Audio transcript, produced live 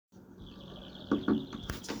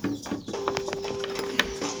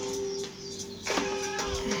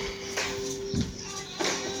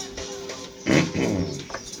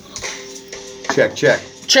Check.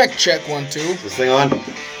 Check, 1, 2. Is this thing on?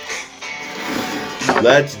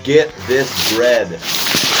 Let's get this bread. The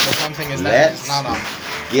fun thing is that it's not on.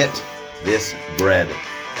 Get this bread.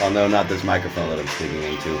 Oh no, not this microphone that I'm speaking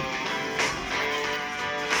into.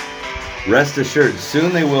 Rest assured,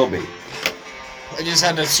 soon they will be. I just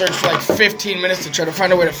had to search for like 15 minutes to try to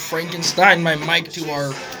find a way to Frankenstein my mic to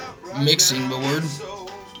our mixing board.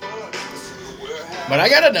 But I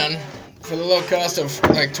got it done for the low cost of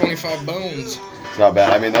like 25 bones. It's not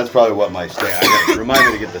bad. I mean, that's probably what my stand... Remind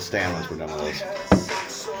me to get the stand once we're done with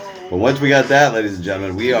this. But once we got that, ladies and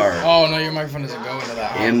gentlemen, we are... Oh, no, your microphone doesn't go into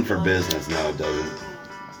that. In for business. No, it doesn't.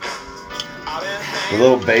 The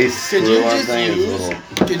little bass screw-on thing is a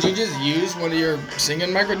little... Could you just use one of your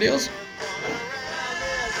singing micro deals?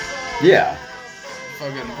 Yeah.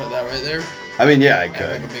 Fucking put that right there. I mean, yeah, I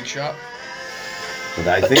could. Like a big shot. But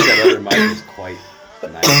I think that other mic is quite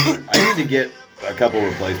nice. I need to get a couple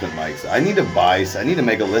replacement mics. I need to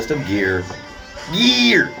make a list of gear.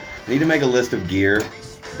 I need to make a list of gear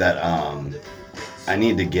that I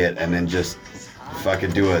need to get, and then just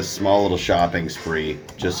fucking do a small little shopping spree,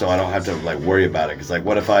 just so I don't have to like worry about it. Cause like,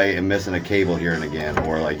 what if I am missing a cable here and again,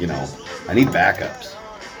 or like, you know, I need backups.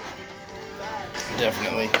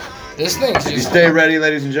 Definitely. This thing's just... You stay ready,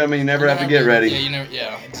 ladies and gentlemen. You never have to get ready.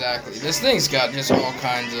 Yeah, exactly. This thing's got just all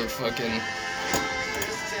kinds of fucking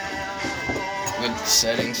good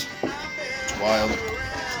settings. It's wild.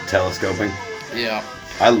 Telescoping. Yeah.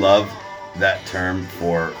 I love that term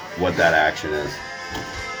for what that action is.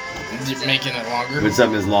 Making it longer. When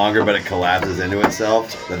something is longer, but it collapses into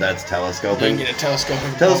itself, that's telescoping. You can get a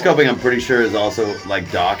telescoping. Telescoping, I'm pretty sure, is also like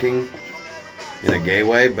docking in a gay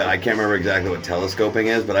way, but I can't remember exactly what telescoping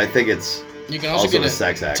is, but I think it's you can also get a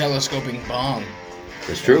sex act. Telescoping bong.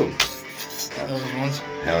 It's true. Those ones?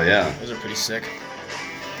 Hell yeah. Those are pretty sick.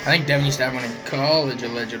 I think Devin used to have one in college,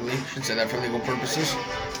 allegedly. Should say that for legal purposes.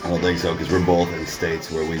 I don't think so, because we're both in states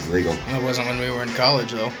where weed's legal. It wasn't when we were in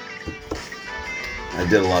college, though. I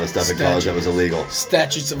did a lot of stuff in college that was illegal.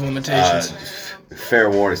 Statutes of limitations. Fair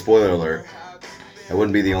warning, spoiler alert. That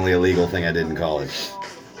wouldn't be the only illegal thing I did in college.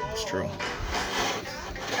 It's true.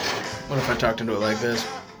 What if I talked into it like this?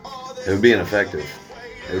 It would be ineffective.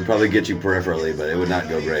 It would probably get you peripherally, but it would not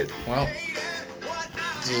go great. Well,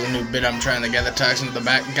 this is a new bit I'm trying to get that talks into the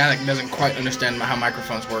back. Guy that doesn't quite understand how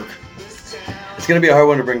microphones work. It's going to be a hard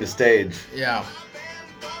one to bring to stage. Yeah.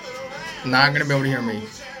 Not going to be able to hear me.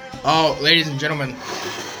 Oh, ladies and gentlemen,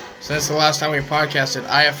 since the last time we podcasted,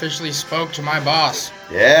 I officially spoke to my boss.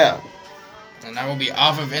 Yeah. And I will be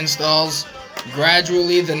off of installs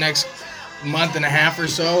gradually the next month and a half or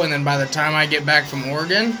so, and then by the time I get back from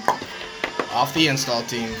Oregon, off the install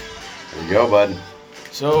team. There you go, bud.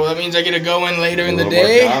 So that means I get to go in later in the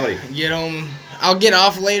day, get home. I'll get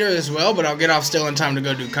off later as well, but I'll get off still in time to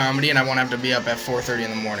go do comedy, and I won't have to be up at 4:30 in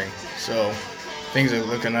the morning. So things are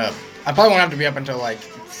looking up. I probably won't have to be up until like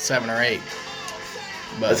 7 or 8.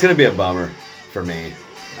 But that's gonna be a bummer for me.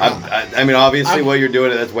 I mean, obviously, what you're doing,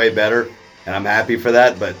 that's way better, and I'm happy for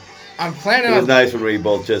that. But I'm planning. It was nice when we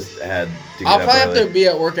both just had to get I'll up probably early. have to be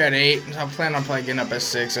at work at 8. So I'm planning on probably getting up at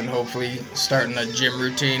 6 and hopefully starting a gym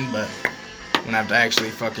routine. But I'm gonna have to actually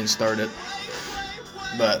fucking start it.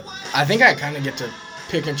 But I think I kind of get to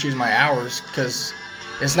pick and choose my hours because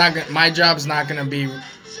it's not my job's not gonna be.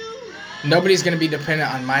 Nobody's gonna be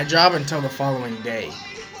dependent on my job until the following day.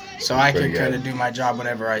 So I can kind of do my job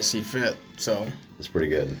whenever I see fit. So it's pretty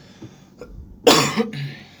good.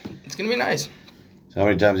 It's gonna be nice. So how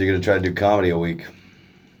many times are you gonna try to do comedy a week?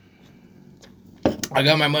 I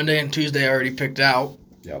got my Monday and Tuesday already picked out.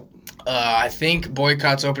 Yep. I think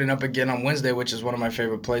Boycott's opening up again on Wednesday, which is one of my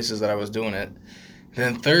favorite places that I was doing it.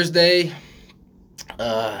 Then Thursday,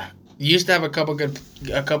 used to have a couple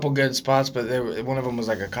good spots, but one of them was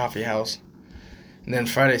like a coffee house. And then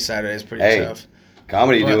Friday, Saturday is pretty tough.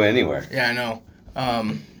 Comedy you do anywhere. Yeah, I know.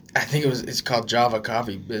 I think it's called Java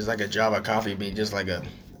Coffee. It's like a Java coffee bean, just like a.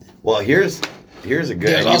 Well, here's a good.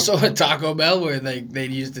 There's also a Taco Bell where they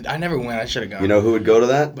used it. I never went. I should have gone. You know who would go to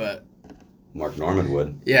that? But Mark Norman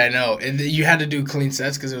would. Yeah, I know. And you had to do clean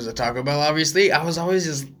sets because it was a Taco Bell, obviously. I was always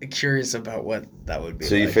just curious about what that would be.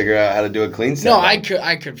 So you figure out how to do a clean set? No, I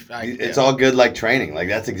could. It's all good, like training. Like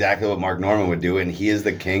that's exactly what Mark Norman would do, and he is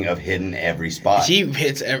the king of hitting every spot. He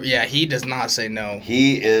hits every. Yeah, he does not say no.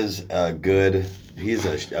 He is a good.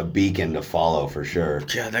 He's a beacon to follow for sure.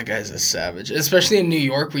 God, that guy's a savage. Especially in New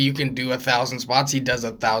York where you can do 1,000 spots. He does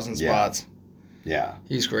 1,000 spots. Yeah.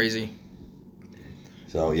 He's crazy.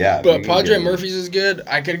 So, yeah. But Padre Murphy's is good.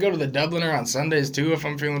 I could go to the Dubliner on Sundays, too, if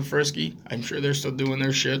I'm feeling frisky. I'm sure they're still doing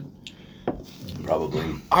their shit. Probably.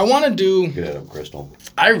 I want to do... Get it up, Crystal.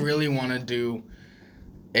 I really want to do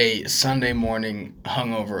a Sunday morning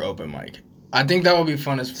hungover open mic. I think that would be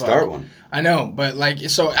fun as fuck. Start one. I know, but like,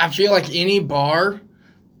 so I feel like any bar,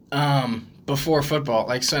 before football,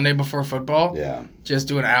 like Sunday before football, Yeah. just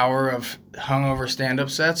do an hour of hungover stand-up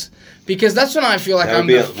sets, because that's when I feel like That would I'm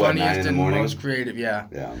be the at, what, 9 funniest in the and morning? most creative. Yeah.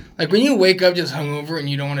 Yeah. Like when you wake up just hungover and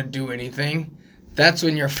you don't want to do anything, that's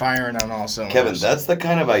when you're firing on all cylinders. Kevin, that's the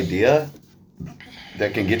kind of idea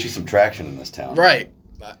that can get you some traction in this town. right.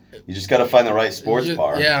 You just got to find the right sports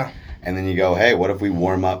bar. Yeah. And then you go, hey, what if we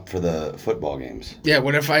warm up for the football games? Yeah,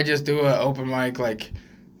 what if I just do an open mic, like,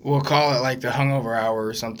 we'll call it like the hungover hour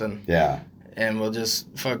or something, Yeah. and we'll just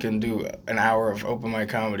fucking do an hour of open mic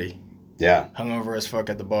comedy. Yeah. Hungover as fuck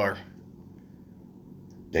at the bar.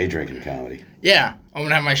 Day drinking comedy. Yeah, I'm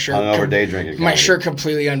gonna have my shirt. Hungover day drinking comedy. My shirt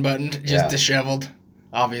completely unbuttoned, just Yeah. disheveled.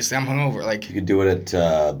 Obviously, I'm hungover. Like, You could do it at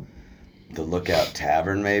the Lookout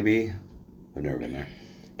Tavern, maybe. I've never been there.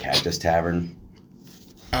 Cactus Tavern.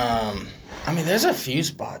 I mean, there's a few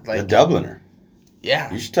spots. The Like, Dubliner.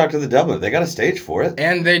 yeah. You should talk to the Dubliner. They got a stage for it.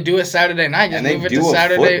 And they do it Saturday night. Just And they move it do to a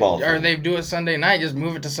Saturday, football or thing. they do it Sunday night. Just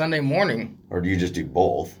move it to Sunday morning. Or do you just do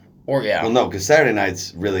both? Or yeah. Well, no, because Saturday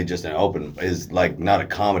night's really just an open, is like not a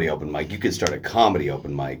comedy open mic. You could start a comedy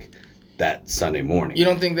open mic that Sunday morning. You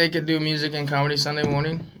don't think they could do music and comedy Sunday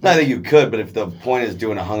morning? I think you could, but if the point is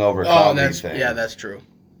doing a hungover comedy thing. yeah, that's true.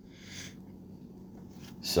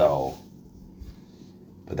 So,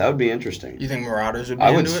 but that would be interesting. You think Marauders would be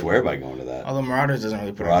I would into swear by going to that. it? Although Marauders doesn't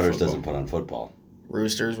really put on Marauders football. doesn't put on football.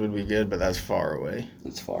 Roosters would be good, but that's far away.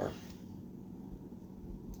 It's far.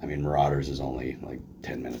 I mean, Marauders is only like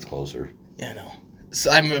 10 minutes closer. Yeah, no. So,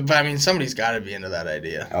 I mean, somebody's got to be into that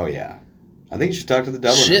idea. Oh, yeah. I think you should talk to the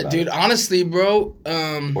Dubliner Shit, about dude. it. Honestly, bro.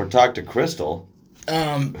 Or talk to Crystal,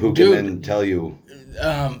 who dude, can then tell you.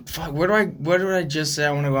 fuck. Where did I just say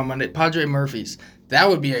I want to go on Monday? Padre Murphy's. That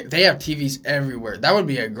would be. They have TVs everywhere. That would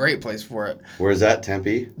be a great place for it. Where's that,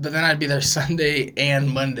 Tempe? But then I'd be there Sunday and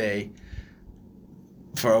Monday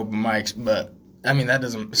for open mics. But I mean, that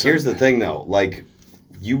doesn't. So, Here's the thing, though. Like,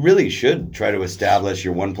 you really should try to establish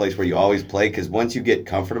your one place where you always play, because once you get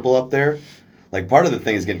comfortable up there, like, part of the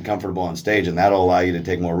thing is getting comfortable on stage, and that'll allow you to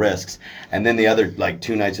take more risks. And then the other, like,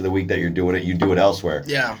 2 nights of the week that you're doing it, you do it elsewhere.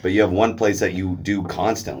 Yeah. But you have one place that you do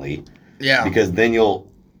constantly, Yeah. because then you'll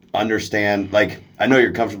understand, like, I know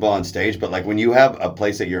you're comfortable on stage, but, like, when you have a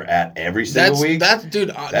place that you're at every single week, That's dude.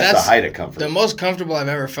 that's That's the height of comfort. the most comfortable I've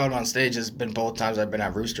ever felt on stage has been both times I've been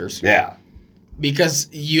at Roosters. Yeah. Because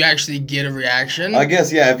you actually get a reaction. I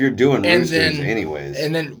guess, yeah, if you're doing And Roosters then- anyways.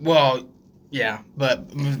 And then, well, yeah, but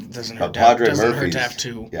it doesn't hurt. But Padre doesn't hurt Murphy's, to have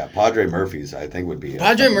two. yeah, Padre Murphy's, I think would be.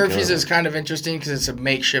 Padre fucking Murphy's killer. is kind of interesting because it's a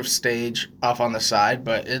makeshift stage off on the side,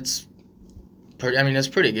 but it's pretty. I mean, it's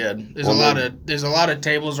pretty good. There's a lot of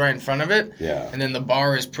tables right in front of it, Yeah. and then the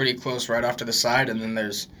bar is pretty close right off to the side, and then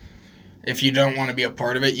there's. If you don't want to be a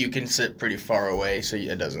part of it, you can sit pretty far away, so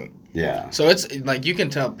it doesn't. Yeah. So it's like you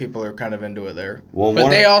can tell people are kind of into it there. Well, But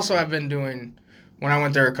one- they also have been doing. When I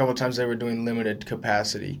went there a couple times, they were doing limited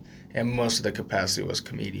capacity, and most of the capacity was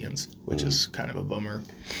comedians, which is kind of a bummer.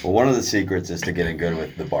 Well, one of the secrets is to getting good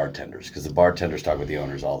with the bartenders, because the bartenders talk with the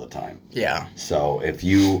owners all the time. Yeah. So if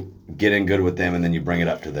you get in good with them and then you bring it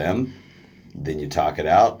up to them, then you talk it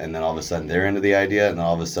out, and then all of a sudden they're into the idea, and then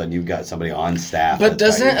all of a sudden you've got somebody on staff. But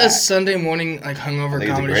that's got your doesn't a back. Sunday morning like I hungover think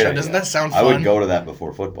it's a comedy great show? idea. Doesn't that sound I fun? would go to that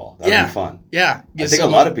before football. That'd Yeah. be fun. Yeah. I think a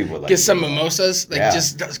lot of people would like get to some do that. mimosas. Like Yeah.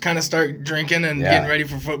 just kind of start drinking and Yeah. getting ready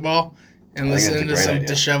for football, and I think listening to that's a some great idea.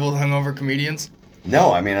 disheveled hungover comedians.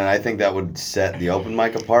 No, I mean, and I think that would set the open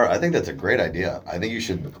mic apart. I think that's a great idea. I think you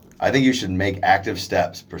should make active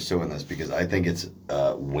steps pursuing this, because I think it's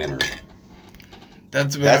a winner.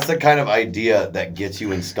 That's That's the kind of idea that gets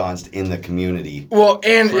you ensconced in the community. Well,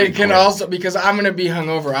 and Pretty it can quick. also, because I'm going to be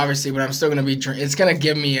hungover, obviously, but I'm still going to be drinking. It's going to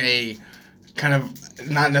give me a kind of,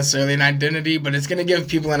 not necessarily an identity, but it's going to give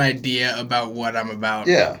people an idea about what I'm about.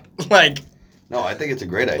 Yeah. Like, No, I think it's a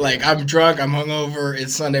great idea. I'm drunk, I'm hungover,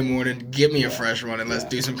 it's Sunday morning, give me a fresh one and let's Yeah.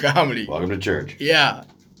 do some comedy. Welcome to church. Yeah.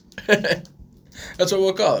 That's what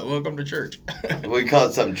we'll call it. Welcome to church. We call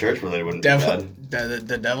it something church related. Wouldn't be Devil, bad.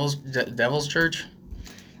 the devil's church?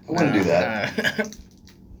 I wouldn't do that. Uh,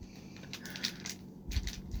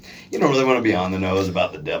 You don't really want to be on the nose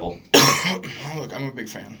about the devil. look, I'm a big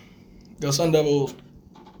fan. Go Sun Devils.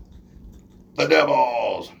 The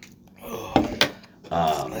Devils.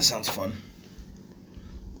 That sounds fun.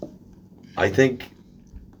 I think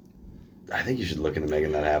you should look into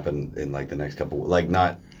making that happen in like the next couple. Like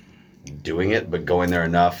not doing it, but going there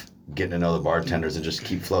enough, getting to know the bartenders, and just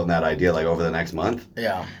keep floating that idea like over the next month.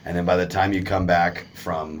 Yeah. And then by the time you come back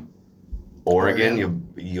from Oregon,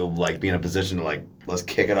 you'll like be in a position to like, let's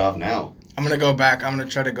kick it off now. I'm gonna go back. I'm gonna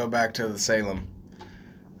try to go back to the Salem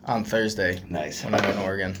on Thursday Nice. when I'm in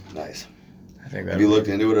Oregon. Nice. I think that. Have you looked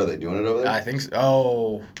into it? Are they doing it over there? I think so.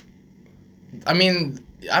 Oh, I mean,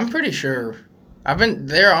 I'm pretty sure. I've been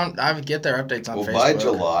there on. I get their updates on Facebook. By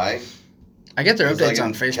July. I get their It's updates like on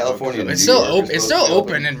in Facebook. California and It's New still York are open. It's supposed still to be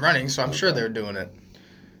open open. and running, so I'm sure Okay. they're doing it.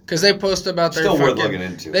 Because they post about their Still worth fucking- looking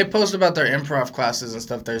into. They post about their improv classes and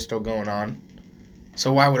stuff. They're still going on.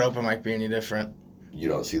 So why would open mic be any different? You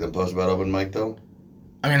don't see them post about open mic though?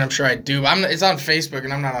 I mean, I'm sure I do. It's on Facebook,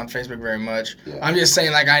 and I'm not on Facebook very much. Yeah. I'm just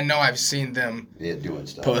saying, like, I know I've seen them Yeah, doing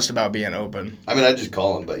stuff. post about being open. I mean, I just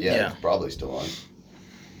call them, but yeah, Yeah. it's probably still on.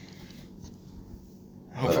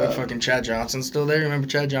 Hopefully, But, fucking Chad Johnson's still there. Remember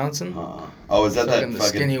Chad Johnson? Oh, is that Fucking that the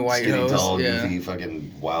fucking skinny white host, tall, yeah. goofy,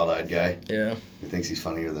 fucking wild-eyed guy? Yeah. Who thinks he's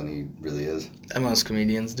funnier than he really is? And most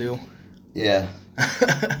comedians do. Yeah.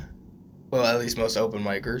 Well, at least most open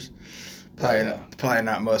micers. Probably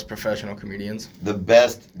not most professional comedians. The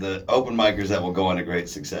open micers that will go on to great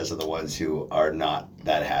success are the ones who are not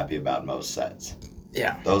that happy about most sets.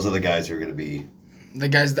 Yeah. Those are the guys who are going to be. The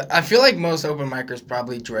guys that I feel like most open micers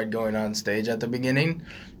probably dread going on stage at the beginning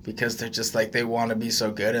because they're just like they want to be so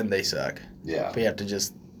good and they suck. Yeah. But you have to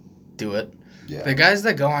just do it. Yeah. The guys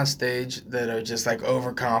that go on stage that are just like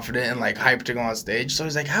overconfident and like hyped to go on stage. So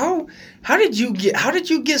it's like how did you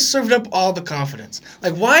get served up all the confidence?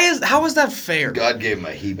 Like how is that fair? God gave him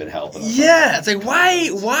a heap of help. Yeah, it's like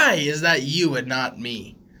why is that you and not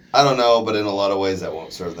me? I don't know, but in a lot of ways that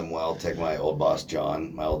won't serve them well. Take my old boss,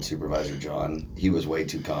 John, my old supervisor, John. He was way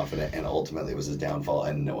too confident, and ultimately it was his downfall,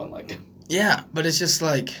 and no one liked him. Yeah, but it's just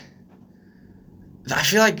like I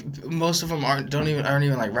feel like most of them aren't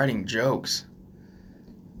even like writing jokes.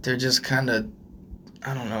 They're just kind of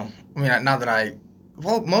I don't know. I mean, not that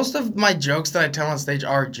most of my jokes that I tell on stage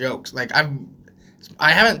are jokes. Like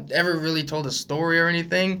I haven't ever really told a story or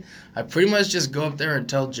anything. I pretty much just go up there and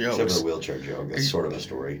tell jokes. Except for the wheelchair joke. That's sort of a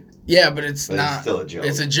story. Yeah, but it's not. It's still a joke.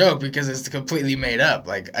 It's a joke because it's completely made up.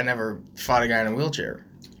 Like, I never fought a guy in a wheelchair.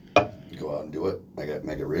 You go out and do it. Make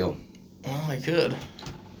it real. Well, I could.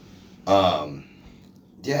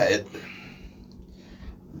 Yeah,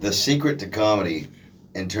 the secret to comedy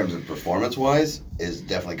in terms of performance-wise is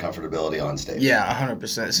definitely comfortability on stage. Yeah,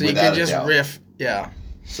 100%. So you Without can a just doubt. riff. Yeah.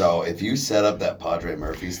 So if you set up that Padre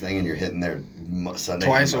Murphy's thing and you're hitting there Sunday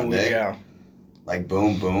Twice and a Monday, week, yeah. like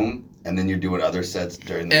boom, boom, and then you're doing other sets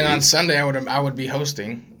during the And week. on Sunday, I would be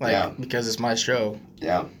hosting, like, Yeah. because it's my show.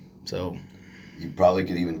 Yeah, So, you probably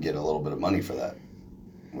could even get a little bit of money for that,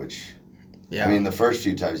 which, yeah. I mean, the first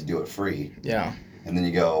few times you do it free, yeah. and then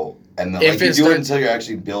you go, and then If like, you it do it starts- until you're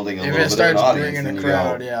actually building a If little it bit of an starts audience, bringing then a you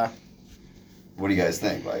crowd, go, yeah. what do you guys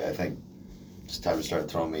think? Like, I think it's time to start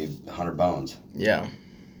throwing me 100 bones. Yeah.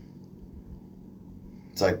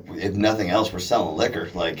 It's like, if nothing else, we're selling liquor.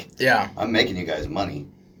 Like, Yeah. I'm making you guys money.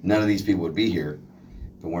 None of these people would be here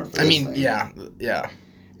if it weren't for I this mean, thing. yeah. Yeah.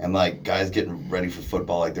 And, like, guys getting ready for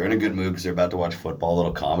football. Like, they're in a good mood because they're about to watch football. A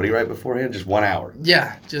little comedy right beforehand. Just 1 hour.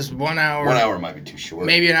 Yeah. Just 1 hour. 1 hour might be too short.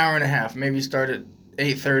 Maybe an hour and a half. Maybe start at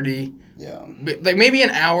 8:30. Yeah. Like, maybe an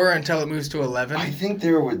hour until it moves to 11. I think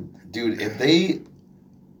there would... Dude, if You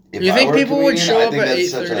I think were a people would comedian, show I up think at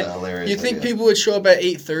that's such 8:30? a hilarious You think idea. people would show up at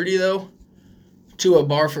 8:30 though, to a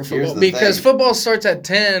bar for Here's football? the Because thing. football starts at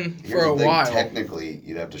 10 Here's for a the thing, while. Technically,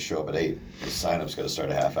 you'd have to show up at 8. The sign-up's got to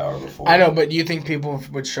start a half hour before. I know, but do you think people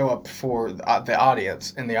would show up for the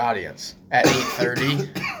audience at 8:30?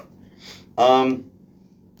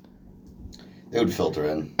 They would filter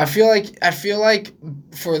in. I feel like I feel like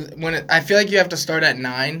you have to start at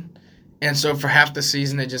 9, and so for half the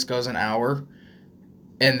season it just goes an hour.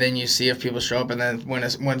 And then you see if people show up, and then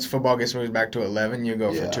once football gets moved back to 11, you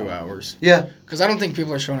go Yeah. for 2 hours. Yeah. Because I don't think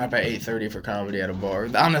people are showing up at 8:30 for comedy at a bar.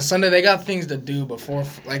 On a Sunday, they got things to do before,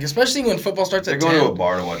 like, especially when football starts They're at going 10. to a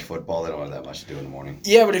bar to watch football. They don't have that much to do in the morning.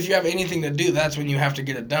 Yeah, but if you have anything to do, that's when you have to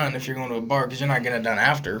get it done if you're going to a bar, because you're not getting it done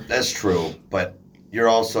after. That's true, but you're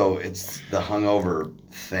also, it's the hungover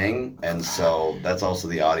thing, and so that's also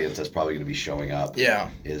the audience that's probably going to be showing up. Yeah.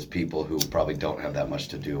 Is people who probably don't have that much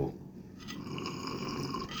to do.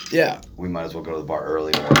 Yeah. We might as well go to the bar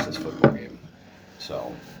early and watch this football game.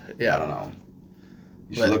 So, Yeah. I don't know.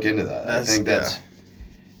 You should But look into that. I that's- think that's,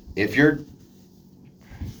 if you're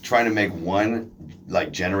trying to make one,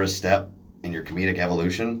 like, generous step in your comedic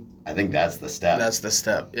evolution, I think that's the step. That's the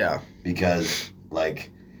step, yeah. Because,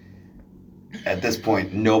 like, at this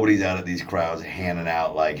point, nobody's out at these crowds handing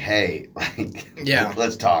out, like, hey, like, Yeah.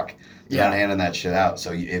 let's talk. You're Yeah. not handing that shit out.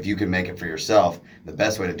 So if you can make it for yourself, the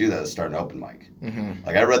best way to do that is start an open mic. Mm-hmm.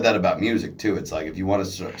 Like, I read that about music, too. It's like, if you want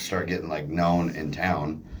to start getting, like, known in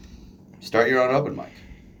town, start your own open mic.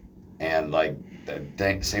 And, like,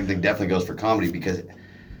 same thing definitely goes for comedy because,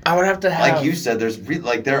 I would have to have. like you said,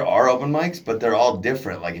 there are open mics, but they're all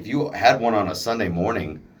different. Like if you had one on a Sunday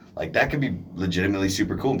morning, like that could be legitimately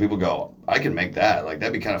super cool, and people go, I can make that. Like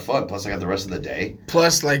that'd be kind of fun. Plus, I got the rest of the day.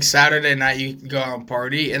 Plus, like Saturday night, you can go out and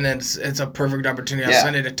party, and then it's a perfect opportunity on Yeah.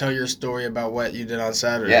 Sunday to tell your story about what you did on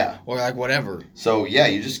Saturday. Yeah. Or like whatever. So yeah,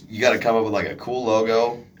 you got to come up with like a cool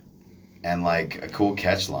logo, and like a cool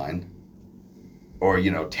catch line, or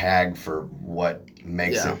tag for what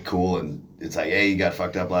makes Yeah. it cool. And it's like, hey, you got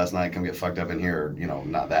fucked up last night. Come get fucked up in here. Or,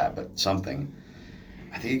 not that, but something.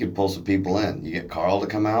 I think you could pull some people in. You get Carl to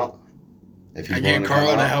come out. If he's I willing get to come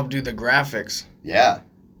Carl to out. help do the graphics. Yeah.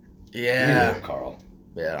 You need to Yeah. help Carl.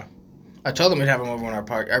 Yeah. I told him we'd have him over when our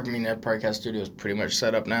podcast studio is pretty much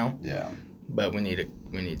set up now, Yeah. but we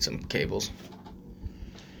need some cables.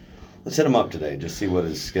 Let's hit him up today. Just see what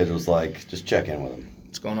his schedule's like. Just check in with him.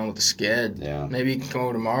 What's going on with the sked? Yeah. Maybe he can come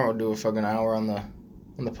over tomorrow and do a fucking hour on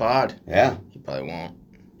the pod. Yeah. He probably won't.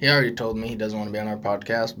 He already told me he doesn't want to be on our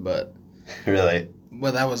podcast, but Really?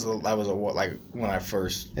 well, that was like when we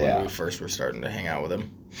first were starting to hang out with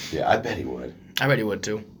him. Yeah, I bet he would. I bet he would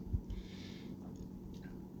too.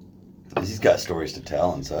 'Cause he's got stories to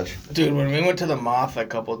tell and such. Dude, when we went to the Moth a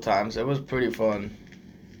couple times, it was pretty fun.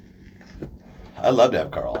 I'd love to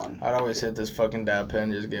have Carl on. I'd always hit this fucking dab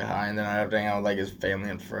pen, just get high, and then I'd have to hang out with like his family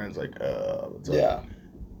and friends. Like, what's up? Yeah.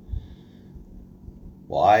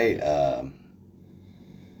 Why?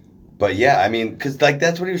 But yeah, I mean, because like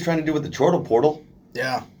that's what he was trying to do with the Chortle Portal,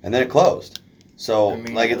 Yeah. and then it closed. So I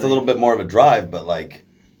mean, like it's a little bit more of a drive, but like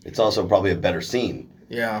it's also probably a better scene,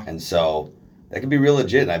 Yeah. and so that could be real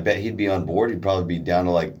legit. And I bet he'd be on board. He'd probably be down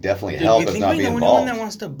to like definitely Dude, help you if think not we be know anyone involved. that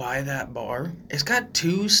wants to buy that bar? It's got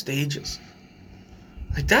 2 stages.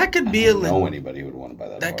 Like that could be I don't know anybody who would want to buy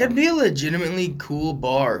that. that bar. could be a legitimately cool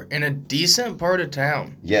bar in a decent part of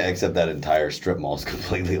town. Yeah, except that entire strip mall is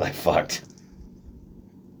completely like fucked.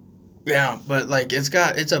 Yeah, but like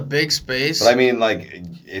it's a big space. But I mean, like,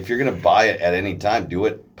 if you're gonna buy it at any time, do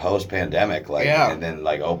it post pandemic, like, Yeah. and then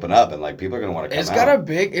like open up, and like people are gonna want to come It's out. got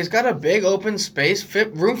a big open space,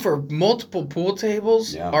 fit room for multiple pool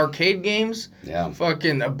tables, Yeah. arcade games, Yeah,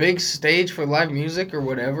 fucking a big stage for live music or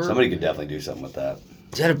whatever. somebody could definitely do something with that.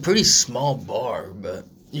 It's had a pretty small bar, but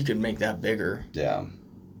you could make that bigger. Yeah,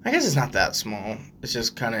 I guess it's not that small. It's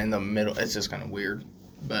just kind of in the middle. It's just kind of weird,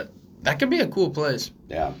 but that could be a cool place.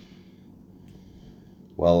 yeah.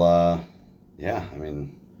 Well, yeah. I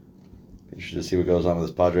mean, you should just see what goes on with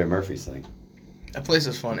this Padre Murphy's thing. That place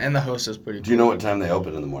is fun, and the host is pretty cool. Do you know what time they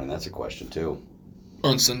open in the morning? That's a question too.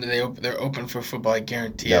 On Sunday they're open for football, I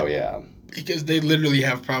guarantee Oh it. yeah, Because they literally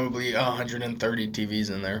have probably 130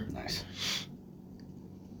 TVs in there. nice.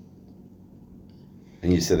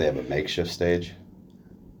 And you said they have a makeshift stage.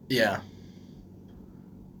 Yeah.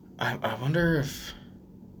 I wonder if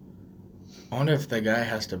the guy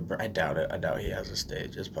has to. I doubt it. I doubt he has a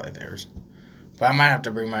stage. It's probably theirs. But I might have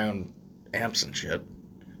to bring my own amps and shit.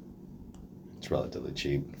 It's relatively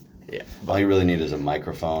cheap. Yeah. All you really need is a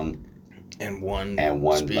microphone And one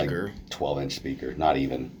speaker. speaker. 12-inch speaker, not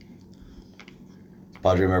even.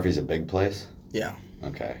 Padre Murphy's a big place? Yeah.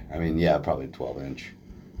 Okay. I mean, yeah, probably 12-inch.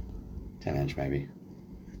 10-inch maybe.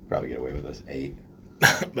 Probably get away with this. 8.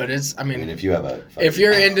 But it's. I I mean, mean, if you have a... if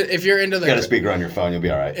you're into you got a the. speaker on your phone, you'll be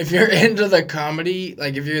all right. If you're into the comedy,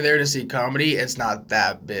 like if you're there to see comedy, it's not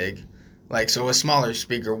that big. Like, so a smaller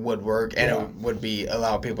speaker would work, and Yeah. it would be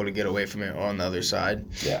allow people to get away from it on the other side.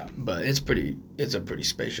 Yeah. But it's a pretty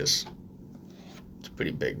spacious. It's a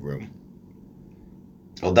pretty big room.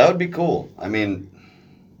 Well, that would be cool. I mean,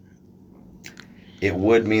 it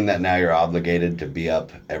would mean that now you're obligated to be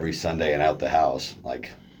up every Sunday and out the house, like,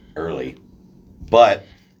 early. But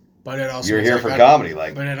But it also you're means here I for gotta- comedy,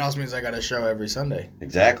 like, But it also means I got a show every Sunday,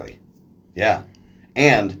 exactly. Yeah.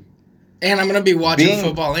 And... and I'm gonna be watching Being-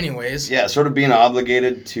 football anyways. yeah, sort of being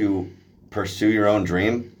obligated to pursue your own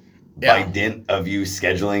dream by Yeah. dint of you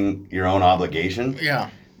scheduling your own obligation. Yeah.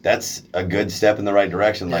 That's a good step in the right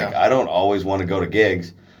direction. Like, Yeah. I don't always want to go to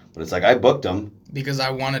gigs, but it's like I booked them Because I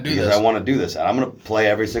want to do because this. I want to do this. And I'm going to play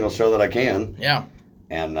every single show that I can. Yeah.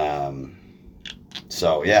 And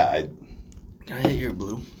so, yeah, Can I hit your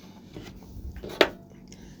blue?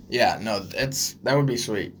 Yeah. No, that would be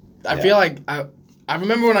sweet. I Yeah. feel like I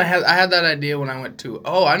remember when I had that idea when I went to.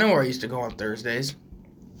 Oh, I know where I used to go on Thursdays.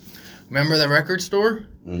 Remember the record store?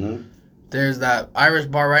 mm-hmm. There's that Irish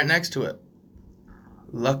bar right next to it.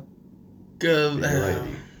 Luck of... Right.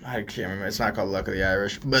 I can't remember. It's not called Luck of the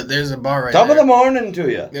Irish. But there's a bar right Top there. of the morning to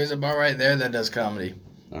you. There's a bar right there that does comedy.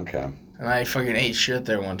 Okay, And I fucking ate shit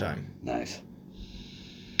there one time. nice.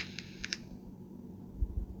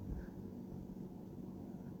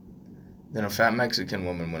 Then a fat Mexican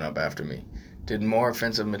woman went up after me, did more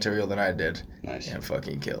offensive material than I did, Nice. and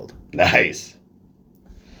fucking killed. Nice.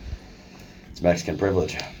 It's Mexican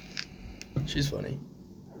privilege. She's funny.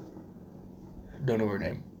 Don't know her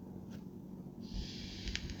name.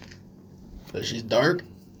 But she's dark.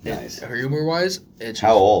 Nice. Her humor wise, it's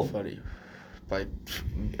How old? Funny. Like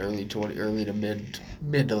early to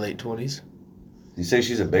mid to late 20s. You say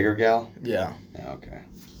she's a bigger gal? Yeah. Okay.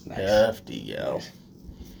 Nice. Hefty gal. Nice.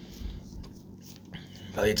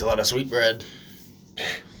 Probably eats a lot of sweetbread.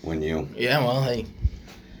 When you. Yeah, well, hey.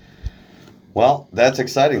 Well, that's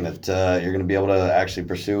exciting that you're going to be able to actually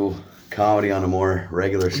pursue comedy on a more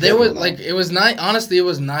regular schedule. There was now. it was nice. Honestly, it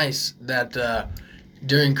was nice that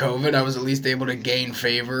during COVID, I was at least able to gain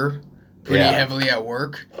favor pretty heavily at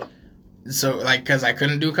work. So, because I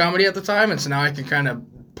couldn't do comedy at the time, and so now I can kind of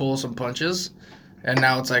pull some punches. And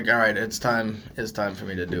now it's like, all right, it's time for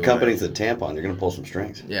me to do it. Company's a tampon. You're going to pull some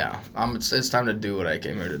strings. Yeah, it's time to do what I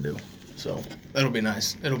came here to do. So, it'll be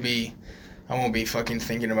nice. I won't be fucking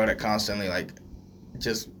thinking about it constantly, like,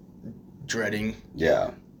 just dreading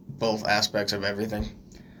both aspects of everything.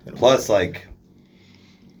 Plus, like,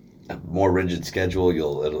 a more rigid schedule,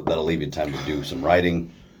 that'll leave you time to do some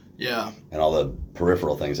writing. Yeah. And all the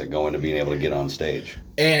peripheral things that go into being able to get on stage.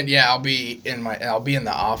 And yeah, I'll be in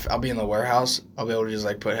the warehouse. I'll be able to just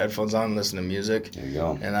like put headphones on and listen to music. There you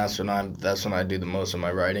go. And that's when I do the most of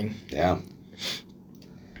my writing. Yeah.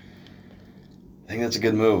 I think that's a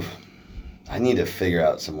good move. I need to figure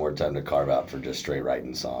out some more time to carve out for just straight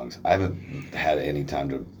writing songs. I haven't had any time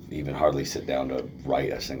to even hardly sit down to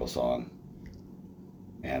write a single song.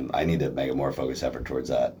 And I need to make a more focused effort towards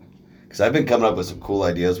that. Because I've been coming up with some cool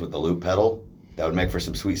ideas with the loop pedal that would make for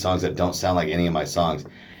some sweet songs that don't sound like any of my songs.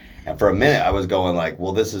 And for a minute, I was going like,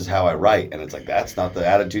 well, this is how I write. And it's like, that's not the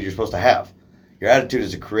attitude you're supposed to have. Your attitude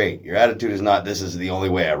is to create. Your attitude is not, this is the only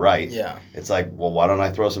way I write. Yeah. It's like, well, why don't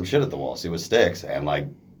I throw some shit at the wall, see what sticks? And like,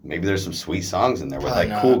 maybe there's some sweet songs in there with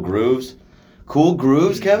like cool grooves. Cool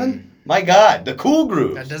grooves, Kevin? My God, the cool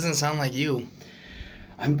grooves. That doesn't sound like you.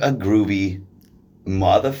 I'm a groovy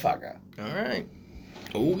motherfucker. All right.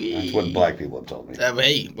 Ooh-wee. That's what black people have told me.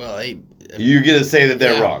 Hey. You get to say that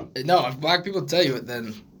they're wrong. No, if black people tell you it,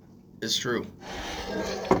 then it's true.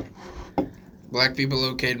 Black people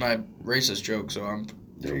okayed my racist joke, so I'm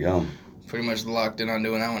There you go. pretty much locked in on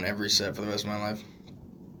doing that one every set for the rest of my life.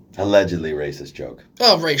 Allegedly racist joke.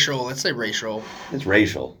 Oh, racial. Let's say racial. It's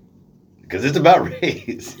racial. Because it's about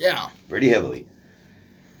race. Yeah. Pretty heavily.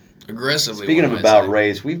 Aggressively. Speaking of about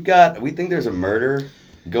race, we think there's a murder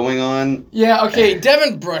going on. Yeah, okay,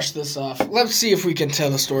 Devin brushed this off. Let's see if we can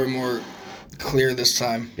tell the story more clear this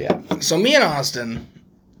time. Yeah. So me and Austin,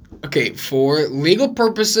 okay, for legal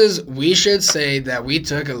purposes, we should say that we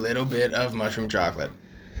took a little bit of mushroom chocolate.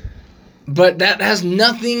 But that has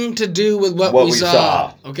nothing to do with what we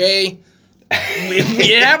saw. Okay?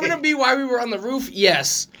 It happened to be while we were on the roof,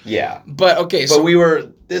 yes. Yeah. But okay, so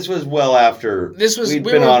this was well after we'd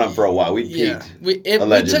been on him for a while. We peaked. We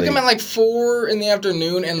took him at like 4 in the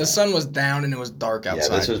afternoon, and the sun was down, and it was dark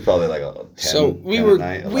outside. Yeah, this was probably like a 10. So we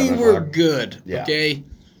were good. Yeah. Okay.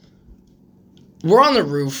 We're on the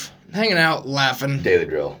roof, hanging out, laughing, Daily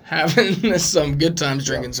drill, having some good times,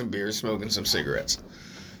 drinking some beer, smoking some cigarettes.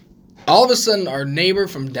 All of a sudden, our neighbor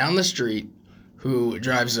from down the street, who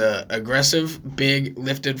drives a aggressive, big,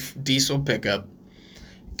 lifted diesel pickup,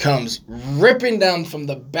 comes ripping down from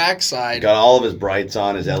the backside. Got all of his brights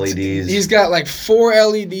on, his LEDs. He's got like 4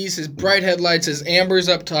 LEDs, his bright headlights, his ambers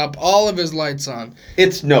up top, all of his lights on.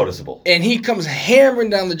 It's noticeable. And he comes hammering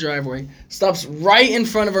down the driveway, stops right in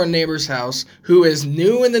front of our neighbor's house, who is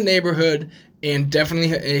new in the neighborhood and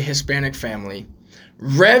definitely a Hispanic family.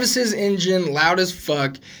 Revs his engine loud as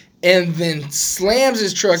fuck, and then slams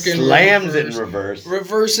his truck in Slams it in reverse.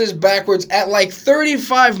 Reverses backwards at like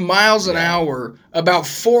 35 miles an hour, about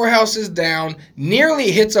 4 houses down,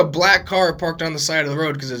 nearly hits a black car parked on the side of the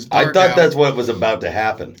road because it's dark I thought out. that's what was about to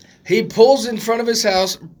happen. He pulls in front of his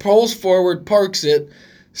house, pulls forward, parks it,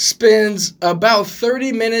 spends about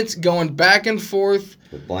 30 minutes going back and forth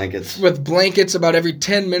with blankets about every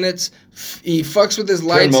 10 minutes. He fucks with his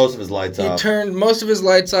lights. Turned most of his lights off. He turned most of his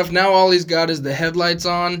lights off. Now all he's got is the headlights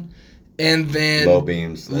on. And then low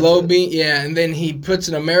beams. Yeah, and then he puts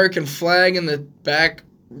an American flag in the back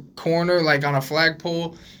corner, like on a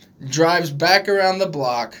flagpole, drives back around the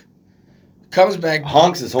block, comes back,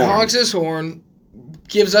 honks his horn,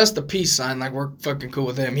 gives us the peace sign, like we're fucking cool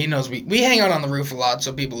with him. He knows we hang out on the roof a lot,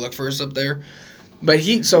 so people look for us up there. But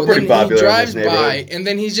he drives by, and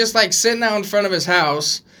then he's just like sitting out in front of his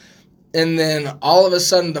house, and then all of a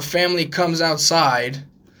sudden the family comes outside,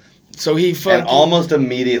 So he fucking And almost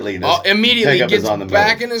immediately, this immediately pickup gets is on the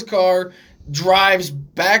back move. in his car, drives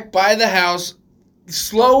back by the house,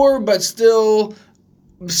 slower but still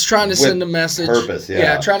trying to send a message. Purpose,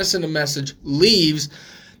 yeah. Trying to send a message. Leaves,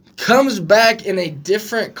 comes back in a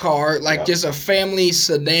different car, like just a family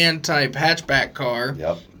sedan type hatchback car.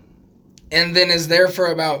 Yep. And then is there for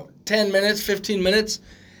about 10 minutes, 15 minutes,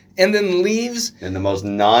 and then leaves In the most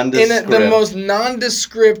nondescript. the most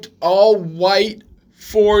nondescript, all white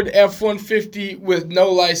Ford F-150 with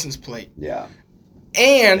no license plate. Yeah.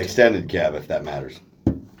 And Extended cab, if that matters.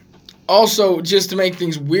 also, just to make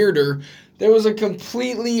things weirder, there was a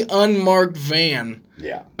completely unmarked van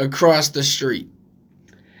Yeah. across the street.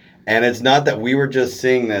 And it's not that we were just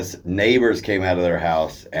seeing this. Neighbors came out of their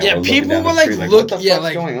house and were looking People down the were like, street look, what the yeah, fuck's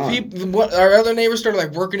like going on? our other neighbor started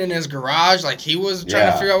like working in his garage, like he was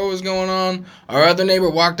trying to figure out what was going on. Our other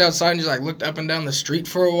neighbor walked outside and just like looked up and down the street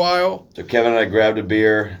for a while. So Kevin and I grabbed a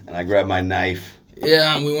beer and I grabbed my knife.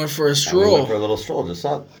 Yeah, and we went for a And we stroll. went for a little stroll. Just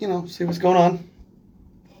saw, see what's going on.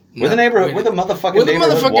 We're the neighborhood. We're the motherfucking We're the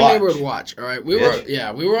neighborhood motherfucking watch. neighborhood watch. All right, we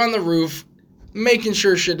were on the roof, making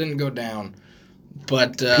sure shit didn't go down.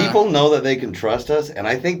 But People know that they can trust us, and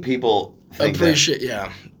I think people think appreciate. They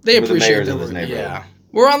we're the appreciate mayors that of this we're neighborhood.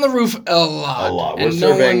 We're on the roof a lot. a lot. We're and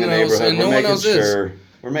no surveying one the knows, neighborhood. and We're no one making else is. sure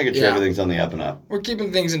Yeah. everything's on the up and up. We're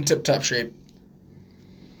keeping things in tip-top shape.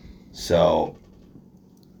 So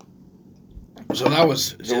that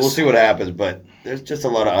was. So we'll see what happens, but there's just a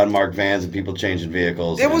lot of unmarked vans and people changing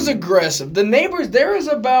vehicles. It was aggressive. The neighbors, there is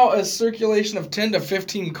about a circulation of 10 to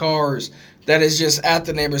 15 cars that is just at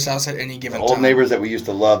the neighbor's house at any given old time. neighbors that we used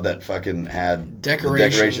to love that fucking had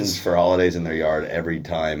Decorations for holidays in their yard every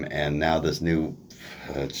time, and now this new,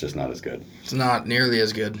 it's just not as good. It's not nearly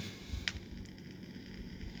as good.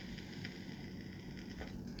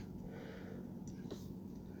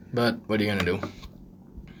 But what are you gonna do?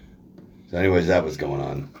 So anyways, that was going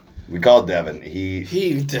on. We called Devin. He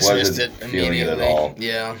dismissed wasn't it feeling it immediately. at all.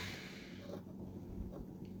 Yeah.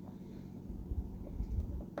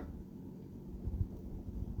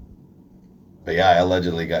 But yeah, I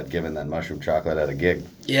allegedly got given that mushroom chocolate at a gig.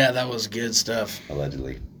 Yeah, that was good stuff.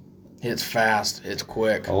 Allegedly. It's fast. It's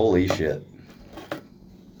quick. Holy shit.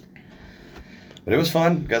 But it was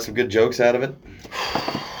fun. Got some good jokes out of it.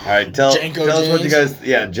 All right, tell us what you guys...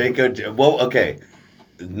 Yeah, Janko... Well, okay.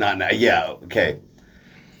 Okay.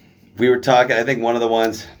 We were talking... I think one of the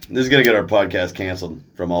ones... This is going to get our podcast canceled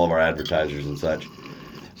from all of our advertisers and such.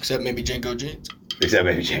 Except maybe Janko Jeans. Except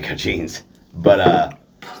maybe Janko Jeans. But,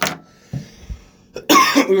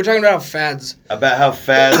 we were talking about fads. About how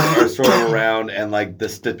fads are sort of around and, like, the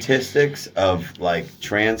statistics of, like,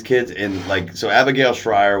 trans kids. And, like, so Abigail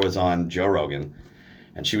Schreier was on Joe Rogan,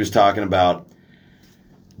 and she was talking about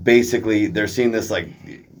basically they're seeing this, like,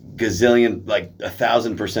 gazillion, like,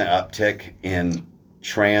 1,000% uptick in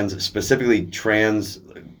specifically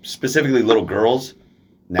little girls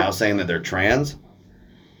now saying that they're trans.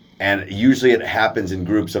 And usually it happens in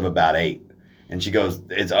groups of about 8. And she goes,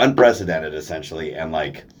 it's unprecedented, essentially, and,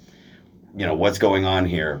 like, what's going on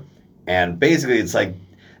here? And basically, it's like,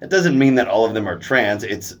 it doesn't mean that all of them are trans.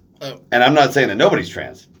 And I'm not saying that nobody's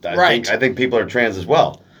trans. I think people are trans as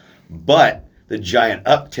well. But the giant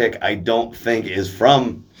uptick, I don't think, is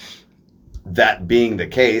from that being the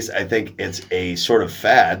case. I think it's a sort of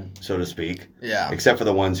fad, so to speak. Yeah. Except for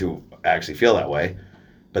the ones who actually feel that way.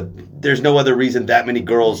 But there's no other reason that many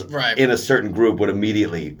girls in a certain group would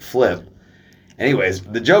immediately flip. Anyways,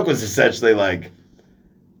 the joke was essentially like,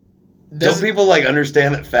 don't people, like,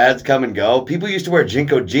 understand that fads come and go? People used to wear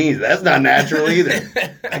Jinko jeans. That's not natural either.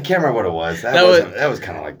 I can't remember what it was. That was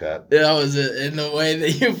kind of like that. That was it. In the way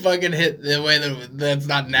that you fucking hit, the way that's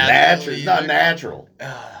not natural. It's not natural. And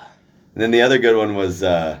then the other good one was,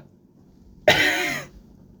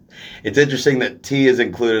 it's interesting that T is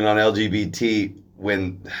included on LGBT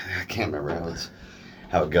when, I can't remember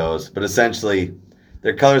how it goes, but essentially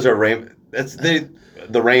their colors are rainbow. That's the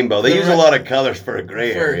rainbow. They use a lot of colors for a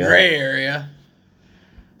gray area. For a gray area.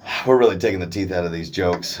 We're really taking the teeth out of these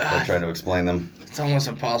jokes by trying to explain them. It's almost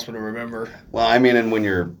impossible to remember. Well, I mean, and when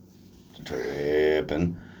you're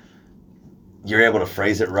tripping, you're able to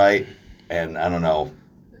phrase it right, and I don't know.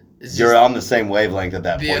 You're on the same wavelength at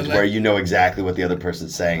that point where you know exactly what the other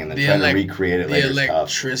person's saying, and then trying to recreate it later is tough. The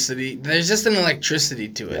electricity. There's just an electricity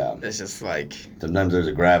to it. Yeah. It's just like... Sometimes there's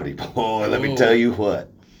a gravity pull, let me tell you what.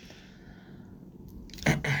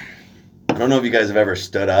 I don't know if you guys have ever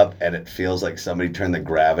stood up and it feels like somebody turned the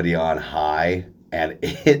gravity on high and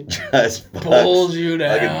it just pulls you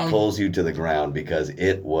down. Like it pulls you to the ground because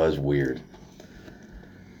it was weird.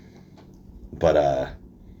 But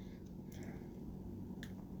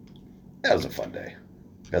that was a fun day.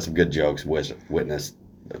 Got some good jokes. Witnessed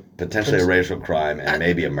potentially a racial crime and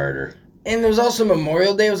maybe a murder. And there's also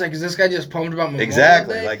Memorial Day. I was like, is this guy just pumped about Memorial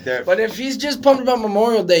Exactly, Day? like they're. But if he's just pumped about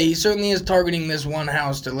Memorial Day, he certainly is targeting this one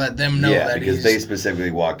house to let them know that because he's... they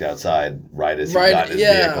specifically walked outside right as he got in his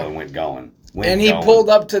vehicle and went going. He pulled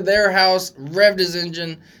up to their house, revved his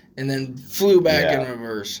engine, and then flew back in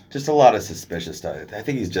reverse. Just a lot of suspicious stuff. I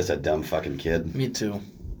think he's just a dumb fucking kid. Me too.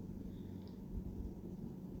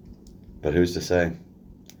 But who's to say?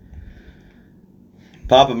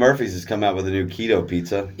 Papa Murphy's has come out with a new keto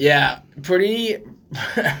pizza. Yeah, pretty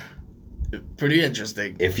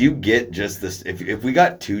interesting. If you get just this, if we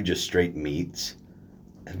got 2 just straight meats,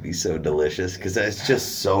 that'd be so delicious because it's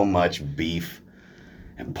just so much beef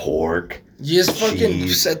and pork. You just fucking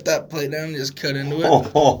cheese. set that plate down and just cut into it.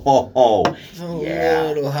 Yeah. A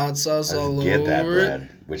little hot sauce all over get that bread,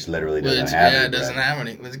 it. Which literally doesn't have any. It doesn't have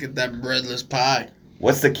any. Let's get that breadless pie.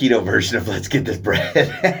 What's the keto version of let's get this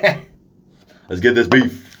bread? Let's get this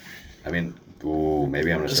beef. I mean,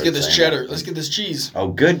 maybe I'm gonna. Let's get this cheddar. Let's get this cheese. Oh,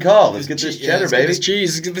 good call. Let's get this cheddar, let's baby. Get this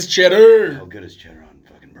cheese. Let's get this cheddar. How good is cheddar on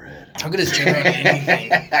fucking bread? How good is cheddar on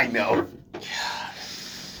anything? I know. God.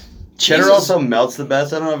 Cheddar also melts the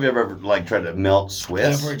best. I don't know if you ever tried to melt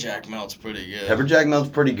Swiss. Pepper Jack melts pretty good. Pepper Jack melts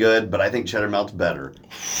pretty good, but I think cheddar melts better.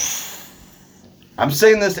 I'm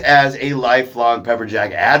saying this as a lifelong Pepper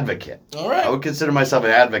Jack advocate. All right. I would consider myself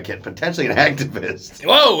an advocate, potentially an activist.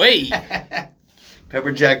 Whoa, wait.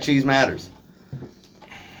 Pepper Jack cheese matters.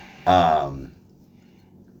 But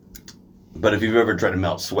if you've ever tried to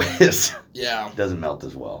melt Swiss, it doesn't melt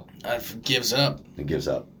as well. It gives up. It gives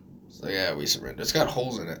up. So yeah, we surrender. It's got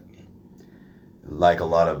holes in it. Like a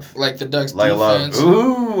lot of... Like the Ducks like defense. I was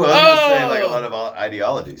going to say like a lot of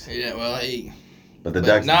ideologies. Yeah, well, hey. But the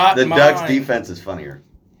Ducks defense is funnier.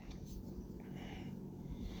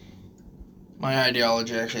 My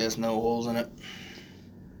ideology actually has no holes in it.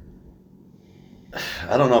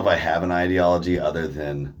 I don't know if I have an ideology other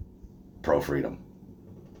than pro-freedom.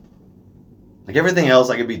 Like everything else,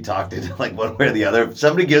 I could be talked into like one way or the other. If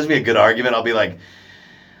somebody gives me a good argument, I'll be like,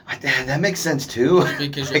 that makes sense too.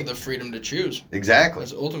 Because you have the freedom to choose. Exactly.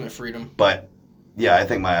 That's ultimate freedom. But yeah, I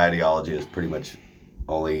think my ideology is pretty much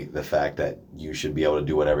only the fact that you should be able to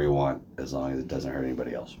do whatever you want as long as it doesn't hurt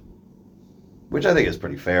anybody else. Which I think is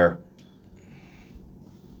pretty fair.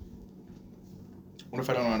 What if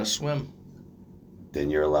I don't know how to swim? Then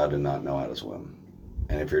you're allowed to not know how to swim.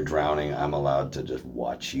 And if you're drowning, I'm allowed to just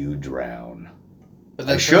watch you drown. But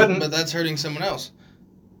that's shouldn't. But that's hurting someone else.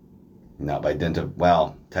 Not by dint of,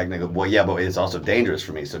 technically, but it's also dangerous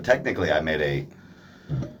for me. So technically I made a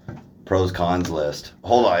pros cons list.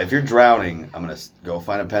 Hold on, if you're drowning, I'm going to go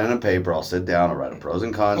find a pen and a paper. I'll sit down, I'll write a pros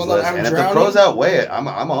and cons list. And if the pros outweigh it, I'm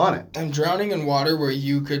on it. I'm drowning in water where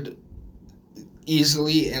you could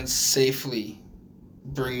easily and safely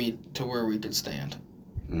bring me to where we could stand.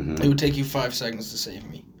 Mm-hmm. It would take you 5 seconds to save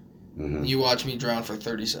me. Mm-hmm. You watch me drown for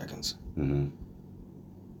 30 seconds. Mm-hmm.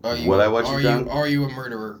 Would I watch you drown? Are you a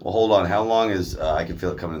murderer? Well, hold on. How long is I Can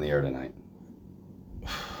Feel It Coming in the Air Tonight?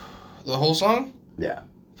 The whole song? Yeah.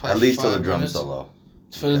 Probably at least till the 5 drum minutes. solo.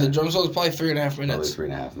 For the drum solo, it's probably 3.5 minutes.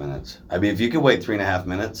 Probably 3.5 minutes. I mean, if you could wait 3.5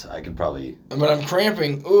 minutes, I could probably... But I'm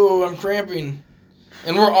cramping. Ooh, I'm cramping.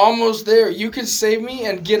 And we're almost there. You could save me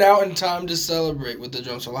and get out in time to celebrate with the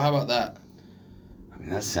drum solo. How about that? I mean,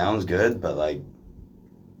 that sounds good, but, like...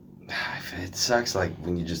 It sucks, like,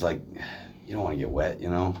 when you just, like... You don't want to get wet, you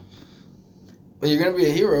know? Well, you're going to be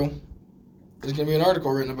a hero. There's going to be an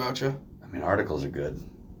article written about you. I mean, articles are good.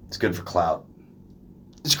 It's good for clout.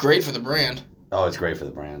 It's great for the brand. Oh, it's great for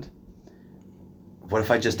the brand. What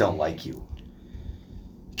if I just don't like you?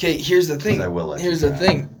 Okay, here's the thing. I will let here's you the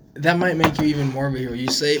thing. That might make you even more of a hero. You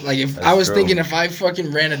say, like, if That's I was true. thinking if I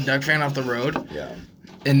fucking ran a Duck fan off the road Yeah.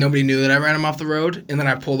 and nobody knew that I ran him off the road and then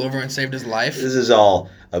I pulled over and saved his life. This is all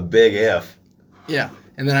a big if. Yeah.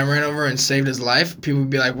 And then I ran over and saved his life. People would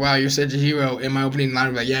be like, wow, you're such a hero. In my opening line,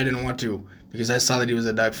 I'd be like, yeah, I didn't want to because I saw that he was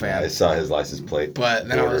a Duck fan. I saw his license plate. But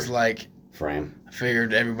then I was like, frame. I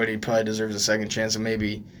figured everybody probably deserves a second chance and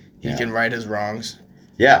maybe he can right his wrongs.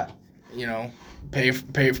 Yeah. You know,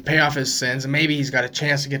 pay off his sins and maybe he's got a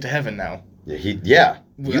chance to get to heaven now. Yeah.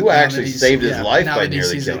 You actually saved his life by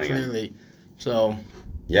nearly killing him. So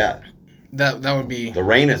yeah. That would be the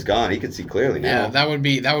rain is gone. He can see clearly now. Yeah, that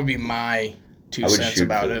would be my 2 cents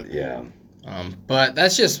about it. Yeah. But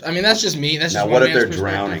that's just me. That's now just what if they're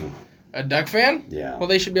drowning? A Duck fan? Yeah. Well,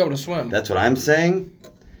 they should be able to swim. That's what I'm saying.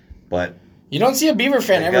 But you don't see a Beaver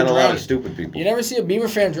fan ever drowning. Got a lot of stupid people. You never see a Beaver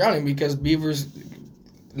fan drowning because beavers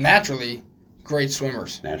naturally great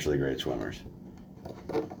swimmers. Naturally great swimmers.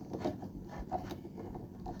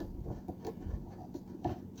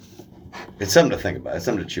 It's something to think about. It's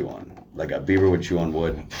something to chew on. Like a beaver would chew on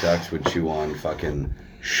wood. Ducks would chew on fucking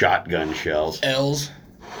shotgun shells. L's.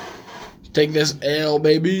 Take this L,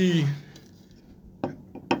 baby.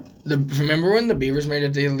 Remember when the Beavers made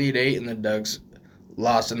it to the Elite Eight and the Ducks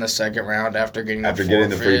lost in the second round after getting the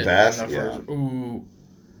free pass? Yeah. Ooh.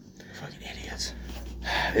 Fucking idiots.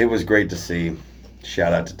 It was great to see.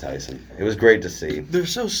 Shout out to Tyson. It was great to see. They're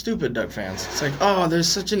so stupid, Duck fans. It's like, oh, there's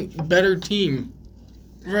such a better team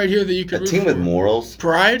right here that you could A team with morals.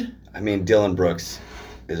 Pride? I mean, Dylan Brooks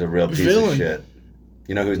is a real piece of shit.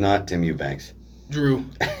 You know who's not? Tim Eubanks. Drew.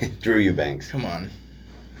 Drew Eubanks. Come on.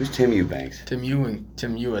 Who's Tim Eubanks? Tim Ewing.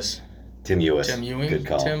 Tim Ewis. Tim Ewis. Tim Ewing? Good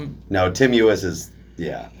call. Tim Ewis is,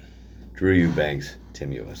 yeah. Drew Eubanks.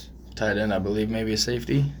 Tim Ewis. Tight end, I believe, maybe a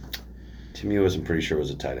safety. Tim Ewis, I'm pretty sure,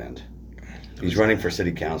 was a tight end. He's running for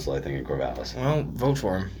city council, I think, in Corvallis. Well, vote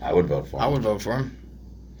for him. I would vote for him. I would vote for him.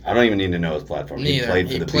 I don't even need to know his platform. Neither.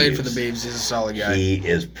 He played for the Beavs. He's a solid guy. He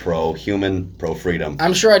is pro-human, pro-freedom.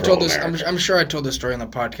 I'm sure I told this. I'm sure I told this story on the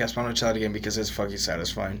podcast, but I'm gonna tell it again because it's fucking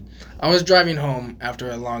satisfying. I was driving home after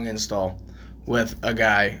a long install with a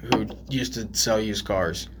guy who used to sell used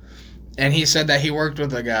cars, and he said that he worked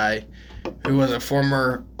with a guy who was a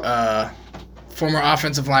former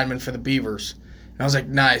offensive lineman for the Beavers. And I was like,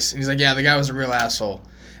 nice. And he's like, yeah, the guy was a real asshole.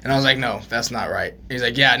 And I was like, no, that's not right. And he's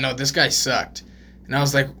like, yeah, no, this guy sucked. And I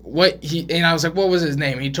was like, what? And I was like, what was his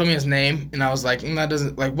name? And he told me his name, and I was like, that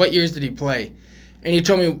doesn't, like, what years did he play? And he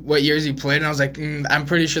told me what years he played, and I was like, I'm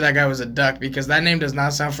pretty sure that guy was a Duck because that name does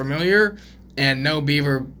not sound familiar, and no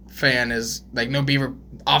Beaver fan is, like, no Beaver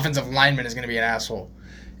offensive lineman is going to be an asshole.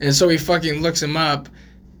 And so he fucking looks him up,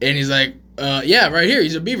 and he's like, yeah, right here,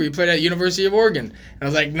 he's a Beaver. He played at University of Oregon. And I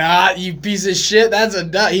was like, nah, you piece of shit, that's a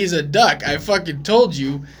Duck. He's a Duck. I fucking told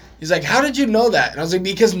you. He's like, how did you know that? And I was like,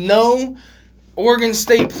 because no Oregon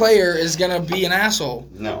State player is going to be an asshole.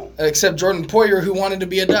 No. Except Jordan Poyer, who wanted to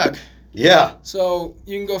be a Duck. Yeah. So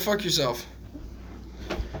you can go fuck yourself.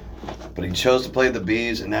 But he chose to play the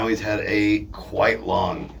Bees, and now he's had a quite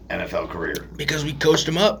long NFL career. Because we coached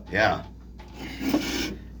him up. Yeah.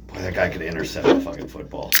 Boy, that guy could intercept a fucking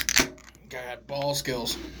football. Guy had ball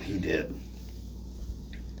skills. He did.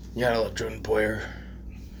 You gotta love Jordan Poyer.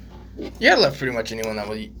 You gotta love pretty much anyone that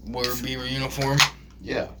wore a Beaver uniform.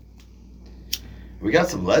 Yeah. We got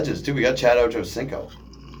some legends, too. We got Chad Ochocinco.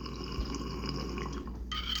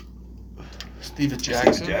 Steven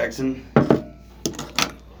Jackson.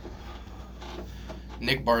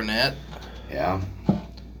 Nick Barnett. Yeah.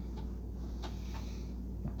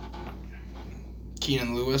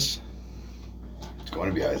 Keenan Lewis. It's going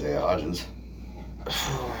to be Isaiah Hodgins.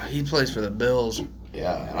 He plays for the Bills.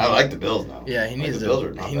 Yeah, and I like the Bills now. Yeah, he needs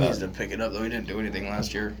to pick it up, though. He didn't do anything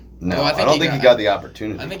last year. No, I don't think he got the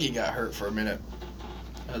opportunity. I think he got hurt for a minute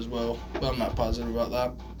as well, but I'm not positive about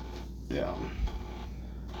that. Yeah.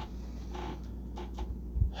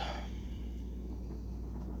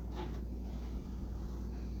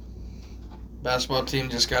 Basketball team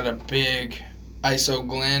just got a big ISO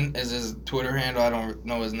Glenn as his Twitter handle. I don't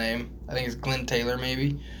know his name. I think it's Glenn Taylor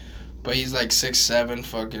maybe. But he's like 6'7",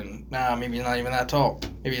 fucking, maybe not even that tall.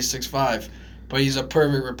 Maybe he's 6'5". But he's a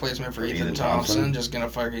perfect replacement for Ethan Thompson. Just gonna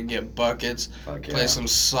fucking get buckets, play some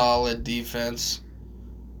solid defense.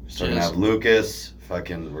 We're gonna have Lucas.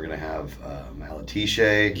 Fucking, we're gonna have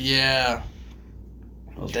Malatishe. Yeah.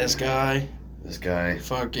 This guy.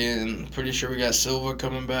 Fucking, pretty sure we got Silva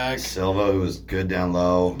coming back. Silva, who was good down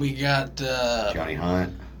low. We got Johnny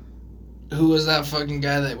Hunt. Who was that fucking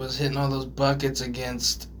guy that was hitting all those buckets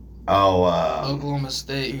against Oklahoma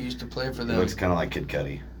State, who used to play for them? He looks kind of like Kid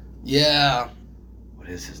Cudi. Yeah. What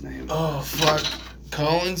is his name? Oh, fuck.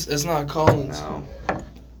 Collins? It's not Collins. No.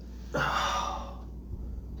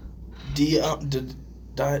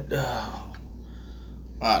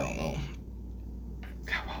 I don't know.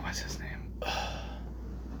 God, what was his name?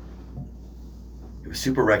 It was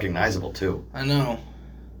super recognizable, too. I know.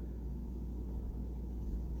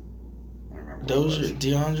 I don't remember Dozier?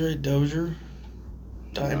 DeAndre Dozier?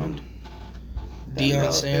 Diamond?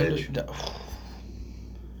 Deion Sanders?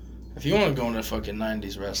 If you want to go into fucking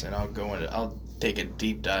 90s wrestling, I'll take a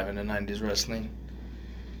deep dive into 90s wrestling.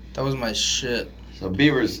 That was my shit. So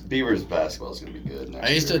Beavers basketball is gonna be good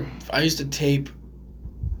next year. I used to tape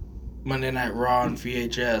Monday Night Raw on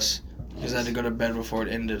VHS because I had to go to bed before it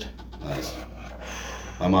ended. Nice.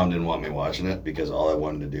 My mom didn't want me watching it because all I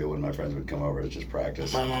wanted to do when my friends would come over was just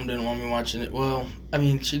practice. My mom didn't want me watching it. Well, I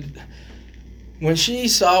mean, when she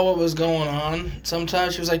saw what was going on,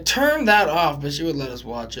 sometimes she was like, turn that off, but she would let us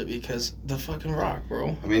watch it because the fucking Rock,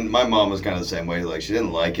 bro. I mean, my mom was kind of the same way. Like, she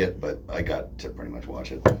didn't like it, but I got to pretty much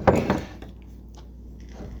watch it.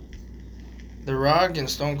 The Rock and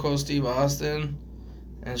Stone Cold Steve Austin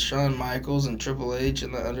and Shawn Michaels and Triple H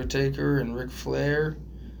and The Undertaker and Ric Flair.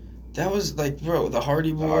 That was like, bro, the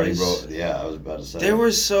Hardy Boys. Yeah, I was about to say. There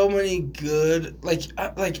were so many good,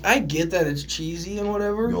 I get that it's cheesy and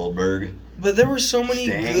whatever. Goldberg. But there were so many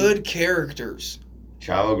Sting. good characters.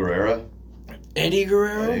 Chavo Guerrero. Eddie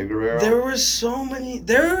Guerrero. There were so many.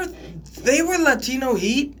 They were Latino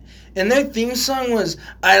heat, and their theme song was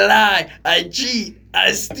 "I lie, I cheat,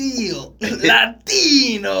 I steal,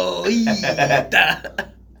 Latino heat."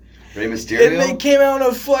 Rey Mysterio. And they came out in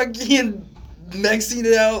a fucking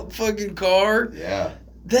Mexican out fucking car. Yeah.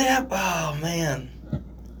 Oh man.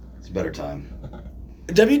 It's a better time.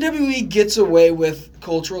 WWE gets away with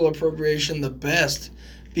cultural appropriation the best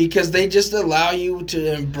because they just allow you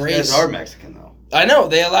to embrace. These guys are Mexican though. I know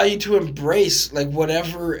they allow you to embrace like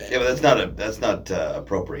whatever. Yeah, but that's not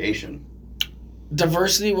appropriation.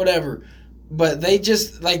 Diversity, whatever. But they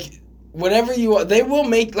just like whatever they will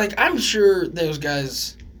make. Like I'm sure those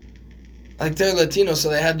guys, like they're Latino, so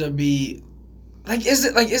they had to be. Like is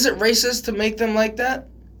it racist to make them like that?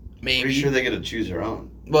 Maybe. Pretty sure they get to choose their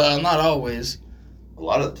own. Well, not always. A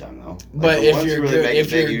lot of the time, though. But if you're good,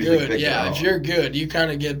 if if you're good, you kind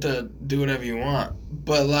of get to do whatever you want.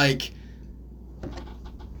 But like,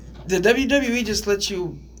 the WWE just lets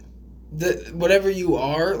you, whatever you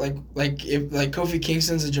are, like if Kofi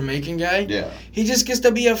Kingston's a Jamaican guy, yeah, he just gets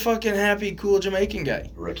to be a fucking happy, cool Jamaican guy.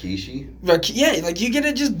 Rikishi. Yeah, like you get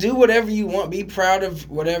to just do whatever you want, be proud of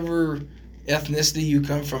whatever ethnicity you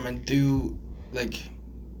come from, and do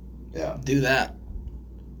that.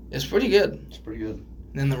 It's pretty good. It's pretty good.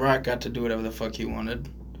 And then The Rock got to do whatever the fuck he wanted.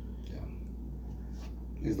 Yeah.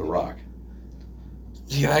 He's The Rock.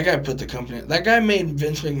 Yeah, that guy put the company. That guy made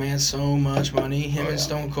Vince McMahon so much money. Him and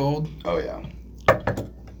Stone Cold. Oh yeah.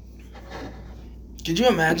 Could you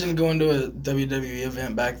imagine going to a WWE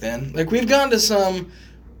event back then? Like we've gone to some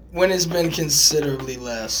when it's been considerably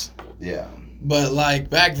less. Yeah. But like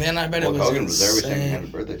back then, I bet it was Hogan insane. was there. We sang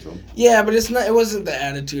happy birthday to him. Yeah, but it wasn't the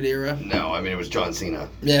Attitude Era. No, I mean it was John Cena.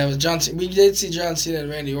 Yeah, it was John Cena. We did see John Cena and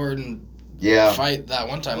Randy Orton. Yeah. Fight that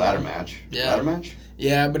one time. Ladder match. Yeah. Ladder match.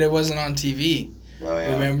 Yeah, but it wasn't on TV. Oh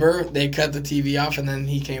yeah. Remember, they cut the TV off and then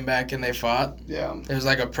he came back and they fought. Yeah. It was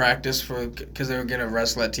like a practice because they were gonna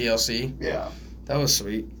wrestle at TLC. Yeah. That was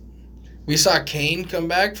sweet. We saw Kane come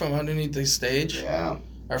back from underneath the stage. Yeah.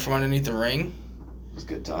 Or from underneath the ring. It was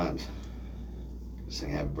good times. Sing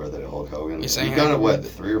happy birthday to Hulk Hogan. You sang You've done it, happy what,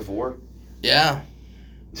 birthday. 3 or 4? Yeah.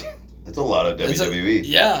 That's a lot of WWE.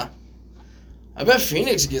 Yeah. I bet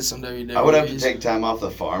Phoenix gets some WWE. I would have to take time off the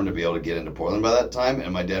farm to be able to get into Portland by that time,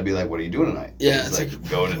 and my dad would be like, "What are you doing tonight?" Yeah, it's like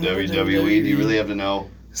going to WWE. Do you really have to know?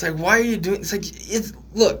 It's like, why are you doing? It's like,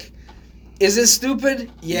 look, is it stupid?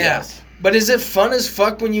 Yeah. Yes. But is it fun as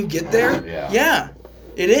fuck when you get there? Yeah. Yeah,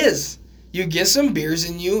 it is. You get some beers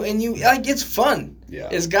in you, and you like it's fun. Yeah.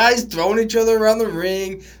 It's guys throwing each other around the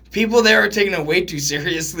ring. People there are taking it way too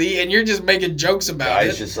seriously, and you're just making jokes about it.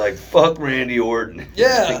 Guys just like, fuck Randy Orton.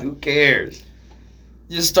 Yeah. Like, who cares?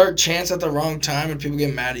 You start chants at the wrong time, and people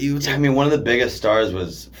get mad at you. It's I mean, one of the biggest stars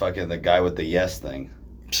was fucking the guy with the yes thing.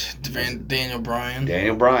 Daniel Bryan.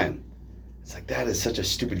 Daniel Bryan. It's like, that is such a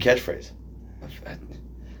stupid catchphrase. I'm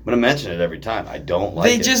going to mention it every time. I don't like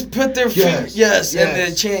it. They just put their feet, yes, and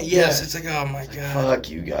they chant yes. It's like, oh my God. Fuck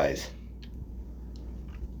you guys.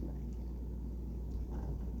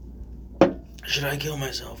 Should I kill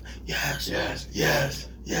myself? Yes. Yes. Yes.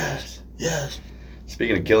 Yes. Yes.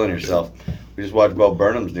 Speaking of killing yourself, we just watched Bo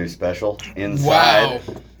Burnham's new special, Inside.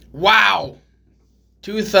 Wow.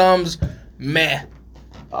 2 thumbs, meh.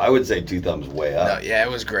 I would say 2 thumbs way up. No, yeah, it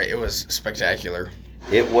was great. It was spectacular.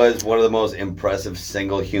 It was one of the most impressive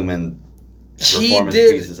single human performance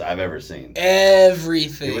pieces I've ever seen.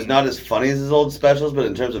 Everything. It was not as funny as his old specials, but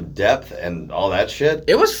in terms of depth and all that shit,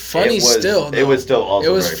 it was funny still. It was still also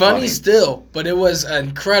It was very funny still, but it was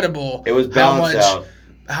incredible. It was balanced out.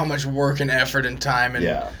 How much work and effort and time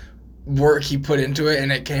and work he put into it,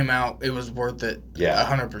 and it came out. It was worth it. Yeah,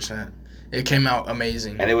 100%. It came out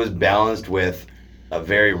amazing, and it was balanced with a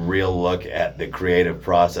very real look at the creative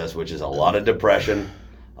process, which is a lot of depression,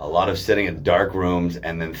 a lot of sitting in dark rooms,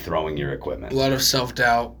 and then throwing your equipment. A lot of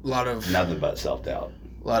self-doubt, a lot of nothing but self-doubt.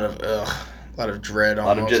 A lot of dread. A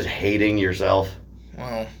lot of just hating yourself.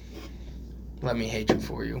 Well, let me hate you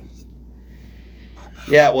for you.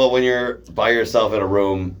 Yeah, well, when you're by yourself in a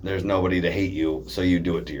room, there's nobody to hate you, so you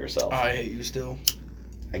do it to yourself. I hate you still.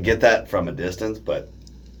 I get that from a distance, but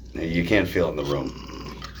you can't feel it in the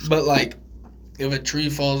room. But, like, if a tree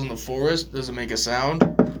falls in the forest, does it make a sound?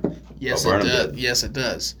 Yes, it does. Yes, it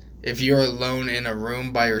does. If you're alone in a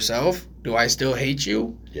room by yourself, Do I still hate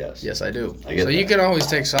you? Yes. Yes, I do. I get So you that. can always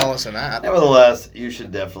take solace in that. Nevertheless, you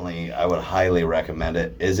should definitely, I would highly recommend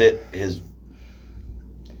it. Is it his,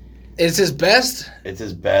 It's his best. it's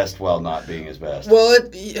his best while not being his best. Well,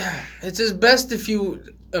 it's his best if you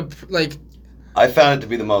like. I found it to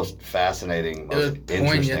be the most fascinating, It was most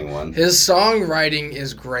interesting poignant. one. His songwriting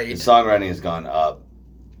is great. His songwriting has gone up.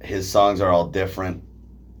 His songs are all different.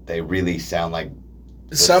 They really sound like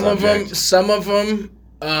Some of subject.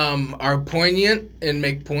 them are poignant and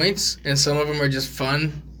make points, and some of them are just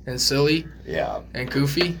fun and silly Yeah. and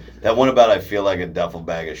goofy. That one about I feel like a duffel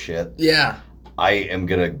bag of shit. Yeah. I am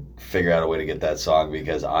gonna figure out a way to get that song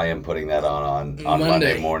because I am putting that on Monday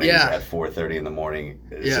Monday, mornings yeah. at 4:30 in the morning.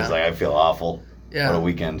 It's Yeah. just like I feel awful. Yeah. What a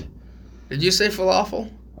weekend. Did you say falafel?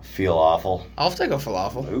 I feel awful. I'll take a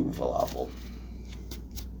falafel. Ooh, falafel.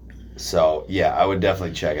 So yeah, I would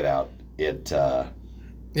definitely check it out. It's a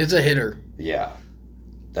hitter. Yeah,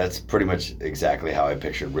 that's pretty much exactly how I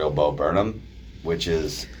pictured real Bo Burnham, which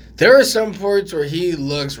is There are some parts where he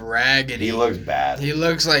looks raggedy. he looks bad. He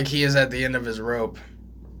looks like he is at the end of his rope.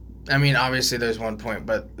 I mean, obviously there's one point,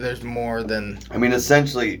 but there's more than... I mean,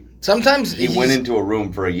 essentially, Sometimes he went into a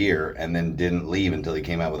room for a year and then didn't leave until he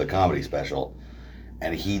came out with a comedy special,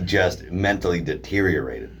 and he just mentally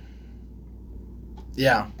deteriorated.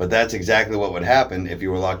 Yeah, But that's exactly what would happen if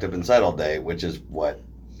you were locked up inside all day, which is what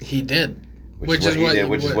he did. which is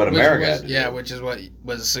what America had to do. Yeah, which is what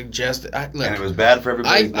was suggested. Look, And it was bad for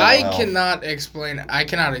everybody. I cannot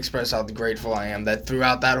express how grateful I am that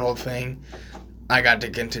throughout that whole thing, I got to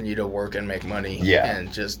continue to work and make money. Yeah.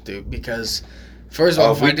 And just do, because first of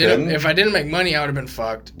all, if I didn't make money, I would have been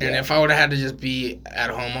fucked. And Yeah. if I would have had to just be at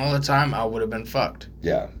home all the time, I would have been fucked.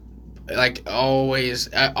 Yeah. Like always,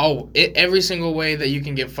 every single way that you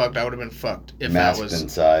can get fucked, I would have been fucked. If Masked that was,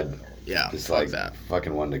 inside. yeah, Just fuck like that.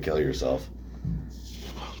 fucking wanting to kill yourself.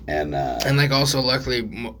 And like also, luckily,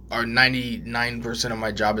 our 99% of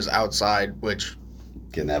my job is outside, which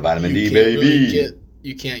getting that vitamin D, can't baby. really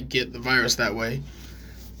you can't get the virus that way.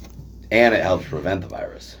 And it helps prevent the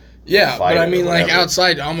virus. Yeah, Fight but I it or mean, like whatever.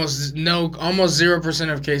 outside, almost 0%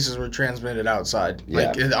 of cases were transmitted outside.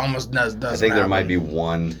 Like Yeah. it almost doesn't. I think there happen. might be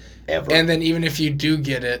one ever. And then even if you do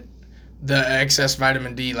get it, the excess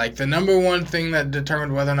vitamin D, like the number one thing that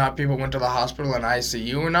determined whether or not people went to the hospital and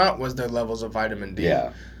ICU or not was their levels of vitamin D.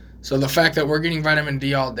 Yeah. So the fact that we're getting vitamin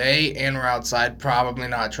D all day and we're outside probably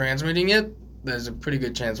not transmitting it, there's a pretty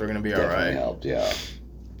good chance we're going to be all Definitely right. helped, yeah.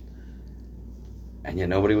 And yet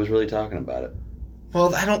nobody was really talking about it. Well,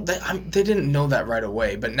 they didn't know that right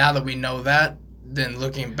away, but now that we know that, then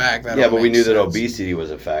looking back, that Yeah, all but we makes knew that sense. obesity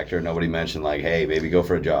was a factor. Nobody mentioned like, hey, maybe go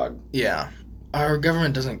for a jog. Yeah. Our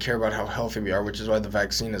government doesn't care about how healthy we are, which is why the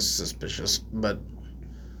vaccine is suspicious. But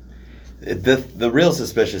The real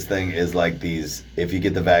suspicious thing is like these, if you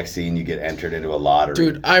get the vaccine, you get entered into a lottery.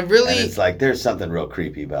 dude, And it's like, there's something real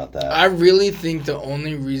creepy about that. I really think the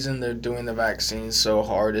only reason they're doing the vaccine so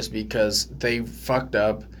hard is because they fucked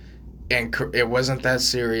up and it wasn't that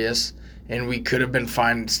serious and we could have been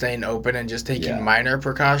fine staying open and just taking Yeah. minor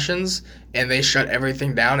precautions, and they shut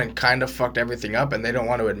everything down and kind of fucked everything up, and they don't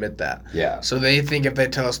want to admit that. Yeah. So they think if they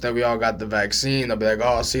tell us that we all got the vaccine, they'll be like,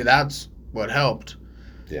 oh, see, that's what helped.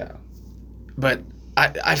 Yeah. But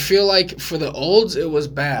I feel like for the olds, it was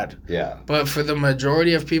bad. Yeah. But for the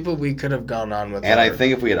majority of people, we could have gone on with And I our-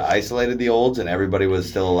 think if we had isolated the olds and everybody was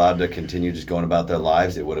still allowed to continue just going about their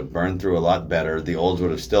lives, it would have burned through a lot better. The olds would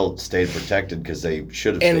have still stayed protected because they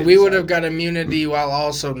should have. And stayed we would inside. have got immunity while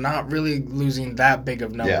also not really losing that big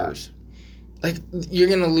of numbers. Like, you're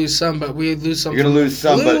going to lose some, but we lose some. You're gonna from lose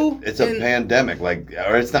some, flu, but it's a and pandemic. Like,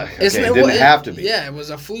 or it's not. Okay, it's it not- didn't well, have to be. Yeah, it was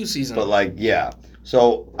a flu season. But like, yeah.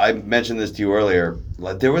 So I mentioned this to you earlier.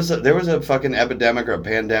 Like, there was a fucking epidemic or a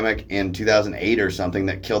pandemic in 2008 or something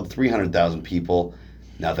that killed 300,000 people.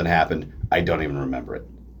 Nothing happened. I don't even remember it.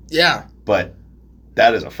 Yeah. But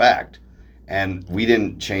that is a fact, and we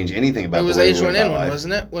didn't change anything about It was the way we went about H1N1, life.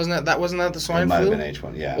 wasn't it? Wasn't that the It swine might flu? have been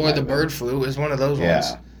H1, yeah. it Or might the have been. bird flu. It was one of those Yeah.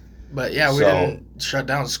 ones. But yeah, we So, didn't shut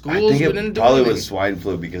down schools. I think we it didn't do probably anything. was swine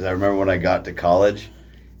flu because I remember when I got to college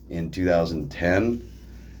in 2010,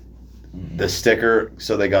 the sticker,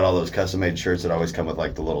 so they got all those custom-made shirts that always come with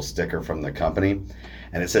like the little sticker from the company,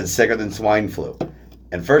 and it said sicker than swine flu.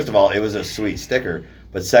 And first of all, it was a sweet sticker,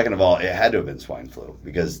 but second of all, it had to have been swine flu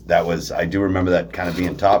because I do remember that kind of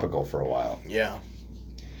being topical for a while. Yeah.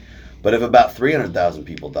 But if about 300,000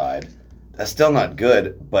 people died, that's still not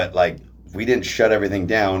good, but like we didn't shut everything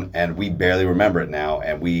down and we barely remember it now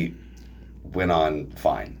and we went on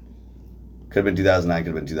fine. Could have been 2009, could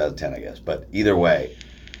have been 2010, I guess. But either way,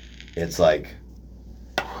 it's like,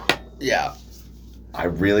 Yeah. I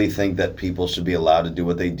really think that people should be allowed to do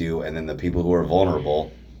what they do, and then the people who are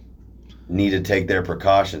vulnerable need to take their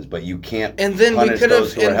precautions. But you can't punish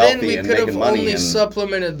those who are healthy and making money. Only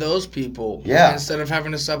supplemented those people, instead of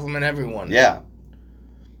having to supplement everyone. Yeah.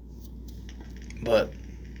 But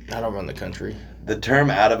I don't run the country. The term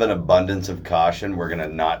 "out of an abundance of caution," we're gonna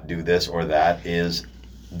not do this or that, is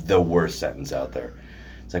the worst sentence out there.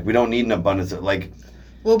 It's like we don't need an abundance of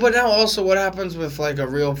Well, but now also, what happens with like a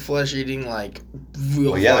real flesh-eating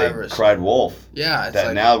real virus? They cried wolf. Yeah, it's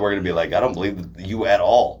that now we're gonna be like, I don't believe you at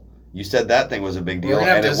all. You said that thing was a big deal,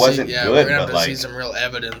 and it wasn't good. We're gonna have but to see some real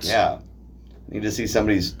evidence. Yeah, need to see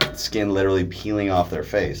somebody's skin literally peeling off their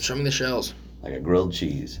face. Show me the shells, like a grilled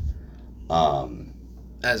cheese.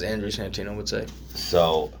 As Andrew Santino would say.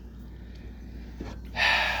 So,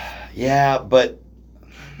 yeah, but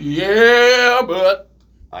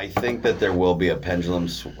I think that there will be a pendulum.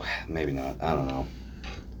 Maybe not. I don't know.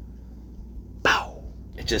 Bow.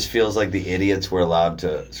 It just feels like the idiots were allowed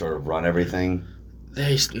to sort of run everything.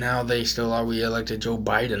 They still are. We elected Joe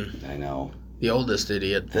Biden. I know. The oldest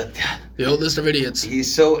idiot. The oldest of idiots.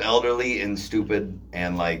 He's so elderly and stupid,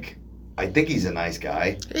 and I think he's a nice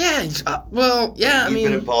guy. Yeah, he's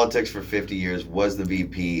been in politics for 50 years, was the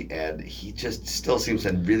VP, and he just still seems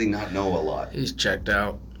to really not know a lot. He's checked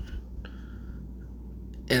out.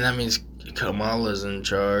 And that means Kamala's in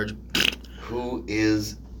charge. Joe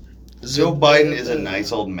Biden is a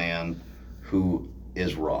nice old man who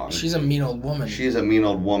is wrong. She's a mean old woman. She is a mean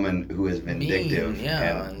old woman who is vindictive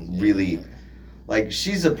and really,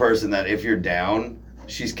 she's a person that if you're down,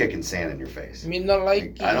 she's kicking sand in your face.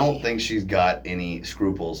 I don't think she's got any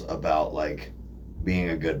scruples about being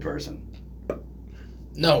a good person.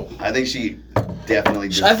 No. I think she definitely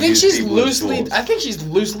just I think she's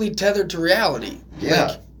loosely tethered to reality.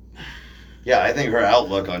 Yeah. I think her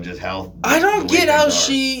outlook on just how I don't get how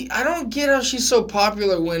she's so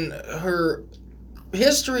popular when her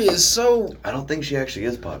history is so. I don't think she actually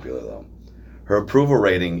is popular though. Her approval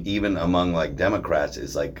rating, even among Democrats,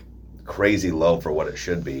 is crazy low for what it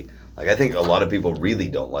should be. I think a lot of people really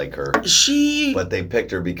don't like her. But they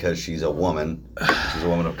picked her because she's a woman. She's a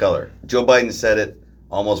woman of color. Joe Biden said it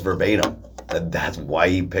almost verbatim. That's why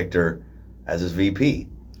he picked her as his VP.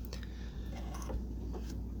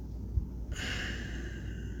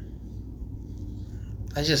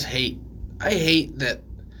 I hate that.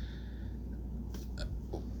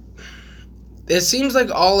 It seems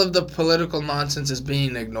like all of the political nonsense is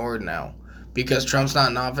being ignored now because Trump's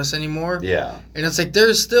not in office anymore. Yeah. And it's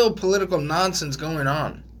there's still political nonsense going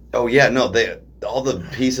on. Oh, yeah. No, all the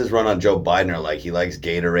pieces run on Joe Biden are he likes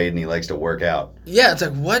Gatorade and he likes to work out. Yeah, it's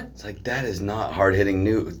what? It's that is not hard-hitting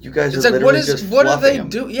news. You guys it's are literally just what are they him.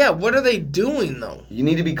 Yeah, what are they doing, though? You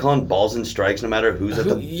need to be calling balls and strikes no matter who's at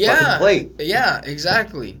the fucking plate. Yeah,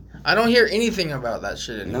 exactly. I don't hear anything about that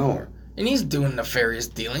shit anymore. No. And he's doing nefarious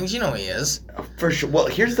dealings. You know he is. For sure. Well,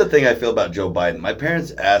 here's the thing I feel about Joe Biden. My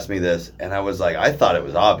parents asked me this, and I was I thought it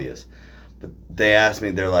was obvious. But they asked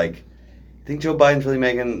me, they're you think Joe Biden's really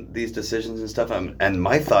making these decisions and stuff? And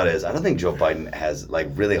my thought is, I don't think Joe Biden has,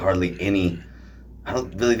 really hardly any... I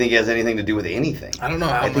don't really think he has anything to do with anything. I don't know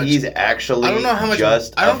how much... I think he's actually I don't know how much,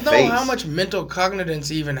 just I don't a know face. how much mental cognizance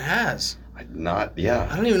he even has. Yeah.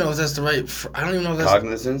 I don't even know if that's the right... I don't even know if that's...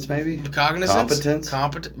 Cognizance, maybe? Cognizance?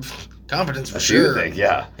 Competence for sure. I think,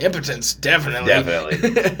 yeah. Impotence, definitely.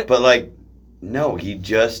 Definitely. But, no, he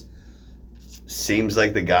just seems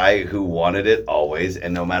like the guy who wanted it always,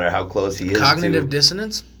 and no matter how close he is Cognitive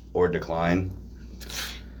dissonance? Or decline.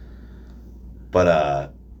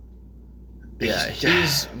 But, yeah,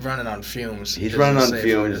 he's running on fumes. He's running on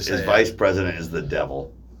fumes. His vice president is the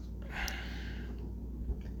devil.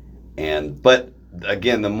 But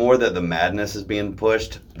again, the more that the madness is being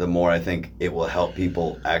pushed, the more I think it will help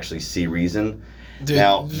people actually see reason. Dude,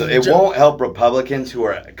 now, it won't help Republicans who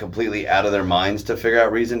are completely out of their minds to figure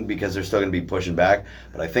out reason because they're still going to be pushing back.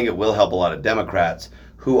 But I think it will help a lot of Democrats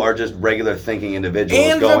who are just regular thinking individuals.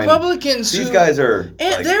 And Republicans these guys are...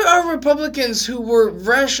 And there are Republicans who were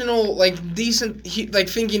rational, decent,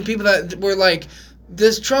 thinking people that were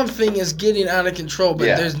this Trump thing is getting out of control, but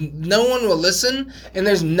there's no one will listen, and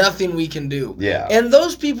there's nothing we can do. Yeah. And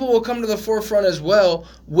those people will come to the forefront as well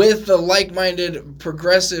with the like-minded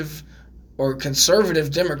progressive or conservative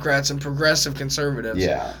Democrats and progressive conservatives.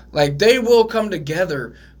 Yeah. They will come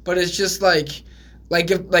together, but it's just if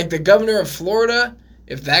the governor of Florida,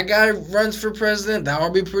 if that guy runs for president, that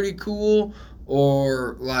would be pretty cool.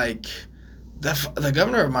 Or the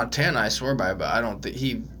governor of Montana, I swear by, but I don't think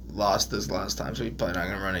he lost this last time, so he's probably not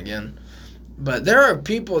going to run again. But there are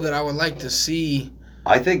people that I would like to see.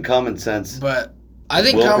 I think common sense. But I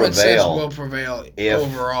think common sense will prevail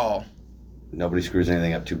overall. nobody screws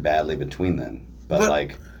anything up too badly between then. But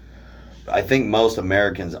like, I think most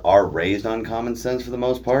Americans are raised on common sense for the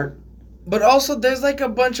most part. But also, there's like a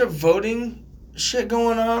bunch of voting shit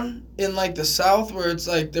going on in like the South where it's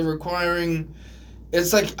like they're requiring.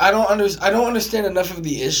 It's like I don't understand enough of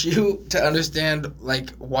the issue to understand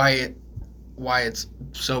like why it's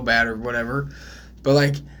so bad or whatever. But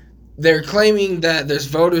like they're claiming that there's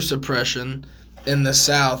voter suppression in the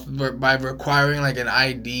South by requiring like an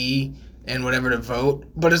ID and whatever to vote.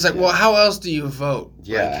 But it's like, well, how else do you vote?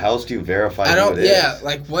 Yeah, like, how else do you verify who it is? Yeah,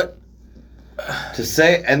 like what? To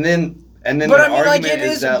say, and then But the I mean, like, argument it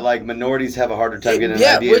is is- that like minorities have a harder time getting an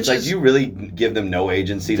yeah, ID. which It's like, is- do you really give them no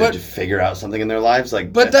agency to But- just figure out something in their lives?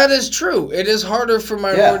 Like, But that is true. It is harder for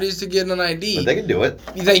minorities to get an ID. but they can do it.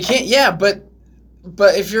 They can't. Yeah, but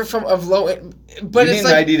if you're of low, but You it's need an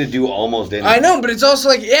like ID to do almost anything. I know, but it's also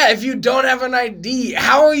like if you don't have an ID,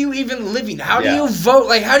 how are you even living? How do Yeah. you vote?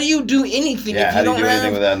 Like how do you do anything Yeah, if how you do you don't do anything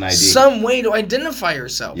have without an ID? some way to identify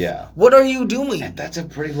yourself? Yeah. What are you doing? And that's a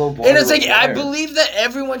pretty low bar. And it's to like I require. believe that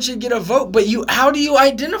everyone should get a vote, but how do you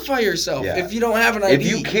identify yourself Yeah. if you don't have an ID? If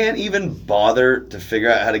you can't even bother to figure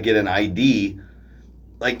out how to get an ID,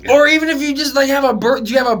 like or even if you just like have a birth,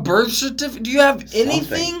 do you have a birth certificate? Do you have anything?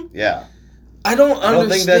 something. Yeah. I don't I don't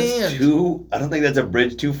understand. I don't think that's a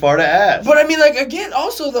bridge too far to ask. But I mean, like again,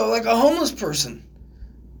 also though, like a homeless person,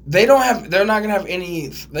 they're not gonna have any.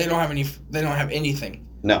 They don't have anything.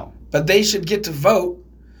 No. But they should get to vote.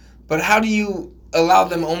 But how do you allow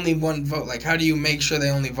them only one vote? Like, how do you make sure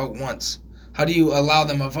they only vote once? How do you allow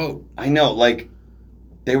them a vote? I know, like,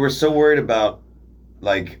 they were so worried about,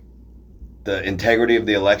 like, the integrity of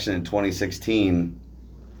the election in 2016,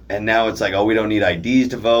 and now it's like, oh, we don't need IDs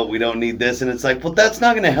to vote, we don't need this, and it's like, well, that's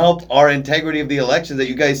not going to help our integrity of the election that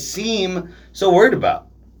you guys seem so worried about.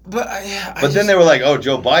 But then they were like, oh,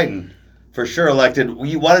 Joe Biden, for sure elected,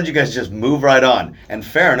 why don't you guys just move right on? And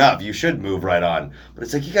fair enough, you should move right on. But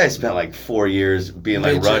it's like, you guys spent like 4 years being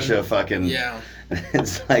like Bitching. Russia fucking... Yeah.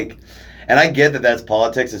 It's like... And I get that that's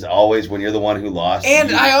politics is always when you're the one who lost. And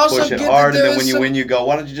you I also push it get that hard, and there then is when you some- win, you go,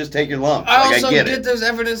 why don't you just take your lumps? I Like, also I get get it. there's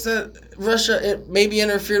evidence that Russia maybe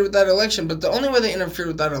interfered with that election, but the only way they interfered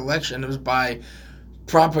with that election was by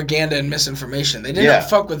propaganda and misinformation. They didn't Yeah.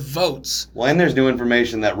 fuck with votes. Well, and there's new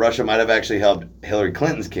information that Russia might have actually helped Hillary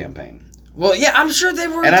Clinton's campaign. Well, yeah, I'm sure they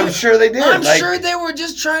were. And I'm sure they did. I'm Like, sure they were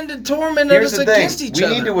just trying to torment here's us the thing. against each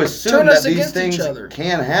other. We need to assume Turn that us these against things each other.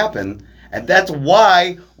 can happen. And that's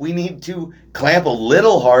why we need to clamp a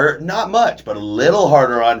little harder, not much, but a little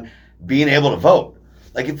harder on being able to vote.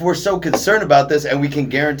 Like, if we're so concerned about this and we can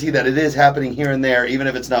guarantee that it is happening here and there, even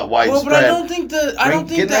if it's not widespread. Well, but I don't think get I don't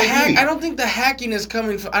think the hacking is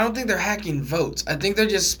coming from. I don't think they're hacking votes. I think they're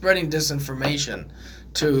just spreading disinformation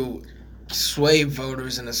to sway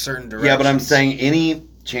voters in a certain direction. Yeah, but I'm saying any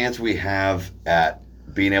chance we have at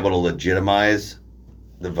being able to legitimize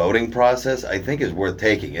the voting process, I think is worth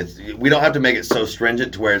taking. We don't have to make it so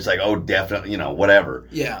stringent to where it's like, oh, definitely, whatever.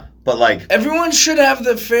 Yeah. But like, Everyone should have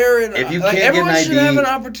the fair and If you like, can't get an everyone should ID have an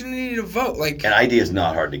opportunity to vote. Like, an ID is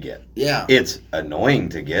not hard to get. yeah. It's annoying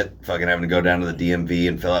to get. Fucking having to go down to the DMV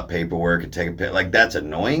and fill out paperwork and take a pic. Like, that's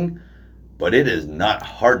annoying, but it is not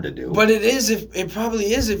hard to do. But it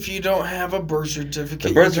probably is if you don't have a birth certificate.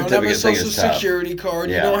 The birth you don't have a certificate thing social is tough. security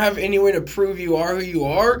card. Yeah. You don't have any way to prove you are who you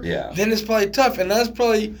are. Yeah. Then it's probably tough, and that's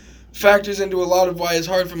probably factors into a lot of why it's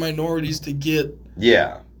hard for minorities to get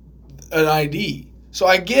Yeah. an ID. So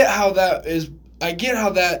I get how that is. I get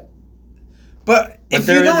how that. But if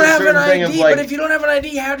there you is don't a have an certain thing of, ID, like- but if you don't have an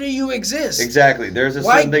ID, how do you exist? Exactly. There's a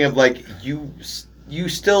Why- certain thing of like, you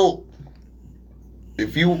still,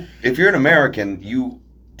 if you're an American, you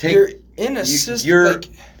take... You're in a system. you're-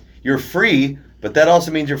 You're free, but that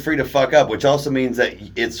also means you're free to fuck up, which also means that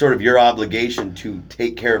it's sort of your obligation to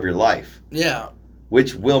take care of your life, yeah.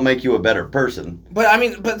 which will make you a better person. But I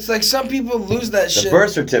mean, but it's like some people lose that The shit.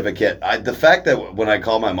 birth certificate, the fact that when I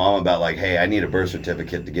called my mom about like, hey, I need a birth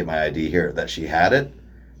certificate to get my ID here, that she had it,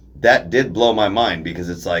 that did blow my mind, because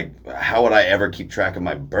it's like, how would I ever keep track of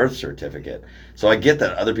my birth certificate? So I get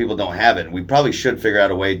that other people don't have it, and we probably should figure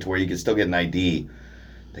out a way to where you can still get an ID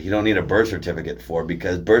that you don't need a birth certificate for,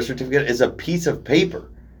 because birth certificate is a piece of paper.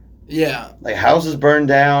 Yeah. Like, houses burn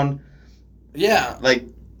down, Yeah. like,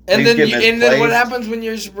 And things then, get and then what misplaced. happens when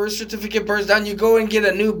your birth certificate burns down? You go and get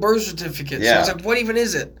a new birth certificate. Yeah. So it's like, what even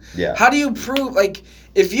is it? Yeah. How do you prove, like,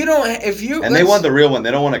 if you don't, And they want the real one.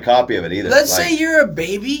 They don't want a copy of it either. Let's Like, say you're a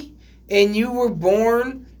baby and you were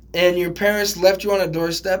born and your parents left you on a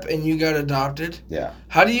doorstep and you got adopted. yeah.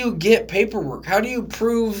 How do you get paperwork? How do you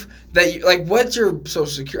prove that you, like, what's your social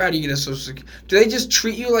security? How do you get a social security? Do they just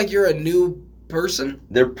treat you like you're a new person?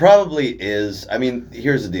 There probably is. I mean,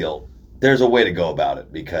 here's the deal. there's a way to go about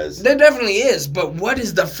it because There definitely is, but what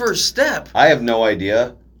is the first step? I have no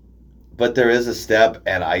idea, but there is a step,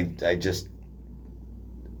 and I just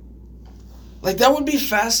Like, that would be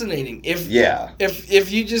fascinating if yeah.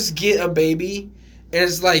 if you just get a baby and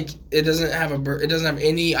it's like it doesn't have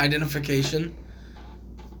any identification.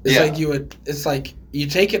 It's Yeah. like it's like you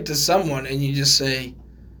take it to someone and you just say,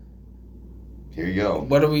 Here you go.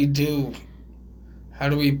 what do we do? How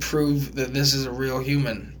do we prove that this is a real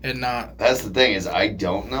human and not? That's the thing is I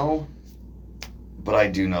don't know, but I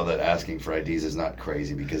do know that asking for IDs is not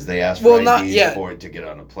crazy because they ask for IDs for it to get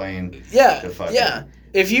on a plane. Yeah, to yeah.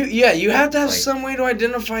 If you have to have Like, some way to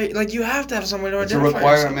identify. Like, you have to have some way to It's identify. a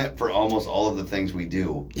requirement for almost all of the things we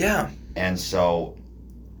do. Yeah. And so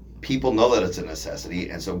people know that it's a necessity,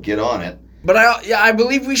 and so get on it. But I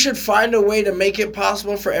believe we should find a way to make it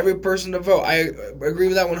possible for every person to vote. I agree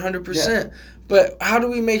with that 100%. But how do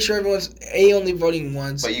we make sure everyone's only voting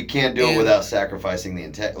once? But you can't do it without sacrificing the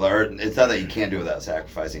integrity. Or it's not that you can't do it without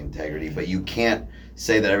sacrificing integrity, but you can't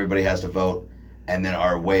say that everybody has to vote, and then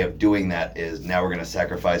our way of doing that is now we're going to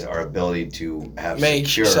sacrifice our ability to have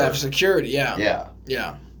security. Yeah. Yeah.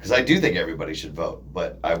 Yeah. Because I do think everybody should vote,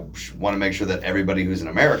 but I want to make sure that everybody who's an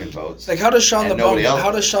American votes. Like, how does Sean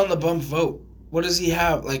the Bump vote? What does he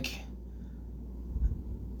have? Like,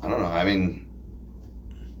 I don't know. I mean,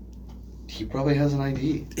 he probably has an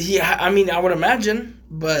ID. I mean, I would imagine,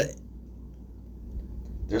 but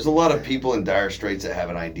there's a lot of people in dire straits that have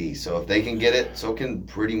an ID. So if they can get it, so can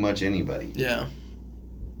pretty much anybody. Yeah.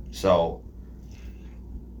 So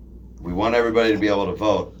we want everybody to be able to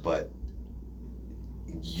vote, but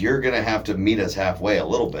you're going to have to meet us halfway a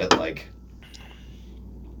little bit. Like,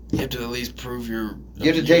 you have to at least prove you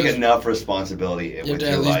have to take enough responsibility with your life. You have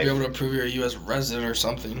to at least be able to prove you're a U.S. resident or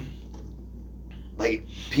something. Like,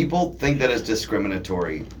 people think that it's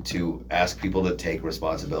discriminatory to ask people to take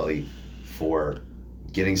responsibility for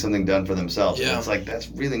getting something done for themselves. Yeah. And it's like, that's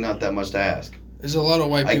really not that much to ask. There's a lot of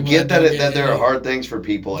white people. I get that there are hard things for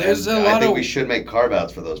people, and I think we should make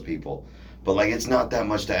carve-outs for those people. But, like, it's not that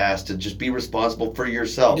much to ask to just be responsible for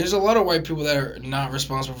yourself. There's a lot of white people that are not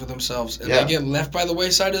responsible for themselves, and they get left by the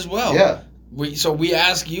wayside as well. Yeah. So we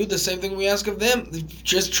ask you the same thing we ask of them.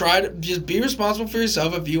 Just be responsible for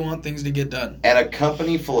yourself if you want things to get done. And a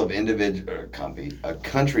country full of individuals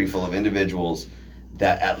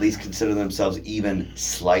that at least consider themselves even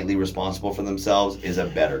slightly responsible for themselves is a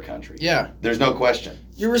better country. Yeah. There's no question.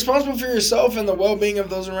 You're responsible for yourself and the well-being of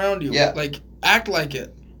those around you. Yeah. Like, act like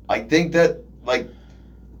it. I think that, like...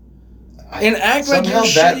 And act like your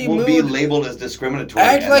that shitty will mood... be labeled as discriminatory.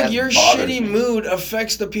 Act like your shitty mood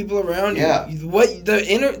affects the people around you. Yeah. What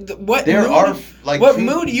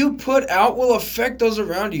mood you put out will affect those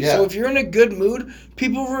around you. Yeah. So if you're in a good mood,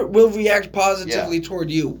 people will react positively toward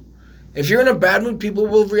you. If you're in a bad mood, people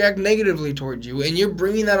will react negatively toward you, and you're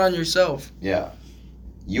bringing that on yourself. Yeah.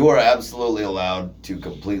 You are absolutely allowed to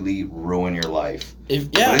completely ruin your life. But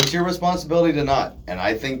it's your responsibility to not. And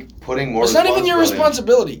I think putting more responsibility... It's not even your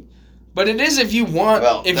responsibility. But it is if you want...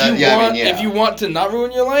 If you want to not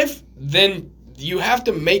ruin your life, then you have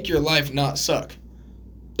to make your life not suck.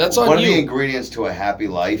 That's on you. One of the ingredients to a happy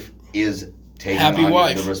life is taking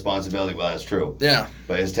on the responsibility. Well, that's true. Yeah.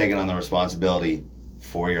 But it's taking on the responsibility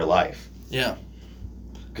for your life. Yeah.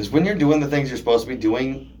 Because when you're doing the things you're supposed to be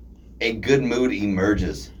doing, a good mood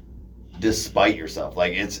emerges despite yourself.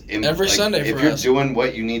 Like, it's... Every Sunday for us. If you're doing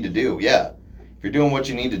what you need to do, If you're doing what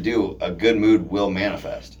you need to do, a good mood will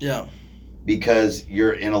manifest. Yeah. Because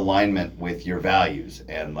you're in alignment with your values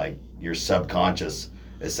and, like, your subconscious.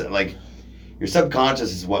 It's like, your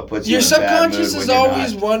subconscious is what puts you in a bad mood. Your subconscious is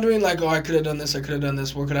always wondering, like, oh, I could have done this, I could have done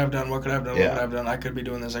this, what could I have done, what could I have done, what could I have done, I could be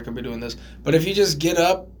doing this, I could be doing this. But if you just get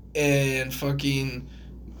up and fucking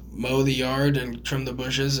mow the yard and trim the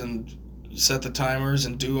bushes and set the timers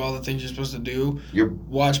and do all the things you're supposed to do.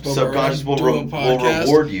 Watch Boba subconscious will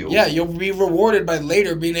reward you. Yeah, you'll be rewarded by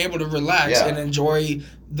later being able to relax and enjoy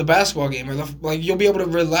the basketball game, or you'll be able to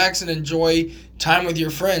relax and enjoy time with your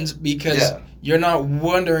friends because you're not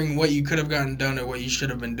wondering what you could have gotten done or what you should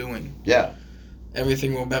have been doing. Yeah,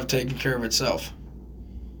 everything will have taken care of itself.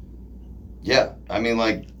 Yeah, I mean,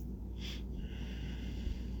 like,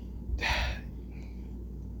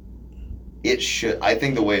 it should. I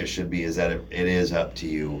think the way it should be is that it is up to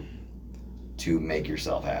you to make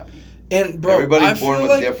yourself happy. And bro, everybody's born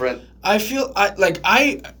with different. I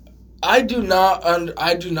do not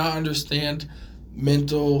understand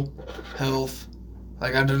mental health.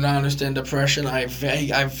 Like, I do not understand depression. I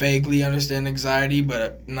vaguely understand anxiety,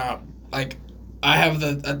 but not like I have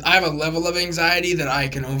a level of anxiety that I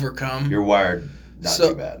can overcome. You're wired not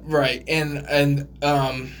too bad, right? And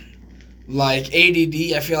like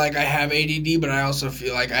ADD. I feel like I have ADD, but I also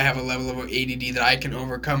feel like I have a level of ADD that I can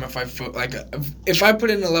overcome if if I put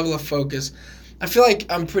in a level of focus. I feel like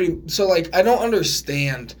I'm pretty. So like I don't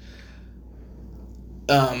understand.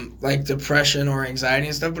 Like depression or anxiety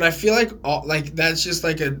and stuff, but I feel like that's just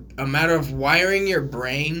like a matter of wiring your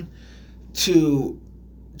brain to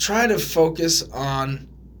try to focus on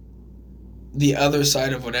the other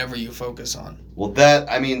side of whatever you focus on. Well, that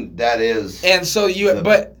is, and so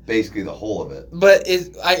basically the whole of it. But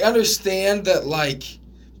I understand that, like,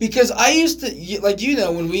 because I used to, like,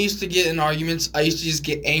 when we used to get in arguments, I used to just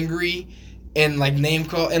get angry and like name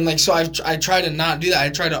call, and like, so I try to not do that. I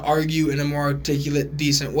try to argue in a more articulate,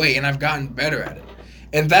 decent way, and I've gotten better at it.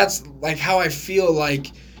 And that's like how I feel like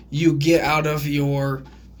you get out of your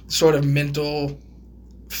sort of mental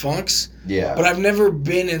funks. Yeah. But I've never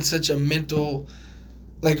been in such a mental,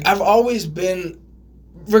 like, I've always been,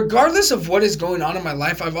 regardless of what is going on in my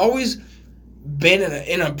life, I've always been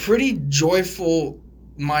in a pretty joyful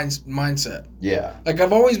mindset. Yeah. Like,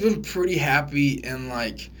 I've always been pretty happy and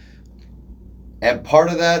like. And part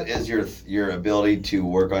of that is your ability to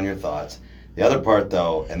work on your thoughts. The other part,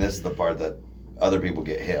 though, and this is the part that other people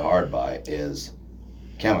get hit hard by, is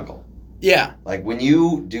chemical. Yeah. Like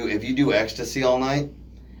if you do ecstasy all night,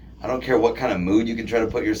 I don't care what kind of mood you can try to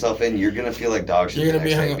put yourself in, you're gonna feel like dog shit the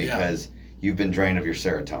next day because you've been drained of your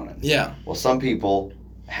serotonin. Yeah. Well, some people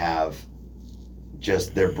have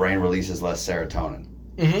just their brain releases less serotonin.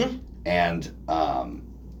 Mm-hmm. And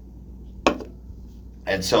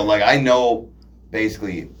so like I know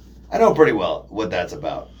pretty well what that's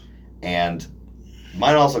about. And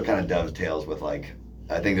mine also kind of dovetails with, like,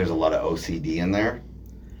 I think there's a lot of OCD in there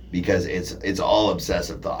because it's all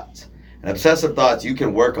obsessive thoughts. And obsessive thoughts you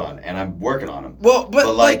can work on, and I'm working on them. Well,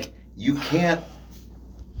 but like you can't,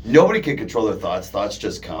 nobody can control their thoughts. Thoughts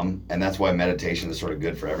just come, and that's why meditation is sort of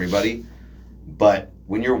good for everybody. But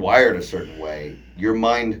when you're wired a certain way, your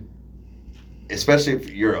mind, especially if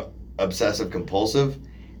you're obsessive compulsive,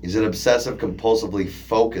 is it obsessive compulsively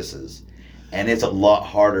focuses, and it's a lot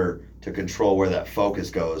harder to control where that focus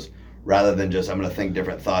goes rather than just I'm going to think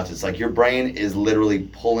different thoughts. It's like your brain is literally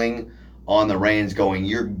pulling on the reins going,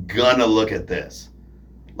 you're gonna look at this.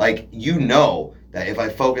 Like, you know that if I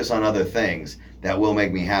focus on other things, that will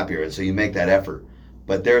make me happier, and so you make that effort.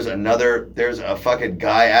 But there's a fucking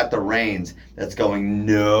guy at the reins that's going,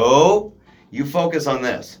 no, you focus on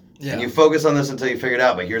this. Yeah. And you focus on this until you figure it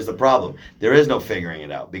out. But here's the problem. There is no figuring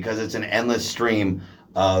it out because it's an endless stream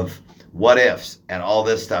of what ifs and all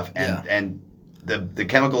this stuff. And the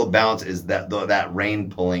chemical balance is that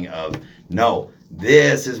rein pulling of, no,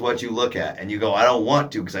 this is what you look at. And you go, I don't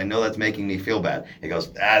want to because I know that's making me feel bad. It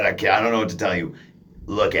goes, I don't know what to tell you.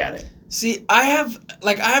 Look at it. See, I have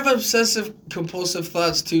obsessive compulsive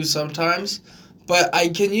thoughts too sometimes. But I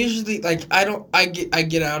can usually, like, I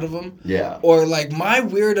get out of them. Yeah. Or, like, my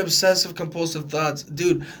weird obsessive compulsive thoughts,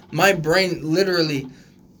 dude, my brain, literally,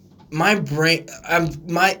 I'm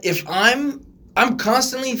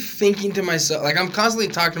constantly thinking to myself, like, I'm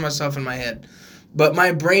constantly talking to myself in my head. But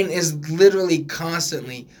my brain is literally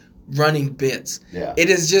constantly running bits. Yeah. It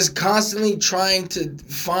is just constantly trying to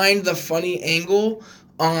find the funny angle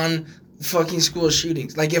on fucking school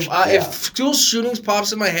shootings. Like, if school shootings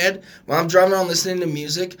pops in my head while I'm driving around listening to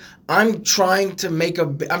music, I'm trying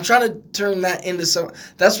to turn that into some.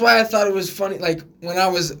 That's why I thought it was funny. Like, when I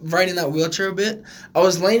was writing that wheelchair bit, I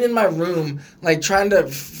was laying in my room, like, trying to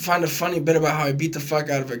find a funny bit about how I beat the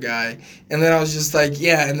fuck out of a guy, and then I was just like,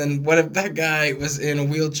 yeah, and then what if that guy was in a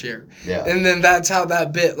wheelchair? Yeah. And then that's how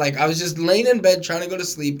that bit, like, I was just laying in bed trying to go to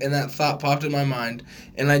sleep, and that thought popped in my mind,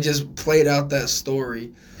 and I just played out that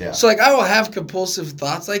story. Yeah. So, like, I will have compulsive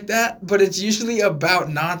thoughts like that, but it's usually about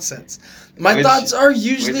nonsense. My thoughts are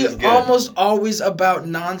usually almost always about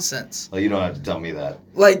nonsense. Well, you don't have to tell me that.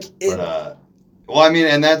 Like, well, I mean,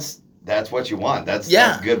 and that's what you want. That's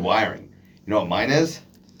good wiring. You know what mine is?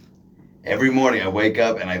 Every morning I wake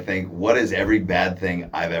up and I think, what is every bad thing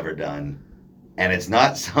I've ever done? And it's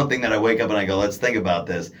not something that I wake up and I go, let's think about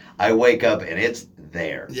this. I wake up and it's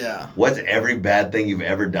there. Yeah. What's every bad thing you've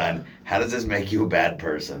ever done? How does this make you a bad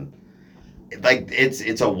person? Like, it's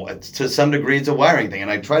to some degree it's a wiring thing,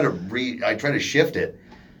 and I try to shift it.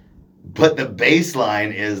 But the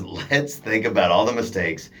baseline is, let's think about all the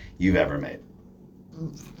mistakes you've ever made.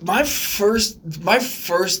 My first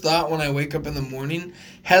thought when I wake up in the morning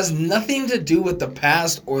has nothing to do with the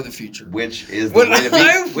past or the future. Which is the way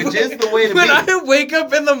to be. When I wake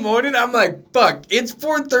up in the morning, I'm like, fuck, it's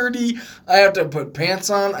 4:30. I have to put pants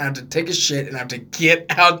on, I have to take a shit, and I have to get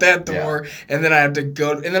out that door, and then I have to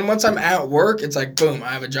go. And then once I'm at work, it's like, boom, I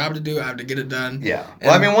have a job to do, I have to get it done. Yeah.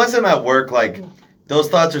 Well, I mean, once I'm at work, like, those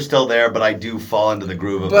thoughts are still there, but I do fall into the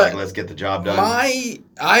groove of But let's get the job done. I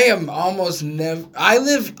am almost never. I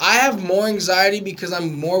have more anxiety because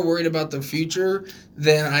I'm more worried about the future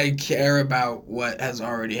than I care about what has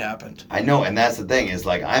already happened. I know, and that's the thing is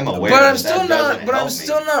I'm aware. But I'm that still that doesn't not. But help I'm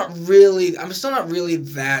still not really. I'm still not really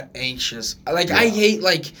that anxious. I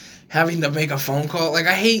hate having to make a phone call. I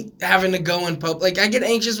hate having to go in public. I get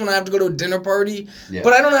anxious when I have to go to a dinner party. Yeah.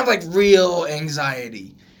 But I don't have real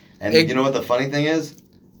anxiety. And you know what the funny thing is?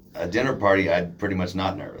 A dinner party, I'd pretty much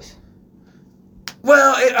not nervous.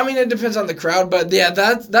 Well, it depends on the crowd, but yeah,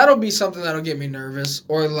 that'll be something that'll get me nervous.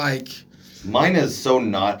 Or mine is so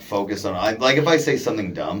not focused on. If I say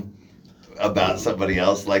something dumb about somebody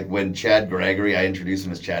else, like when Chad Gregory, I introduced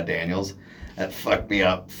him as Chad Daniels, that fucked me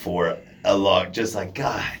up for a long. Just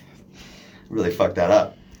God, really fucked that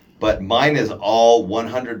up. But mine is all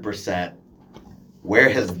 100%. Where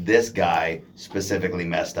has this guy specifically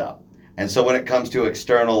messed up? And so when it comes to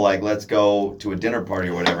external, let's go to a dinner party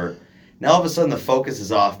or whatever, now all of a sudden the focus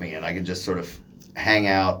is off me and I can just sort of hang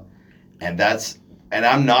out. And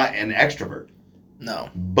I'm not an extrovert.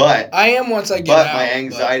 No. But I am once I get out. But my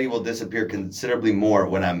anxiety will disappear considerably more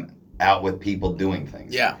when I'm out with people doing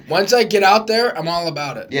things. Yeah. Once I get out there, I'm all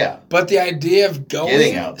about it. Yeah. But the idea of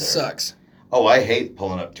Getting out going there sucks. Oh, I hate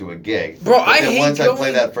pulling up to a gig. Bro, I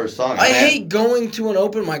play that first song, I hate going to an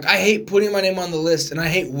open mic. I hate putting my name on the list, and I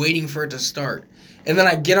hate waiting for it to start. And then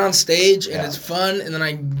I get on stage, and it's fun, and then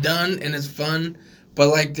I'm done, and it's fun.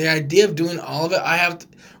 But, the idea of doing all of it,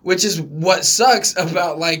 which is what sucks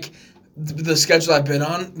about, the schedule I've been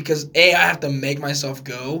on, because, A, I have to make myself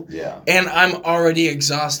go. Yeah. And I'm already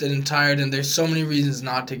exhausted and tired, and there's so many reasons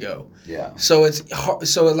not to go. Yeah. So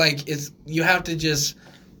you have to just...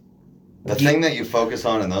 The thing that you focus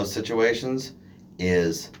on in those situations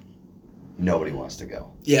is nobody wants to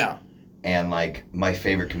go. Yeah. And my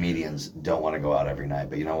favorite comedians don't want to go out every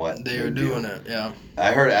night, but you know what? They're doing it, yeah.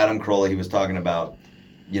 I heard Adam Carolla, he was talking about,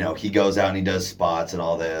 he goes out and he does spots and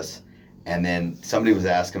all this, and then somebody was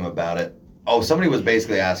asking him about it. Oh, somebody was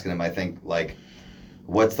basically asking him, I think,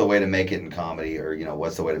 what's the way to make it in comedy, or,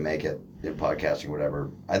 what's the way to make it in podcasting or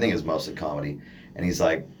whatever. I think it's mostly comedy. And he's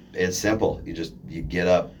like, it's simple. You get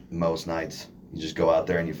up most nights. You just go out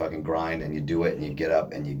there and you fucking grind and you do it and you get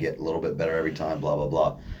up and you get a little bit better every time, blah, blah,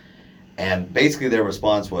 blah. And basically their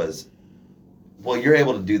response was, well, you're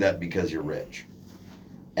able to do that because you're rich.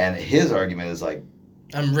 And his argument is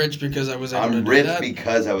I'm rich because I was able to do that. I'm rich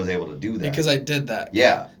because I was able to do that. Because I did that.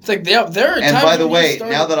 Yeah. It's there are times. And by the way,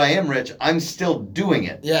 now that I am rich, I'm still doing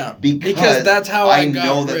it. Yeah. Because that's how I got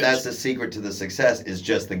know that rich. that's the secret to the success is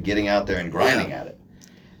just the getting out there and grinding at it.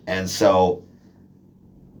 And so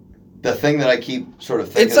the thing that I keep sort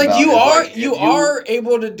of thinking about you are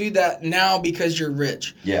able to do that now because you're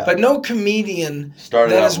rich. Yeah. But no comedian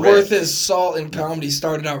that is worth his salt in comedy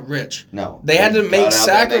started out rich. No. They had to make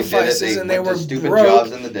sacrifices and they were broke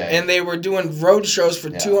jobs in the day. and they were doing road shows for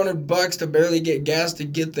 $200 to barely get gas to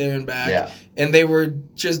get there and back. Yeah. And they were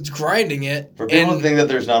just grinding it. For people to think that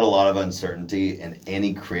there's not a lot of uncertainty in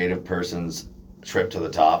any creative person's trip to the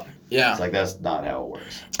top. Yeah. It's that's not how it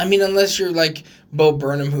works. Unless you're Bo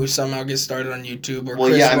Burnham, who somehow gets started on YouTube, or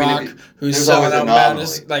Rock, who's there's selling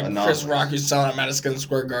always out anomaly. Chris Rock, who's selling out Madison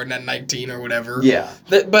Square Garden at 19 or whatever. Yeah.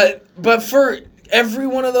 But for every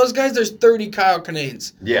one of those guys, there's 30 Kyle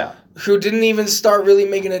Kinades. Yeah. Who didn't even start really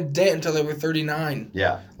making a dent until they were 39.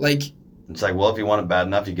 Yeah. It's well, if you want it bad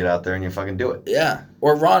enough, you get out there and you fucking do it. Yeah.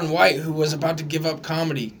 Or Ron White, who was about to give up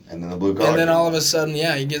comedy. And then the blue collar. And then all of a sudden,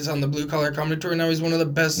 he gets on the blue collar comedy tour. Now he's one of the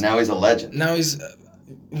best. Now he's a legend. Now he's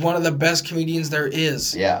one of the best comedians there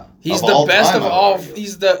is. Yeah. He's the best of all.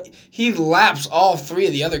 He laps all three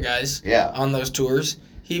of the other guys. Yeah. On those tours.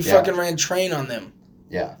 He fucking ran train on them.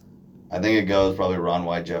 Yeah. I think it goes probably Ron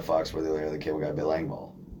White, Jeff Foxworthy, Larry the Cable Guy, Bill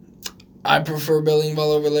Engvall. I prefer Bill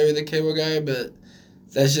Engvall over Larry the Cable Guy, but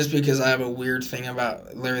that's just because I have a weird thing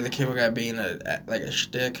about Larry the Cable Guy being a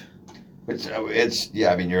shtick. Which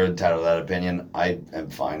you're entitled to that opinion. I am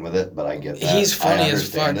fine with it, but I get that. He's funny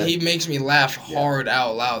as fuck. He makes me laugh hard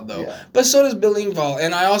out loud though. Yeah. But so does Bill Engvall,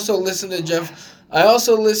 and I also listen to Jeff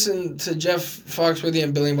Foxworthy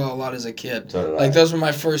and Bill Engvall a lot as a kid. So did I. Those were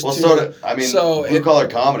my first two. Blue Collar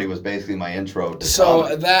Comedy was basically my intro to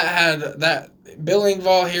comedy. That had Bill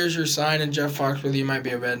Engvall, Here's Your Sign, and Jeff Foxworthy, You Might Be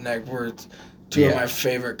a Redneck were two of my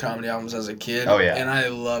favorite comedy albums as a kid. Oh, yeah. And I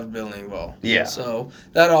loved Bill Engvall. Yeah. So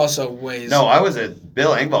that also weighs. No,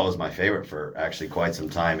 Bill Engvall was my favorite for actually quite some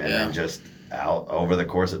time. And then just out over the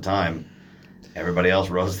course of time, everybody else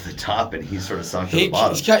rose to the top and he sort of sunk to the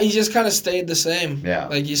bottom. He just kind of stayed the same. Yeah.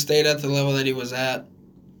 He stayed at the level that he was at.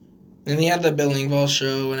 And he had the Bill Engvall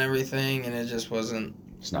show and everything, and it just wasn't.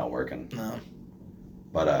 It's not working. No.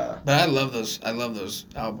 But I love those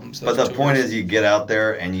albums. But the point is, you get out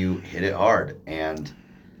there and you hit it hard. And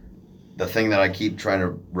the thing that I keep trying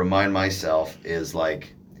to remind myself is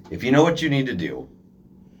like, if you know what you need to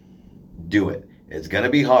do it. It's going to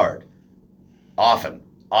be hard. Often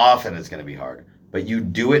it's going to be hard. But you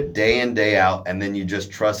do it day in, day out, and then you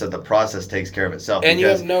just trust that the process takes care of itself. And you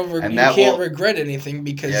have you can't regret anything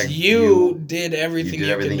because you did everything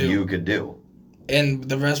you could do. And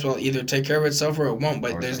the rest will either take care of itself or it won't,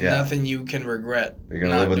 but there's nothing you can regret. You're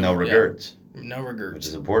going to live with no regrets. Yeah. No regrets. Which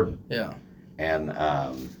is important. Yeah. And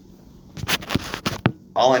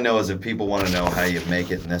all I know is if people want to know how you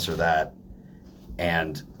make it and this or that,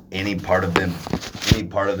 and any part of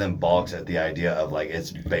them balks at the idea of like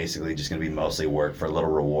it's basically just going to be mostly work for a little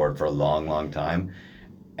reward for a long, long time,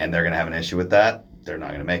 and they're going to have an issue with that, they're not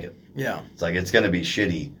going to make it. Yeah. It's like it's going to be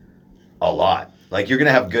shitty a lot. Like you're going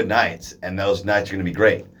to have good nights, and those nights are going to be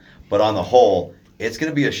great. But on the whole, it's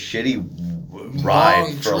going to be a shitty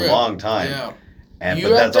ride for a long time. Yeah. But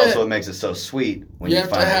that's also what makes it so sweet when you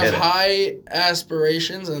finally hit it. You have to have high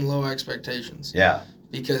aspirations and low expectations. Yeah.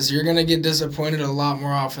 Because you're going to get disappointed a lot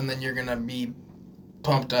more often than you're going to be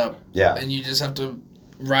pumped up. Yeah. And you just have to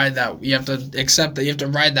ride that. You have to accept that you have to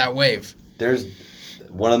ride that wave. There's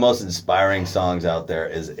one of the most inspiring songs out there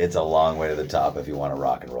is It's a Long Way to the Top if you want to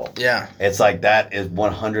rock and roll. Yeah. It's like that is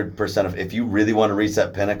 100% of, if you really want to reach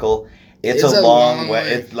that pinnacle, it's a long way.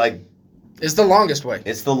 It's like... It's the longest way.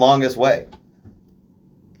 It's the longest way.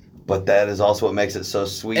 But that is also what makes it so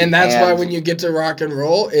sweet. And that's why when you get to rock and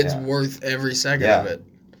roll, it's worth every second of it.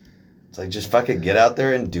 It's like, just fucking get out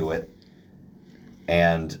there and do it.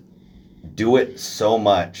 And do it so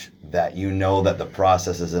much that you know that the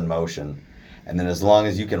process is in motion. And then as long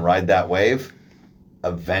as you can ride that wave,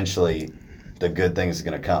 eventually the good things are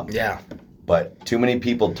going to come. Yeah. But too many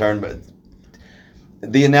people turn...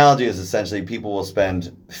 The analogy is essentially people will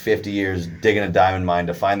spend 50 years digging a diamond mine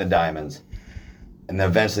to find the diamonds. And then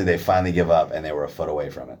eventually they finally give up and they were a foot away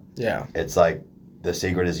from it. Yeah. It's like the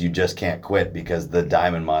secret is you just can't quit because the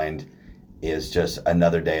diamond mine is just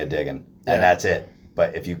another day of digging. Yeah. And that's it.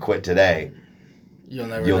 But if you quit today, you'll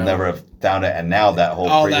never have found it. And now that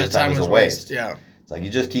whole previous time is a waste. Yeah. It's like you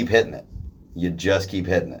just keep hitting it. You just keep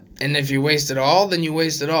hitting it. And if you waste it all, then you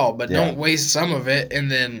waste it all. But don't waste some of it and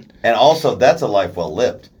then... And also, that's a life well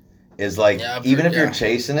lived. Is like, even if you're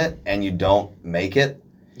chasing it and you don't make it,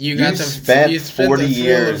 you spent 40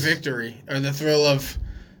 years of victory, or the thrill of...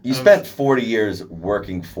 You spent 40 years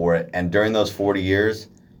working for it, and during those 40 years,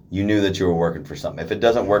 you knew that you were working for something. If it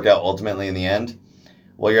doesn't work out ultimately in the end,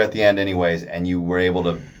 well, you're at the end anyways, and you were able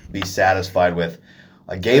to be satisfied with,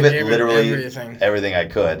 I gave it literally everything I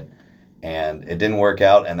could, and it didn't work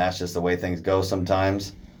out, and that's just the way things go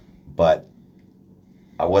sometimes, but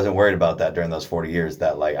I wasn't worried about that during those 40 years,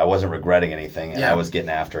 that like I wasn't regretting anything, and I was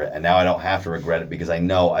getting after it, and now I don't have to regret it because I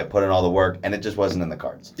know I put in all the work, and it just wasn't in the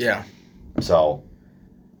cards. Yeah. So,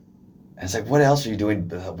 it's like, what else are you doing?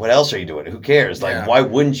 What else are you doing? Who cares? Like, why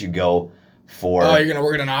wouldn't you go for... Oh, you're going to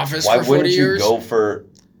work in an office for 40 years? Why wouldn't you go for...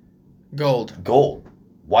 Gold.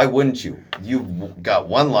 Why wouldn't you? You've got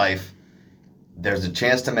one life. There's a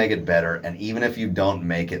chance to make it better, and even if you don't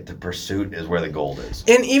make it, the pursuit is where the gold is.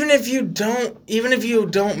 And even if you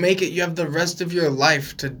don't make it, you have the rest of your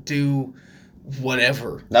life to do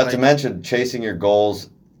whatever. Not to mention, chasing your goals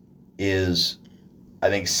is, I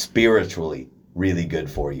think, spiritually really good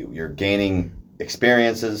for you. You're gaining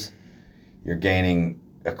experiences, you're gaining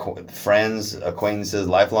friends, acquaintances,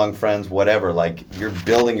 lifelong friends, whatever. Like, you're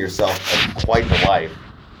building yourself quite the life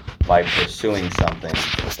by pursuing something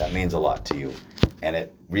that means a lot to you. And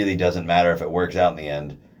it really doesn't matter if it works out in the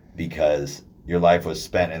end because your life was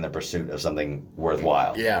spent in the pursuit of something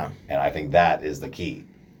worthwhile. Yeah. And I think that is the key.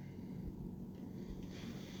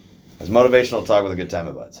 It's motivational talk with a good time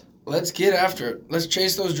of buds. Let's get after it. Let's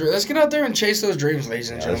chase those dreams. Let's get out there and chase those dreams,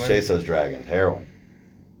 ladies and gentlemen. Let's chase those dragons. Heroin.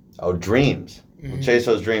 Oh, dreams. Mm-hmm. We'll chase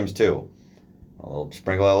those dreams too. We'll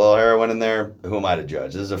sprinkle a little heroin in there. Who am I to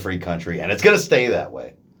judge? This is a free country, and it's going to stay that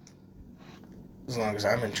way. As long as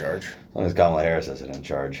I'm in charge. As long as Kamala Harris isn't in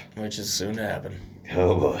charge. Which is soon to happen.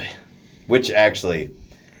 Oh, boy. Which actually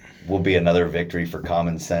will be another victory for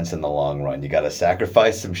common sense in the long run. You got to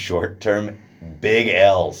sacrifice some short-term big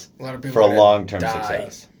L's for a long-term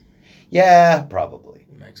success. Yeah, probably.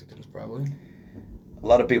 Mexicans, probably. A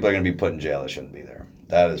lot of people are going to be put in jail that shouldn't be there.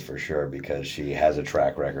 That is for sure because she has a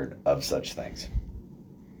track record of such things.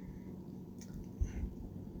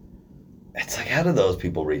 It's like, how do those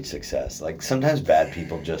people reach success? Like, sometimes bad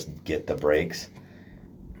people just get the breaks.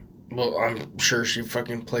 Well, I'm sure she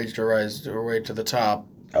fucking plagiarized her way to the top.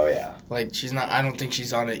 Oh, yeah. Like, I don't think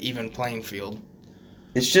she's on an even playing field.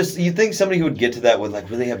 It's just, you think somebody who would get to that would like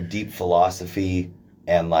really have deep philosophy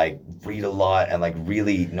and like read a lot and like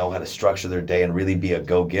really know how to structure their day and really be a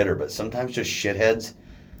go-getter, but sometimes just shitheads.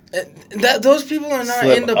 Those people are not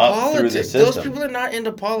Slip into up through the politics. system. Those people are not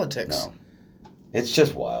into politics. No. It's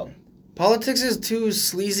just wild. Politics is too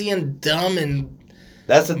sleazy and dumb and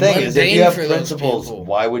That's the thing, is if mundane you have for those principles, people.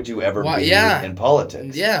 why would you ever be Yeah. in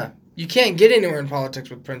politics? Yeah. You can't get anywhere in politics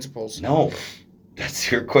with principles. No.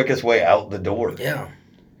 That's your quickest way out the door. Yeah.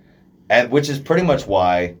 And which is pretty much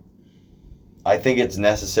why I think it's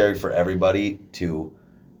necessary for everybody to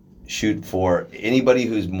shoot for anybody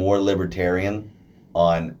who's more libertarian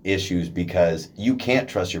on issues, because you can't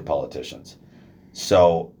trust your politicians.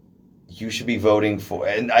 So you should be voting for,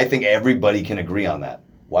 and I think everybody can agree on that.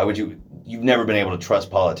 Why would you? You've never been able to trust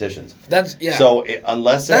politicians. That's yeah. So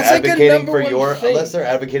unless they're That's like a advocating for number one your, thing. unless they're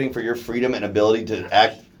advocating for your freedom and ability to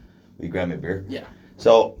act. Will you grab me a beer? Yeah.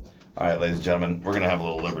 So, all right, ladies and gentlemen, we're gonna have a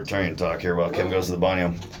little libertarian talk here while Kim goes to the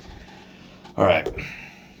baño. All right.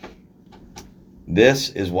 This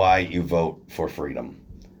is why you vote for freedom.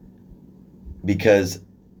 Because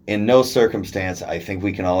in no circumstance, I think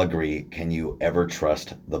we can all agree, can you ever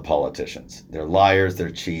trust the politicians? They're liars,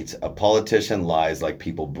 they're cheats. A politician lies like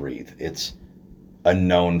people breathe. It's a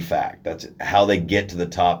known fact. That's how they get to the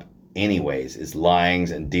top anyways, is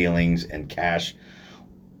lyings and dealings and cash.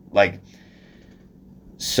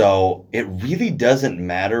 So it really doesn't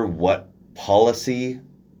matter what policy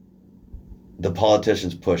the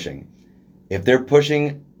politician's pushing. If they're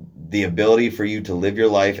pushing the ability for you to live your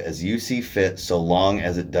life as you see fit, so long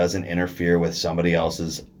as it doesn't interfere with somebody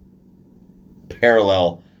else's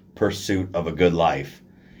parallel pursuit of a good life.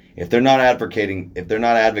 If they're not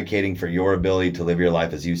advocating for your ability to live your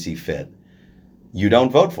life as you see fit, you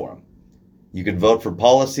don't vote for them. You could vote for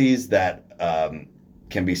policies that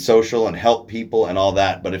can be social and help people and all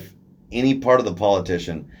that, but if any part of the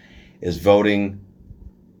politician is voting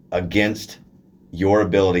against your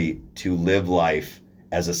ability to live life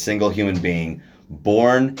as a single human being,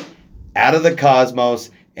 born out of the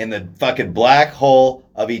cosmos in the fucking black hole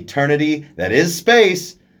of eternity that is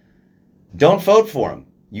space, don't vote for him.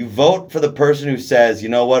 You vote for the person who says, you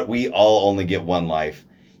know what, we all only get one life.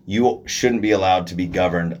 You shouldn't be allowed to be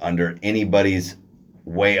governed under anybody's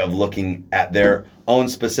way of looking at their own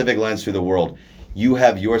specific lens through the world. You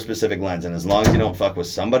have your specific lens, and as long as you don't fuck with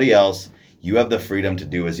somebody else, you have the freedom to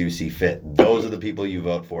do as you see fit. Those are the people you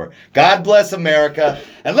vote for. God bless America,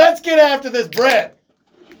 and let's get after this bread.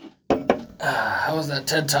 How was that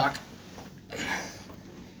TED Talk?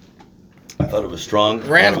 I thought it was strong.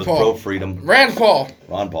 Rand it was Paul. pro-freedom. Rand Paul.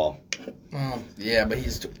 Ron Paul. Oh, yeah, but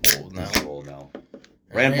he's too old now. He's old now.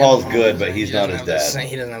 Rand Paul's good, but he's not his dad.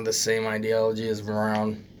 He doesn't have the same ideology as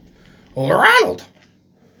Brown. Well, Ronald.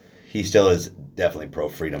 He still is definitely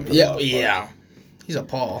pro-freedom. For the most part. Yeah. He's a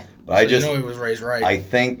Paul. But So you know he was raised right. I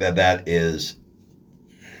think that is,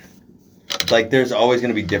 like, there's always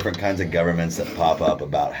going to be different kinds of governments that pop up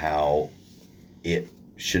about how it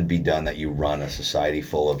should be done, that you run a society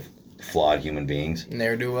full of flawed human beings.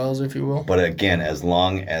 Ne'er-do-wells, if you will. But again, as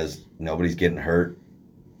long as nobody's getting hurt,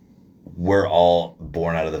 we're all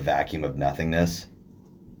born out of the vacuum of nothingness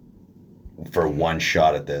for one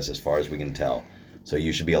shot at this, as far as we can tell. So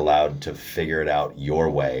you should be allowed to figure it out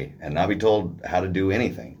your way and not be told how to do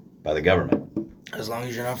anything by the government. As long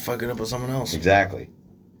as you're not fucking up with someone else. Exactly.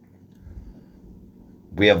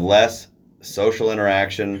 We have less social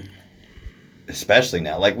interaction, especially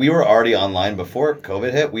now. Like, we were already online before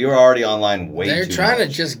COVID hit. We were already online way too much. They're trying to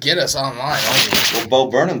just get us online. Well, Bo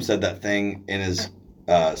Burnham said that thing in his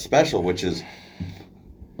special, which is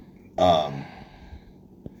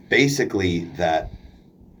basically that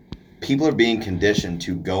people are being conditioned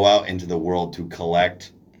to go out into the world to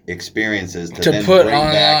collect experiences to then put bring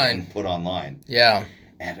back online. and put online. Yeah.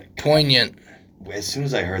 And Poignant. as soon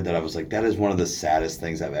as I heard that, I was like, that is one of the saddest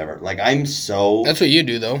things I've ever... Like, I'm so... That's what you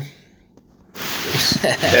do, though.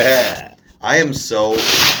 Yeah. I am so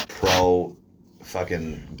pro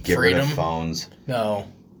fucking get rid of Freedom? phones. No.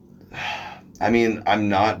 I mean, I'm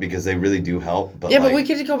not, because they really do help. But Yeah, like, but we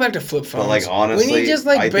could go back to flip phones. But like, honestly, we need just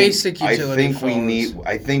like I basic think, utility I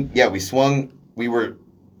think phones. we were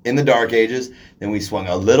in the dark ages, then we swung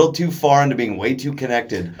a little too far into being way too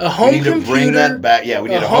connected. A home we need to bring that back. Yeah, we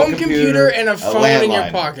need a home computer and a phone in your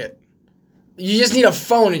landline. pocket. You just need a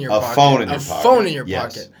phone in your pocket. phone in your pocket. Phone in your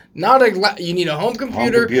Yes. pocket. Not you need a home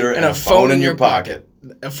computer and a phone in your pocket.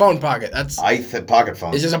 A phone pocket. That's Pocket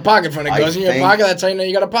phone. It's just a pocket phone. It goes in your pocket. That's how you know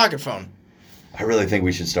you got a pocket phone. I really think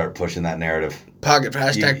we should start pushing that narrative. Pocket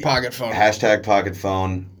pocket phone. Hashtag pocket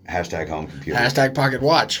phone. Hashtag home computer. Hashtag pocket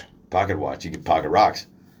watch. Pocket watch. You get pocket rocks.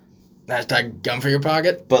 Hashtag gun for your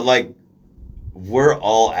pocket. But like, we're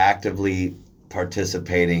all actively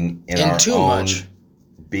participating in our too own much.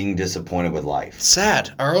 being disappointed with life.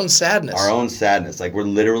 Sad. Our own sadness. Our own sadness. Like, we're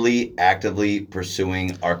literally actively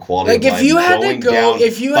pursuing our quality Like, of life. if you had to going go, down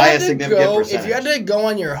if you by had a to significant go, percentage. if you had to go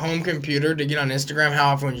on your home computer to get on Instagram, how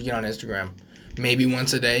often would you get on Instagram? Maybe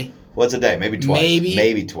once a day. Once a day, maybe twice.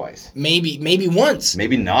 Maybe twice. Maybe once.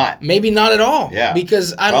 Maybe not. Maybe not at all. Yeah.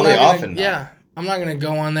 Because I'm Probably not gonna, often not. Yeah. I'm not gonna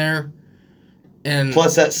go on there. And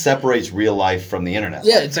Plus, that separates real life from the internet.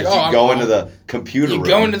 Yeah, it's like, you oh, go I'm- into the computer you room.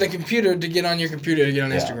 go into the computer to get on your computer to get on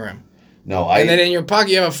Yeah. Instagram. No, And then in your pocket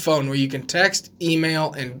you have a phone where you can text,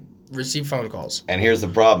 email, and receive phone calls. And here's the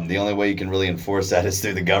problem. The only way you can really enforce that is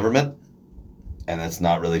through the government. And that's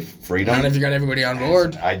not really freedom. Not if you got everybody on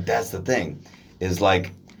board. That's the thing. Is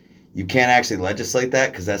like, you can't actually legislate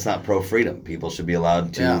that because that's not pro-freedom. People should be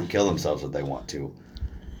allowed to kill themselves if they want to.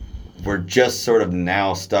 We're just sort of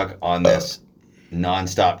now stuck on this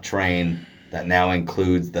nonstop train that now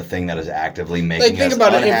includes the thing that is actively making Like, think us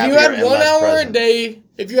about it. If you unhappier had and 1 less hour present. a day,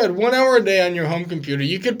 if you had 1 hour a day on your home computer,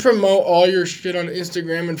 you could promote all your shit on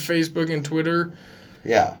Instagram and Facebook and Twitter,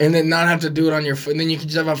 Yeah. and then not have to do it on your phone. And then you could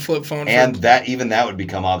just have a flip phone. And that would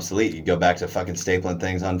become obsolete. You'd go back to fucking stapling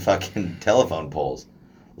things on fucking telephone poles.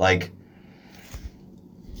 Like,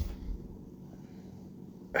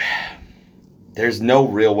 there's no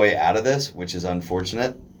real way out of this, which is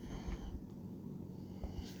unfortunate.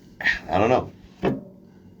 I don't know.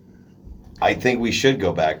 I think we should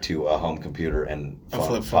go back to a home computer and a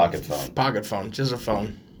flip phone. pocket phone. Pocket phone, just a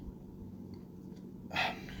phone.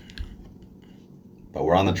 But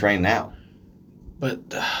we're on the train now. But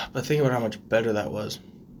think about how much better that was.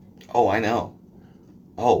 Oh, I know.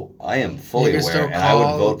 Oh, I am fully You can aware, still and I would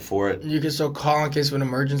call- vote for it. You could still call in case of an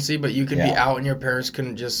emergency, but you could be Yeah. out and your parents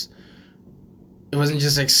couldn't just... It wasn't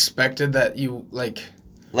just expected that you, like...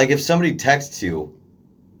 Like, if somebody texts you,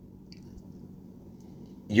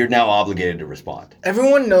 you're now obligated to respond.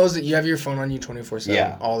 Everyone knows that you have your phone on you 24/7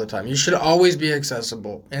 Yeah. all the time. You should always be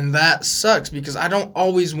accessible. And that sucks because I don't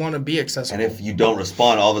always want to be accessible. And if you don't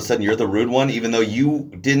respond, all of a sudden you're the rude one, even though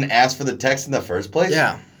you didn't ask for the text in the first place?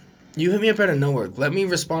 Yeah. You hit me up out of nowhere. Let me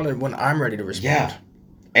respond when I'm ready to respond. Yeah.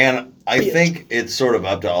 And I Bitch. think it's sort of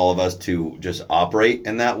up to all of us to just operate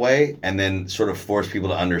in that way and then sort of force people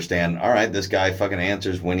to understand, all right, this guy fucking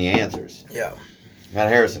answers when he answers. Yeah. Matt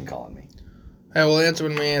Harrison calling me. Hey, we'll answer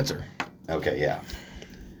when we answer. Okay, yeah.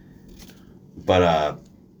 But, I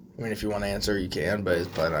mean, if you want to answer, you can, but it's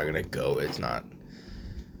probably not going to go. It's not.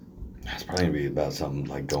 it's probably going to be about something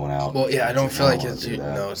like going out. Well, yeah, I don't feel like wanna it's... do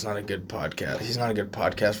that. No, it's not a good podcast. He's not a good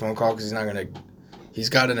podcast phone call because he's not going to... He's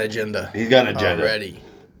got an agenda. He's got an agenda. Already.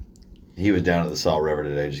 He was down at the Salt River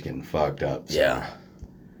today just getting fucked up. So. Yeah.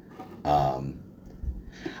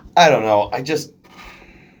 I don't know.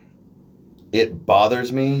 It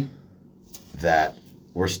bothers me that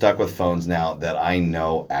we're stuck with phones now that I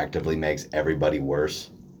know actively makes everybody worse.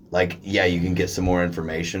 Like, yeah, you can get some more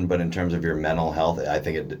information, but in terms of your mental health, I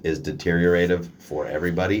think it is deteriorative for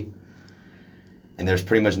everybody. And there's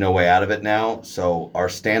pretty much no way out of it now. So our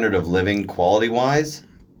standard of living quality-wise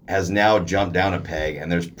has now jumped down a peg,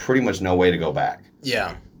 and there's pretty much no way to go back.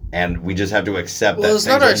 Yeah. And we just have to accept Well, that it's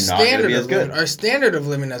things not our are not going to standard be as of good. living. Our standard of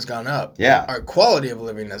living has gone up. Yeah. Our quality of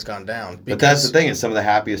living has gone down. But that's the thing, is some of the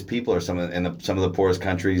happiest people are some of the poorest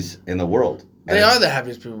countries in the world. And They are the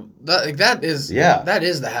happiest people. That is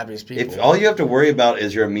the happiest people. If all you have to worry about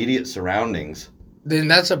is your immediate surroundings, then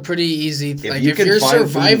that's a pretty easy. you can you're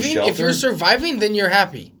find food and surviving, shelter- then you're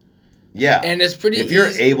happy. yeah. And it's pretty. If you're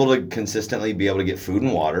easy. able to consistently be able to get food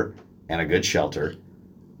and water and a good shelter,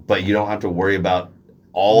 but you don't have to worry about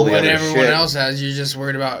all the what other everyone shit. else has, you're just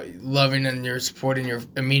worried about loving and you're supporting your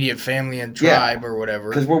immediate family and tribe or whatever.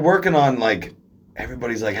 Because we're working on, like,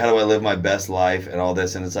 everybody's like, how do I live my best life and all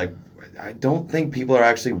this, and it's like, I don't think people are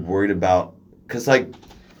actually worried about, because, like,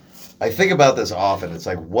 I think about this often. It's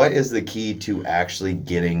like, what is the key to actually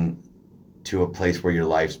getting to a place where your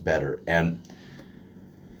life's better? And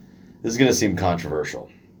this is going to seem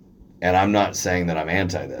controversial, and I'm not saying that I'm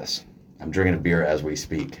anti this. I'm drinking a beer as we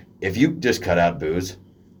speak. If you just cut out booze,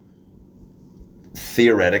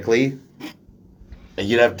 theoretically, and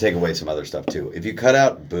you'd have to take away some other stuff too. If you cut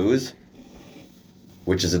out booze,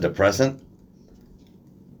 which is a depressant,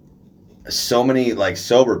 so many, like,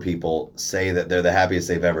 sober people say that they're the happiest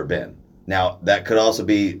they've ever been. Now, that could also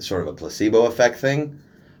be sort of a placebo effect thing,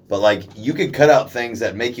 but, like, you could cut out things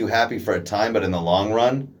that make you happy for a time, but in the long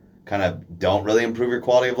run, kind of don't really improve your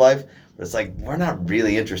quality of life. But it's like, we're not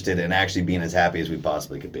really interested in actually being as happy as we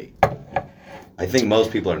possibly could be. I think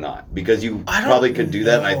most people are not, because you probably could do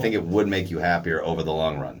that, and I think it would make you happier over the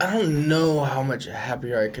long run. I don't know how much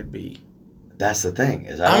happier I could be. That's the thing,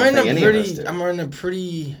 is I don't think any of us do. I'm in a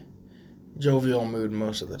pretty jovial mood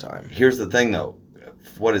most of the time. Here's the thing, though.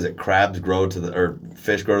 What is it? Crabs grow to the, or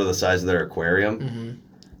fish grow to the size of their aquarium? Mm-hmm.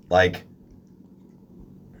 Like,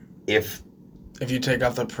 if you take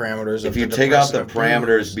off the parameters, if you take off the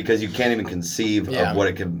parameters, because you can't even conceive of what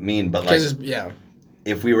it could mean, but like,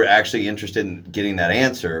 if we were actually interested in getting that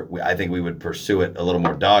answer, I think we would pursue it a little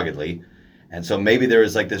more doggedly. And so maybe there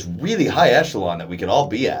is like this really high echelon that we could all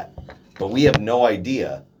be at, but we have no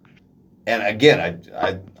idea. And again,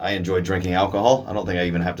 I enjoy drinking alcohol. I don't think I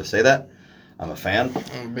even have to say that. I'm a fan.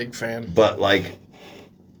 I'm a big fan. But like,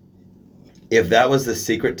 if that was the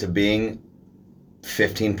secret to being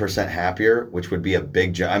 15% happier, which would be a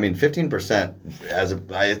big jump. I mean, 15%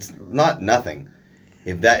 it's not nothing.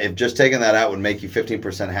 If just taking that out would make you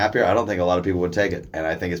 15% happier, I don't think a lot of people would take it. And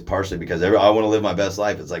I think it's partially because I want to live my best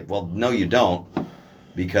life. It's like, well, no, you don't,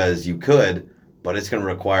 because you could, but it's going to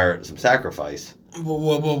require some sacrifice.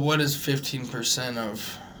 Well, what is 15%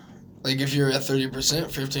 of, like, if you're at 30%,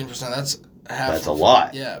 15%, that's half. That's a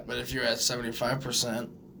lot. Yeah, but if you're at 75%,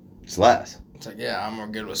 it's less. It's like, yeah, I'm more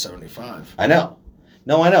good with 75. I know.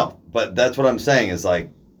 No, I know. But that's what I'm saying is like,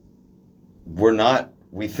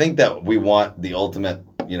 we think that we want the ultimate,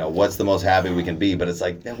 what's the most happy we can be, but it's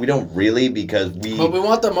like, we don't really, because But we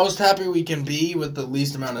want the most happy we can be with the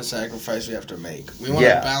least amount of sacrifice we have to make. We want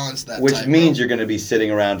to balance that. Which means you're going to be sitting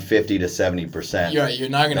around 50 to 70%. You're right. You're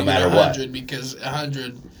not going to get 100 because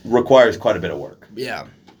 100 requires quite a bit of work. Yeah.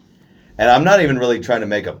 And I'm not even really trying to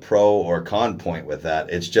make a pro or con point with that.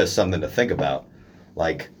 It's just something to think about.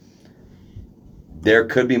 Like, there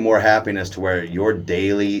could be more happiness to where your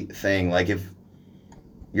daily thing, like if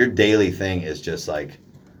your daily thing is just like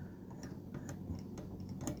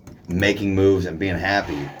making moves and being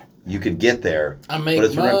happy, you could get there. But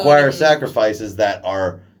it's require sacrifices that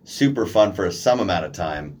are super fun for some amount of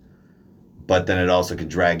time, but then it also could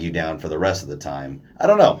drag you down for the rest of the time. I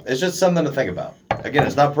don't know. It's just something to think about. Again,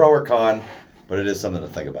 it's not pro or con, but it is something to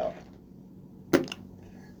think about.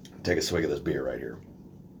 Take a swig of this beer right here.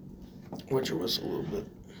 Which was a little bit.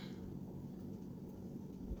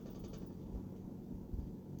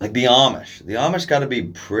 Like the Amish. The Amish got to be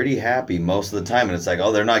pretty happy most of the time. And it's like,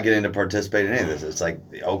 oh, they're not getting to participate in any of this. It's like,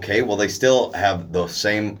 okay, well, they still have the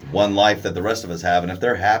same one life that the rest of us have. And if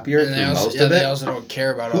they're happier through most of it, they also don't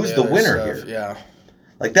care about who's the winner stuff. here? Yeah.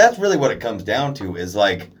 Like, that's really what it comes down to is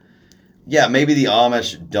like, yeah, maybe the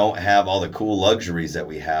Amish don't have all the cool luxuries that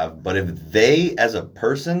we have. But if they, as a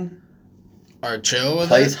person, are chill with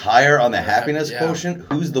place higher on the happiness quotient,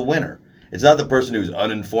 who's the winner? It's not the person who's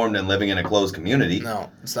uninformed and living in a closed community. No,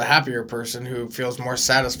 it's the happier person who feels more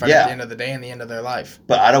satisfied at the end of the day and the end of their life.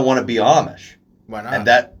 But I don't want to be Amish. Why not? And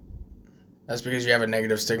that's because you have a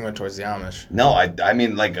negative stigma towards the Amish. No, I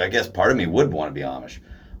mean, like, I guess part of me would want to be Amish.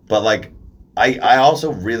 But, like, I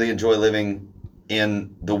also really enjoy living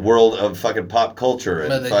in the world of fucking pop culture.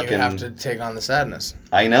 But then you have to take on the sadness.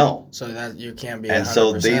 I know. So that you can't be 100%. And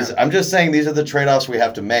so I'm just saying these are the trade-offs we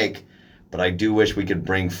have to make. But I do wish we could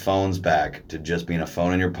bring phones back to just being a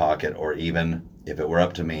phone in your pocket, or even, if it were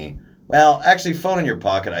up to me, well, actually, phone in your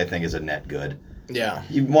pocket I think is a net good. Yeah.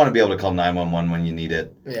 You want to be able to call 911 when you need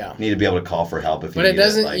it. Yeah. You need to be able to call for help if you need it. But it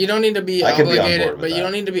doesn't, like, you don't need to be obligated, but you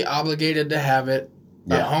don't need to be obligated to have it.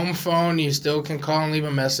 A home phone, you still can call and leave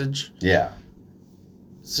a message. Yeah.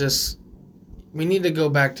 It's just, we need to go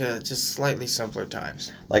back to just slightly simpler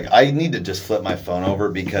times. Like, I need to just flip my phone over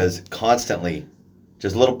because constantly,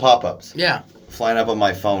 just little pop-ups. Yeah. Flying up on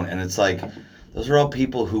my phone. And it's like, those are all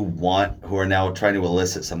people who are now trying to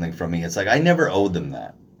elicit something from me. It's like, I never owed them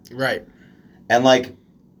that. Right. And like,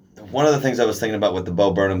 one of the things I was thinking about with the Bo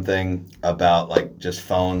Burnham thing about like just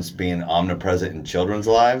phones being omnipresent in children's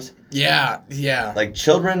lives. Yeah. Yeah. Like,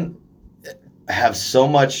 children have so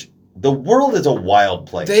much. The world is a wild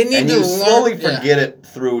place. They need to slowly forget it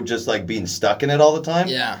through just like being stuck in it all the time.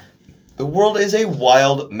 Yeah. The world is a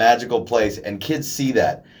wild, magical place, and kids see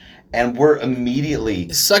that. And we're immediately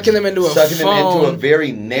sucking them into a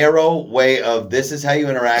very narrow way of, this is how you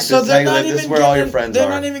interact, so this is how you live, this is where all your friends are. They're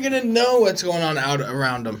not even going to know what's going on out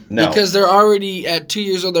around them. No. Because they're already, at 2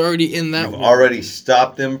 years old, they're already in that world. Already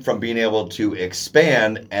stopped them from being able to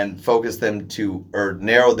expand and focus them to, or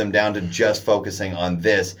narrow them down to just focusing on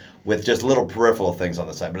this with just little peripheral things on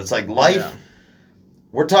the side. But it's like life,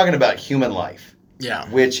 we're talking about human life. Yeah.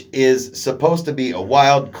 Which is supposed to be a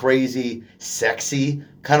wild, crazy, sexy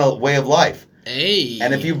kind of way of life. Hey.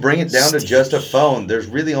 And if you bring it down to just a phone, there's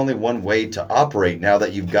really only one way to operate now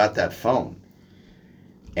that you've got that phone.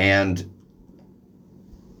 And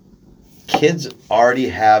kids already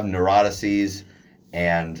have neurotices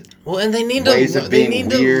and Well, and they need ways to. of They being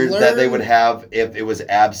need weird to learn. that they would have if it was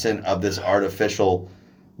absent of this artificial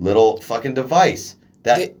little fucking device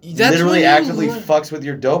that That's literally when you actively learn- fucks with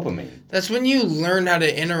your dopamine. That's when you learn how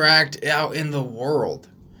to interact out in the world.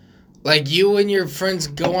 Like you and your friends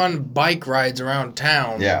go on bike rides around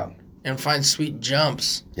town. Yeah. And find sweet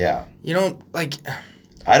jumps. Yeah. You don't like.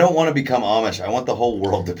 I don't want to become Amish. I want the whole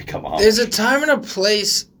world to become Amish. There's a time and a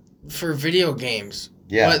place for video games.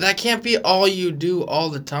 Yeah. But that can't be all you do all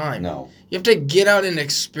the time. No. You have to get out and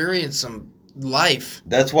experience some life.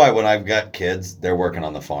 That's why when I've got kids, they're working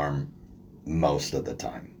on the farm most of the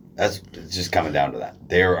time. It's just coming down to that.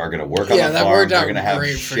 They are going to work on the farm. Yeah, that worked out They're going to have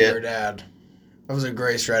great for shit. your dad. That was a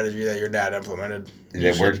great strategy that your dad implemented.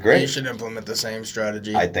 It worked great. You should implement the same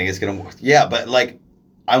strategy. I think it's going to work. Yeah, but like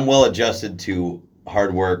I'm well adjusted to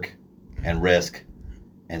hard work and risk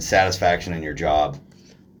and satisfaction in your job.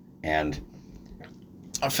 And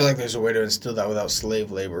I feel like there's a way to instill that without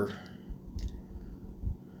slave labor.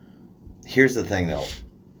 here's the thing, though.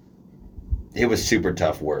 It was super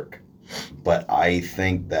tough work, but I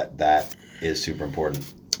think that is super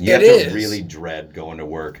important. You have to really dread going to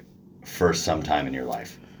work for some time in your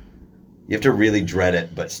life. You have to really dread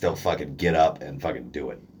it, but still fucking get up and fucking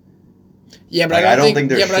do it. Yeah, but Like, I don't think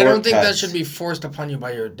there's I don't think that shortcuts. should be forced upon you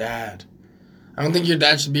by your dad. I don't think your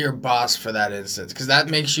dad should be your boss for that instance, because that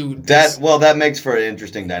makes you That makes for an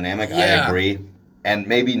interesting dynamic. Yeah. I agree, and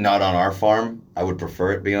maybe not on our farm. I would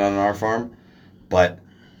prefer it being on our farm, but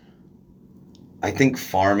I think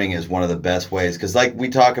farming is one of the best ways because, like we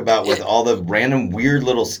talk about with all the random weird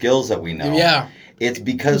little skills that we know. Yeah. It's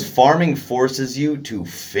because farming forces you to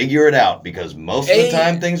figure it out because most of the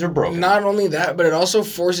time things are broken. Not only that, but it also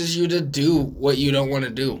forces you to do what you don't want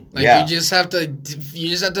to do. Like Yeah. you just have to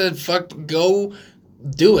go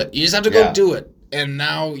do it. You just have to go do it. And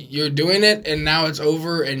now you're doing it and now it's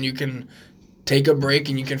over and you can take a break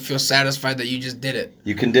and you can feel satisfied that you just did it.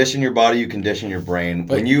 You condition your body, you condition your brain.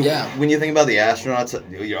 But, when you think about the astronauts,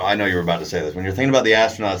 I know you were about to say this. When you're thinking about the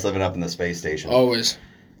astronauts living up in the space station. Always.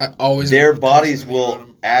 Their bodies will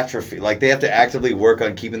atrophy. Like, they have to actively work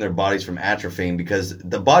on keeping their bodies from atrophying because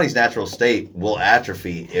the body's natural state will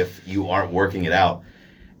atrophy if you aren't working it out.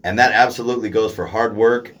 And that absolutely goes for hard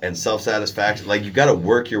work and self-satisfaction. Like, you've got to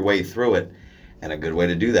work your way through it. And a good way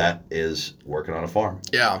to do that is working on a farm.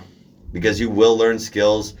 Yeah. Because you will learn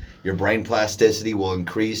skills. Your brain plasticity will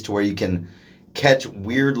increase to where you can catch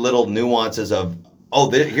weird little nuances of,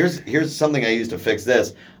 here's something I used to fix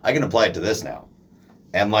this. I can apply it to this now.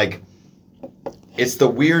 And, like, it's the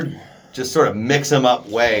weird, just sort of mix them up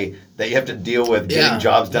way that you have to deal with getting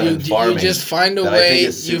jobs done in farming. You just find a way,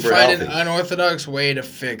 you find an unorthodox way to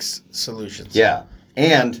fix solutions. Yeah.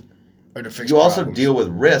 And or to fix you also problems. deal with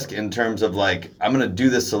risk in terms of, like, I'm going to do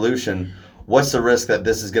this solution. What's the risk that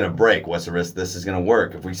this is going to break? What's the risk this is going to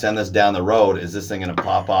work? If we send this down the road, is this thing going to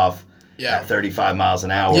pop off at 35 miles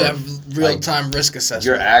an hour? You have real-time risk assessment.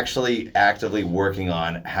 You're actually actively working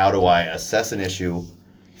on how do I assess an issue,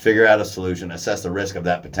 figure out a solution, assess the risk of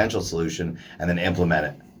that potential solution, and then implement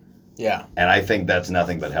it. Yeah. And I think that's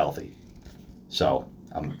nothing but healthy. So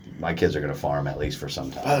my kids are going to farm at least for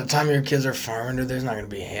some time. By the time your kids are farming, dude, there's not going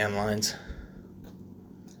to be hand lines.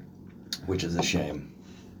 Which is a shame.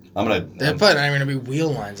 They're probably not even gonna be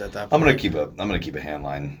wheel lines at that point. I'm gonna keep a hand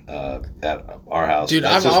line at our house. Dude,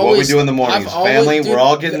 that's just what we do in the mornings. Family, we're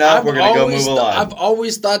all getting up. We're gonna go move a line. I've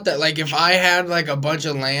always thought that, like, if I had like a bunch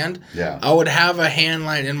of land, I would have a hand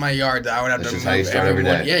line in my yard that I would have to move how you start every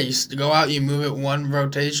day. Yeah, you go out, you move it one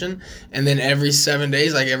rotation, and then every 7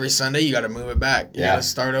 days, like every Sunday, you got to move it back. You got to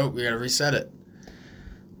start out. You got to reset it.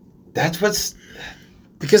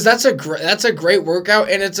 Because that's a great workout,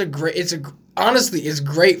 and honestly, it's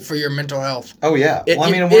great for your mental health. Oh, yeah.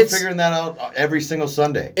 We're figuring that out every single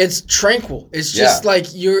Sunday. It's tranquil. It's just like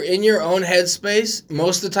you're in your own headspace.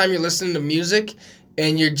 Most of the time you're listening to music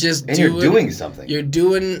and you're just you're doing something. You're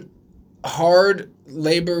doing hard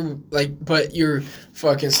labor, but you're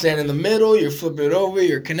fucking standing in the middle, you're flipping it over,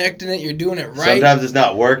 you're connecting it, you're doing it right. Sometimes it's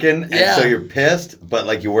not working, and so you're pissed, but,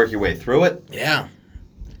 like, you work your way through it. Yeah.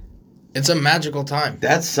 It's a magical time.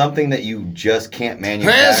 That's something that you just can't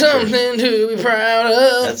manufacture. That's something to be proud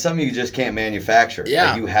of. That's something you just can't manufacture.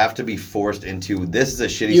 Yeah. Like, you have to be forced into, this is a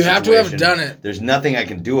shitty situation. You have to have done it. There's nothing I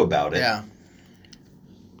can do about it. Yeah.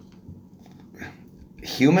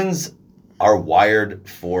 Humans are wired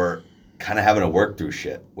for kind of having to work through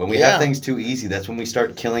shit. When we have things too easy, that's when we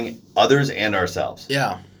start killing others and ourselves.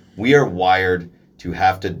 Yeah. We are wired to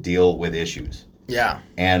have to deal with issues. Yeah.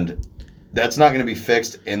 And that's not going to be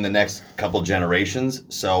fixed in the next couple generations.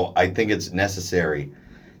 So I think it's necessary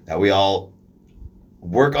that we all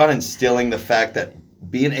work on instilling the fact that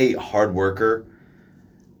being a hard worker,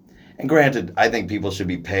 And granted, I think people should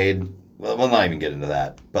be paid. Well, we'll not even get into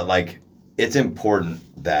that. But, like, it's important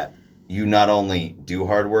that you not only do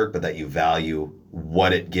hard work, but that you value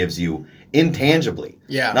what it gives you intangibly.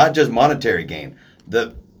 Yeah. Not just monetary gain.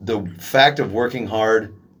 The fact of working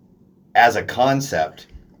hard as a concept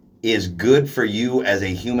is good for you as a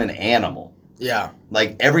human animal. Yeah.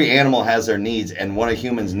 Like, every animal has their needs, and one of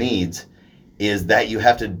humans' needs is that you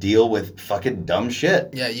have to deal with fucking dumb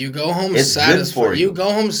shit. Yeah, you go home It's good satisfied. for you. You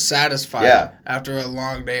go home satisfied Yeah. after a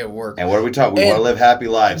long day of work. And what are we talking? We And want to live happy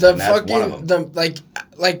lives, The and that's one of fucking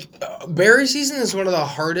them. berry season is one of the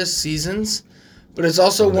hardest seasons, but it's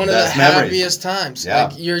also One one of of the the best memories. happiest times. Yeah.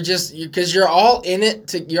 Like because you're all in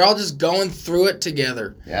it. You're all just going through it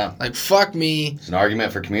together. Yeah. Like fuck me. It's an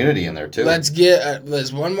argument for community in there, too. Let's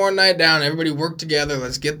one more night down. Everybody work together.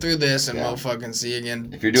 Let's get through this, and Yeah. we'll fucking see you again.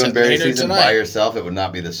 If you're doing berry later season tonight. by yourself, it would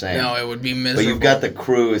not be the same. No, it would be miserable. But you've got the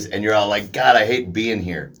cruise, and you're all like, God, I hate being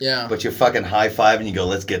here. Yeah. But you fucking high five, and you go,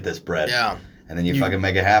 let's get this bread. Yeah. And then you You- fucking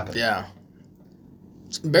make it happen. Yeah.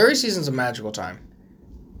 Berry season's a magical time.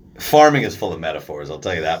 Farming is full of metaphors, I'll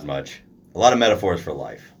tell you that much. A lot of metaphors for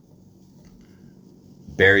life.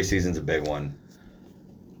 Berry season's a big one.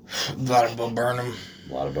 A lot of Bo Burnham.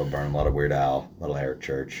 A lot of Bo Burnham, a lot of Weird Al, a lot of Eric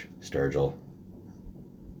Church, Sturgill.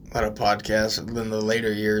 A lot of podcasts in the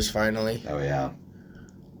later years, finally. Oh, yeah.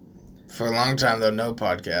 For a long time, though, no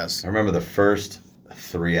podcasts. I remember the first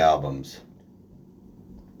 3 albums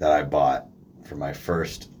that I bought for my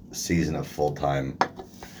first season of full-time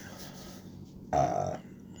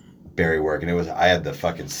berry work, and I had the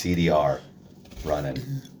fucking CDR running.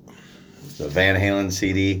 The Van Halen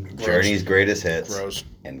CD, Gross. Journey's Greatest Hits, Gross.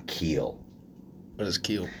 and Keel. What is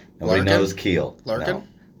Keel? Nobody Larkin? knows Keel. Larkin? No.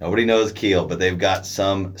 Nobody knows Keel, but they've got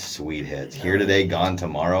some sweet hits. Here Today, Gone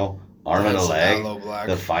Tomorrow, Arm and a Nice, Leg, Aloe Black.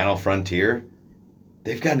 The Final Frontier.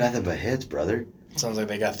 They've got nothing but hits, brother. Sounds like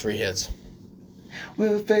they got 3 hits.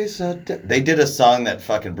 We'll face they did a song that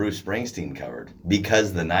fucking Bruce Springsteen covered,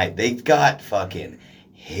 Because the Night. They've got fucking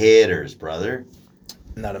hitters, brother.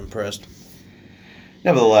 Not impressed.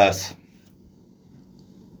 Nevertheless,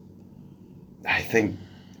 I think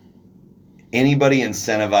anybody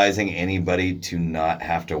incentivizing anybody to not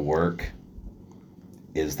have to work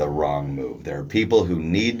is the wrong move. There are people who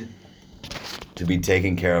need to be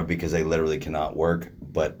taken care of because they literally cannot work.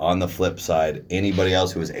 But on the flip side, anybody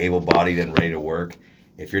else who is able-bodied and ready to work,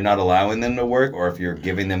 if you're not allowing them to work, or if you're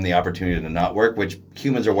giving them the opportunity to not work, which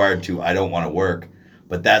humans are wired to, I don't want to work,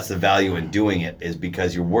 but that's the value in doing it, is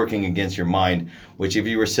because you're working against your mind, which if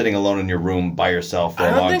you were sitting alone in your room by yourself for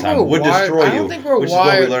a long time would destroy you, which is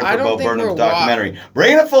what we learned from Bo Burnham's documentary.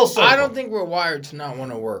 Bringing it full circle. I don't think we're wired to not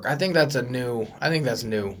want to work. I think that's new. I think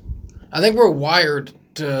we're wired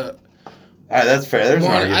to... All right, that's fair. There's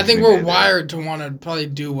an argument I think to be we're made there. wired to want to probably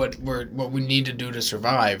do what we need to do to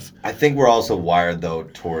survive. I think we're also wired, though,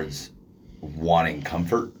 towards wanting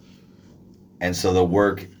comfort. And so the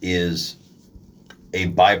work is a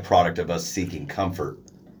byproduct of us seeking comfort.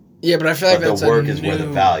 Yeah, but I feel like But that's the work is where the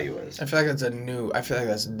value is. I feel like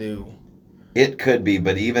that's new. It could be,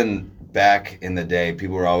 but even back in the day,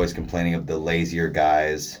 people were always complaining of the lazier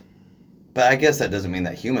guys. But I guess that doesn't mean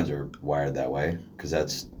that humans are wired that way, because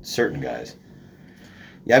that's certain guys.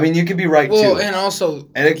 Yeah, I mean, you could be right, Well, too. and also...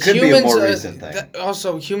 And it could be a more recent thing.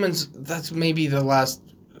 Also, humans, that's maybe the last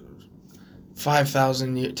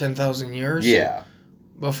 5,000, 10,000 years. Yeah,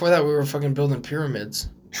 Before that, we were fucking building pyramids.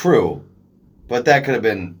 true. But that could have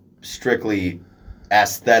been strictly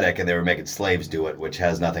aesthetic, and they were making slaves do it, which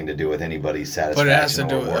has nothing to do with anybody's satisfaction But it has to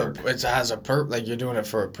do or work. it has a purpose. Like, you're doing it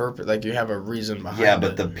for a purpose. Like, you have a reason behind it. Yeah,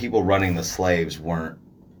 but the people running the slaves weren't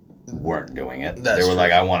doing it. That's They were true.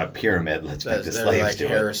 like, I want a pyramid. Let's make the They're slaves like do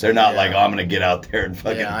Harrison, it. They're not yeah. like, oh, I'm going to get out there and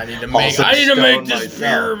fucking Yeah, I need to haul make some this stone myself.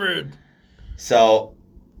 pyramid. So,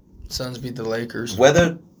 Suns beat the Lakers.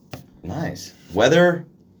 whether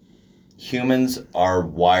humans are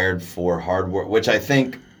wired for hard work, which I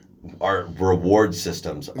think our reward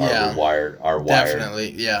systems are wired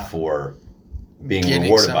Definitely, yeah. for being Getting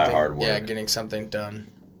rewarded by something- hard work. Yeah, getting something done.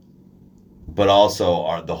 But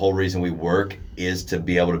also, the whole reason we work is to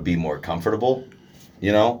be able to be more comfortable,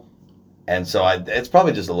 you know? And so it's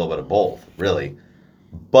probably just a little bit of both, really.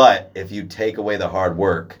 But if you take away the hard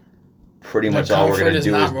work, pretty much all we're going to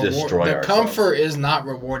do is destroy The ourselves. comfort is not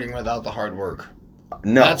rewarding without the hard work.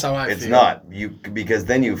 No, That's how I it's feel. not. Because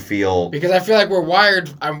then you feel Because I feel like we're wired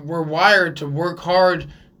to work hard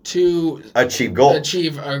to achieve goals.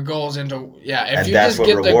 achieve our goals and to if And you that's just what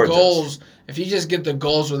get the rewards us. goals, if you just get the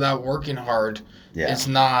goals without working hard, Yeah. it's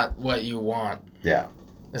not what you want. Yeah.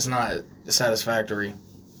 It's not satisfactory.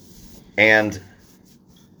 And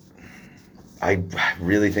I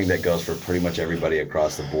really think that goes for pretty much everybody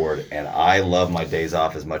across the board. And I love my days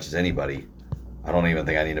off as much as anybody. I don't even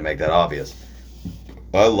think I need to make that obvious.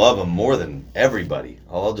 I love them more than everybody.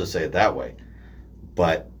 I'll just say it that way.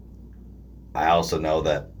 But I also know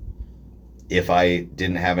that if I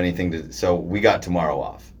didn't have anything to... So we got tomorrow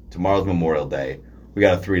off. Tomorrow's Memorial Day. We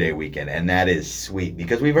got a 3-day weekend, and that is sweet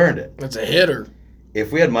because we've earned it. That's a hitter.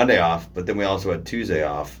 If we had Monday off, but then we also had Tuesday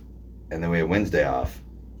off, and then we had Wednesday off,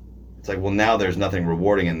 it's like, well, now there's nothing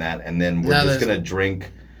rewarding in that, and then we're just going to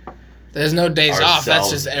drink... There's no days off. That's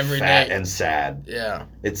just every fat day. And sad. Yeah.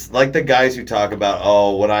 It's like the guys who talk about,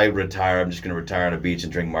 oh, when I retire, I'm just going to retire on a beach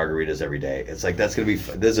and drink margaritas every day. It's like, that's going to be...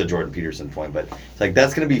 This is a Jordan Peterson point, but it's like,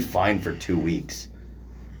 that's going to be fine for 2 weeks.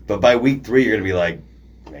 But by week 3, you're going to be like,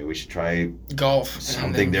 maybe we should try golf.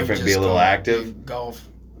 Something different, be a little active. Golf.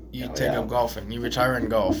 You take up golfing. You retire in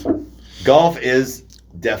golf. Golf is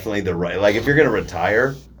definitely the right... Like, if you're going to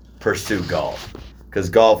retire, pursue golf. Because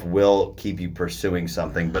golf will keep you pursuing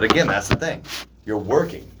something. But again, that's the thing. You're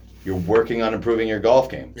working. You're working on improving your golf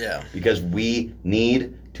game. Yeah. Because we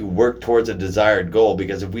need to work towards a desired goal.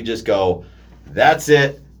 Because if we just go, that's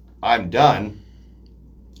it, I'm done,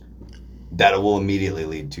 that will immediately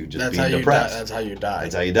lead to just being depressed. That's how you die.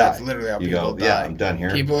 That's how you die. That's literally how people die. Yeah, I'm done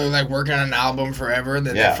here. People are like working on an album forever,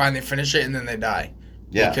 then they finally finish it, and then they die.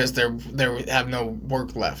 Yeah. Because they have no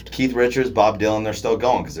work left. Keith Richards, Bob Dylan, they're still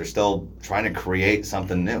going because they're still trying to create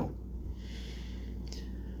something new.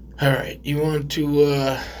 All right. You want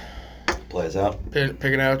to play us out? Pick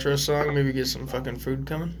an outro song? Maybe get some fucking food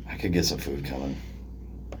coming? I could get some food coming.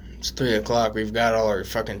 It's 3 o'clock. We've got all our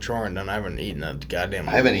fucking choring done. I haven't eaten a goddamn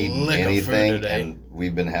I haven't eaten anything, today. And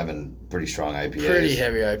we've been having pretty strong IPAs. Pretty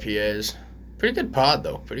heavy IPAs. Pretty good pod,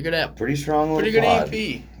 though. Pretty good app. Pretty strong Pretty good pod.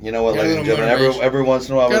 EP. You know what, ladies and gentlemen, every once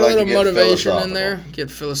in a while we like to get philosophical. Got a little motivation in there. philosophical.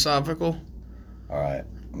 Get philosophical. All right.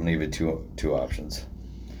 I'm going to give you two options.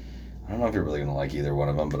 I don't know if you're really going to like either one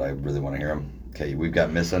of them, but I really want to hear them. Okay, we've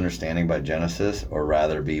got Misunderstanding by Genesis or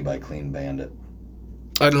Rather Be by Clean Bandit.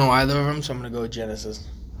 I don't know either of them, so I'm going to go with Genesis.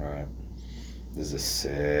 All right. This is a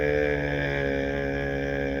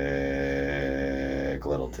sick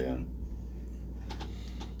little tune.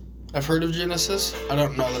 I've heard of Genesis. I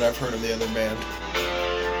don't know that I've heard of the other band.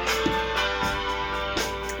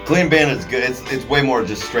 Clean Bandit's good. It's way more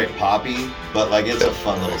just straight poppy, but like it's a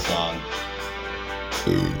fun little song.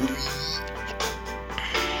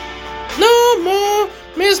 No more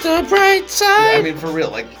Mr. Brightside. Yeah, I mean, for real,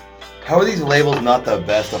 like, how are these labels not the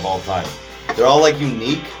best of all time? They're all like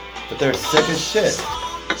unique, but they're sick as shit.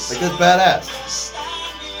 Like, that's badass.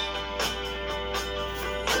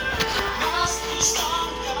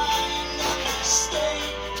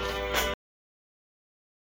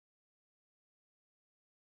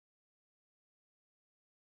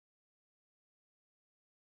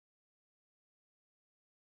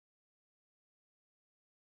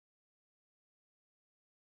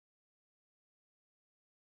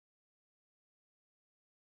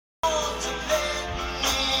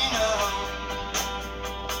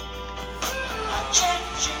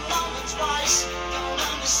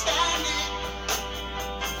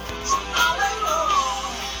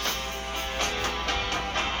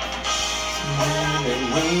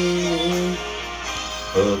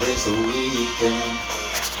 For this weekend,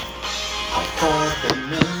 I caught the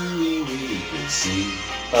memory we could see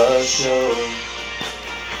a show.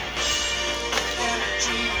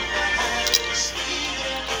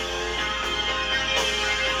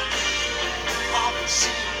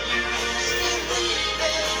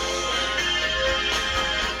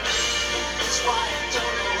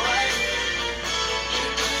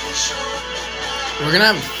 We're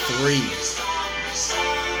gonna have 3.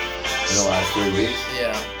 In the last 3 weeks?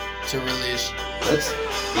 Yeah, to release.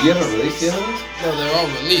 You haven't released the other ones? No, they're all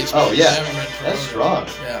released. Oh, yeah. That's strong.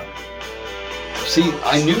 Yeah. See,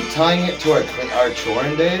 I knew tying it to our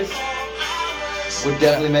choring days would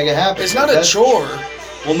definitely make it happen. It's not a chore.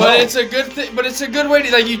 Well, no. But it's a good thing. But it's a good way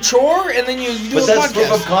to, like, you chore and then you do but a that's podcast.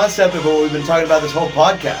 proof of concept of what we've been talking about this whole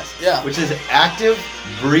podcast. Yeah. Which is active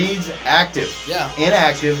breeds active. Yeah.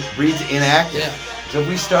 Inactive breeds inactive. Yeah. So if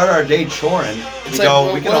we start our day choring,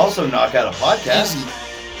 we can also knock out a podcast. Easy.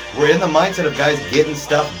 We're in the mindset of guys getting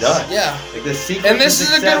stuff done. Yeah. Like the secret. And this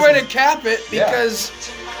is a good way to cap it because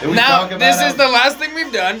now this is the last thing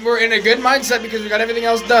we've done. We're in a good mindset because we got everything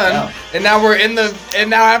else done. Yeah. And now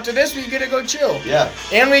now after this we get to go chill. Yeah.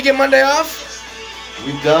 And we get Monday off.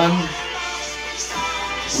 We've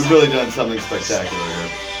really done something spectacular here.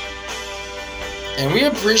 And we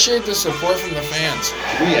appreciate the support from the fans.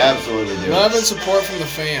 We absolutely do. Love and support from the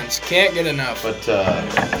fans. Can't get enough. But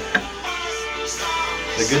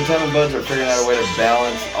The good time and buds are figuring out a way to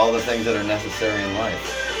balance all the things that are necessary in life.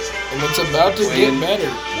 And it's about to get better.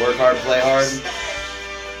 Work hard, play hard.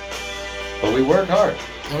 But we work hard.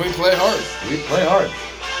 And we play hard. We play hard.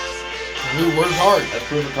 And we work hard. That's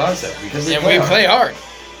proof of concept. Because And we play hard.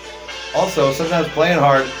 Also, sometimes playing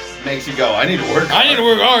hard makes you go, I need to work hard. I need to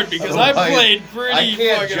work hard because I Otherwise, played pretty I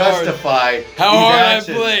can't fucking hard. justify How these hard I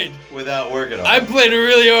actions played. without working hard. I played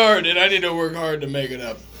really hard, and I need to work hard to make it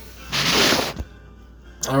up.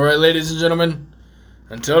 All right, ladies and gentlemen.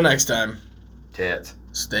 Until next time. Tits.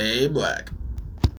 Stay black.